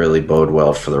doesn't really bode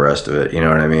well for the rest of it. You know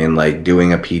what I mean? Like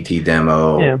doing a PT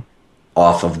demo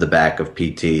off of the back of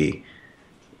PT,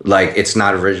 like it's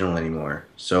not original anymore.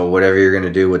 So whatever you're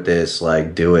gonna do with this,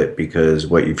 like do it, because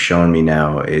what you've shown me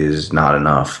now is not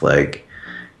enough. Like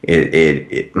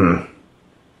yeah.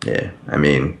 I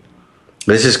mean,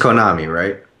 this is Konami,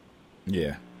 right?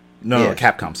 Yeah. No,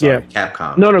 Capcom. Sorry. Yeah.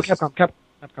 Capcom. No, Capcom.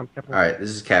 All right, this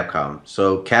is Capcom.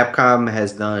 So Capcom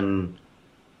has done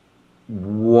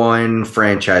one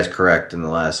franchise correct in the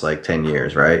last like 10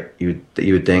 years, right? You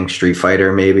would think Street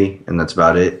Fighter maybe, and that's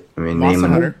about it. I mean, Monster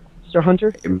Hunter. Monster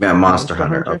Hunter? Yeah, Monster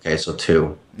Hunter. Okay, so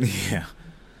 2. Yeah.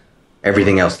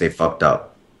 Everything else they fucked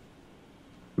up.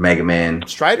 Mega Man.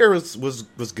 Strider was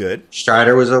good.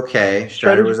 Strider was okay.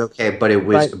 Strider was okay, but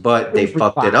they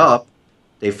fucked it up.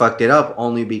 They fucked it up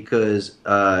only because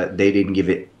they didn't give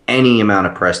it any amount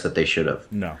of press that they should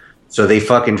have. No. So they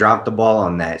fucking dropped the ball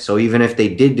on that. So even if they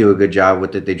did do a good job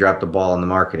with it, they dropped the ball on the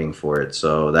marketing for it.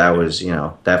 So that was,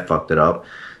 that fucked it up.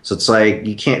 So it's like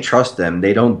you can't trust them.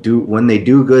 When they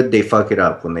do good, they fuck it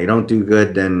up. When they don't do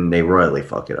good, then they royally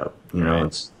fuck it up.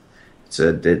 It's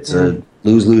a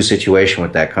lose-lose situation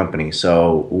with that company.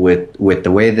 So with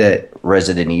the way that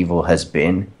Resident Evil has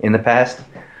been in the past,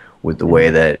 with the way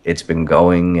that it's been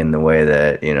going and the way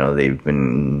that, they've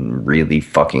been really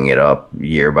fucking it up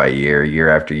year by year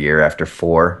after year after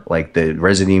 4. Like the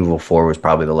Resident Evil 4 was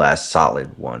probably the last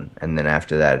solid one. And then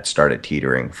after that, it started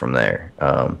teetering from there,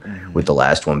 with the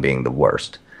last one being the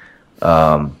worst.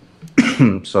 So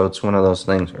it's one of those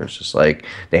things where it's just like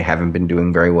they haven't been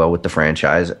doing very well with the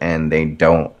franchise, and they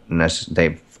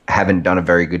haven't done a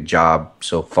very good job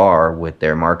so far with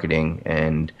their marketing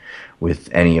and with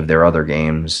any of their other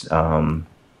games.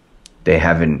 They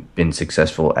haven't been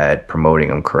successful at promoting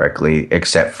them correctly,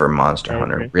 except for Monster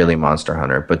Hunter. Really, Monster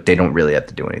Hunter. But they don't really have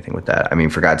to do anything with that. I mean,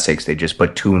 for God's sakes, they just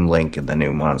put Toon Link in the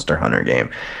new Monster Hunter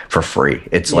game for free.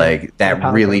 It's like,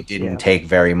 that really didn't take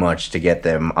very much to get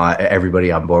them,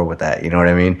 everybody on board with that. You know what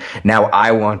I mean? Now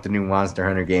I want the new Monster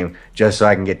Hunter game just so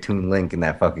I can get Toon Link in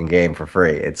that fucking game for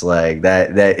free. It's like,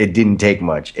 that it didn't take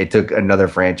much. It took another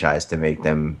franchise to make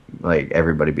them, like,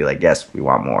 everybody be like, yes, we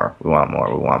want more. We want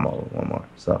more. We want more. We want more.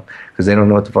 So, because they don't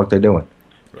know what the fuck they're doing.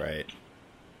 Right.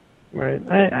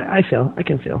 I feel. I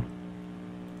can feel.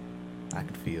 I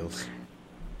can feel.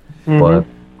 But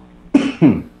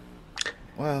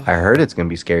well, I heard it's gonna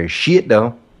be scary shit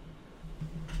though.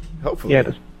 Hopefully. Yeah, it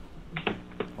is.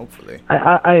 Hopefully.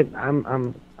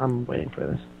 I'm waiting for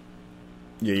this.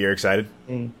 Yeah, you're excited?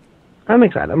 I'm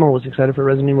excited. I'm always excited for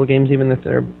Resident Evil games, even if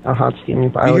they're a hot steaming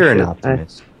pile. You're an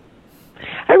optimist.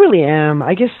 I really am.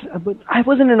 I guess, but I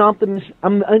wasn't an optimist.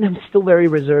 I'm still very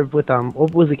reserved with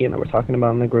what was the game that we're talking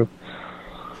about in the group?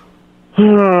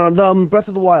 The Breath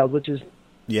of the Wild, which is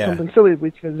something silly,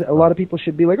 because a lot of people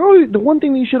should be like, oh, the one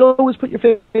thing that you should always put your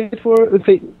faith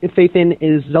in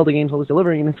is Zelda games always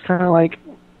delivering, and it's kind of like,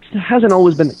 it hasn't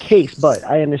always been the case, but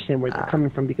I understand where they're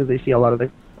coming from because they see a lot of the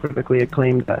critically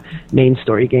acclaimed main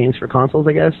story games for consoles,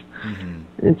 I guess.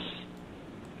 It's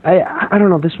I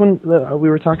don't know, this one, we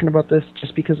were talking about this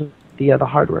just because of the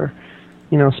hardware,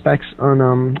 specs on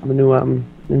the new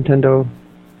Nintendo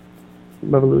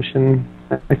Revolution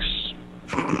X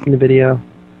NVIDIA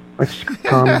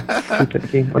XCOM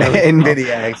 250, whatever.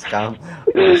 NVIDIA XCOM.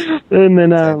 And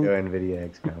then NVIDIA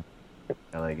XCOM.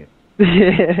 I like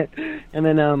it. And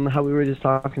then how we were just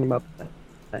talking about that.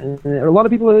 And a lot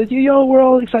of people are like, yo, we're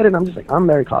all excited. And I'm just like, I'm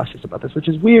very cautious about this, which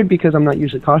is weird because I'm not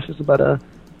usually cautious about a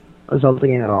Zelda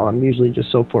game at all. I'm usually just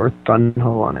so for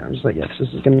gun-ho on it. I'm just like, yes, this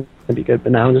is going to be good.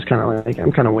 But now I'm just kind of like,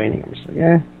 I'm kind of waiting. I'm just like,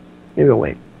 maybe I'll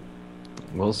wait.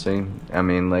 We'll see. I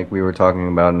mean, like we were talking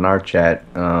about in our chat,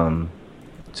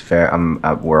 it's fair.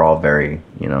 We're all very,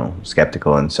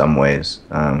 skeptical in some ways,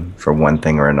 for one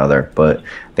thing or another. But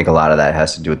I think a lot of that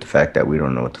has to do with the fact that we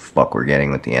don't know what the fuck we're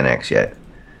getting with the NX yet.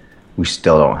 We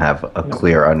still don't have a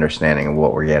clear understanding of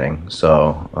what we're getting.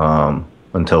 So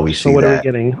until we see that. So what are we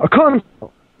getting? A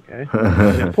console.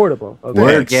 Okay. Portable. Okay.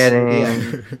 We're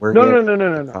getting.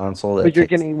 No. Console. But you're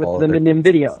getting with the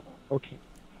NVIDIA. Okay.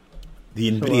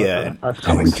 The NVIDIA.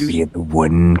 Going to be the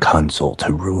one console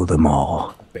to rule them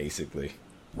all. Basically.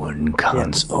 One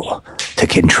console to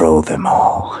control them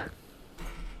all.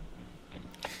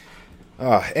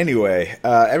 Anyway,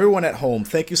 everyone at home,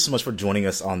 thank you so much for joining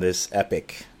us on this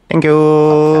epic Thank you.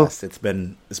 podcast.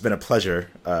 It's been a pleasure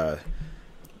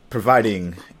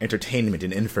providing entertainment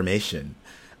and information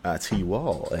to you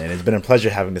all, and it's been a pleasure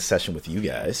having this session with you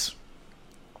guys.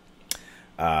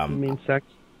 You mean sex?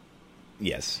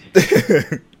 Yes.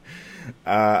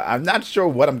 I'm not sure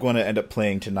what I'm going to end up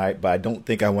playing tonight, but I don't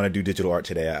think I want to do digital art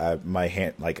today. My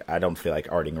hand, I don't feel like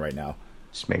arting right now.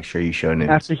 Just make sure you show nudes.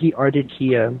 After he arted,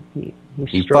 he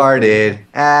farted,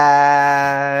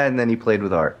 and then he played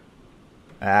with art.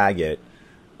 I get it.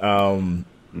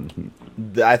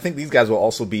 I think these guys will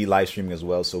also be live streaming as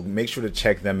well, so make sure to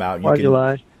check them out. Why'd you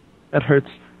lie? That hurts.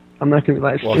 I'm not going to be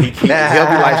live streaming. Well, he'll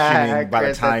be live streaming by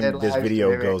the time this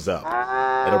video goes up.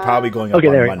 It'll probably be going up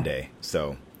on Monday,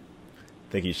 so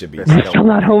I think he should be. I'm still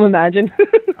not home, imagine.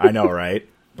 I know, right?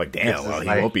 But damn, well, he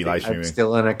won't be live streaming. I'm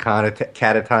still in a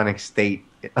catatonic state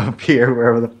up here,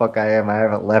 wherever the fuck I am. I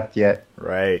haven't left yet.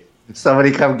 Right.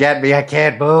 Somebody come get me. I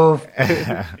can't move.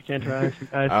 I can't drive.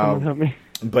 Guys, someone help me.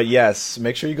 But yes,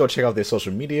 make sure you go check out their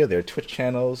social media, their Twitch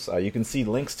channels. You can see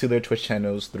links to their Twitch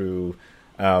channels through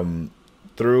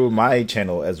my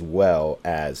channel as well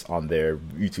as on their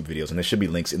YouTube videos. And there should be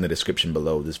links in the description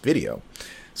below this video.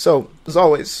 So, as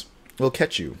always, we'll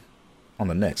catch you on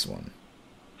the next one.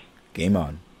 Game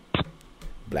on.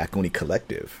 Black Oni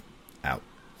Collective, out.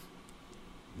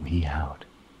 We out.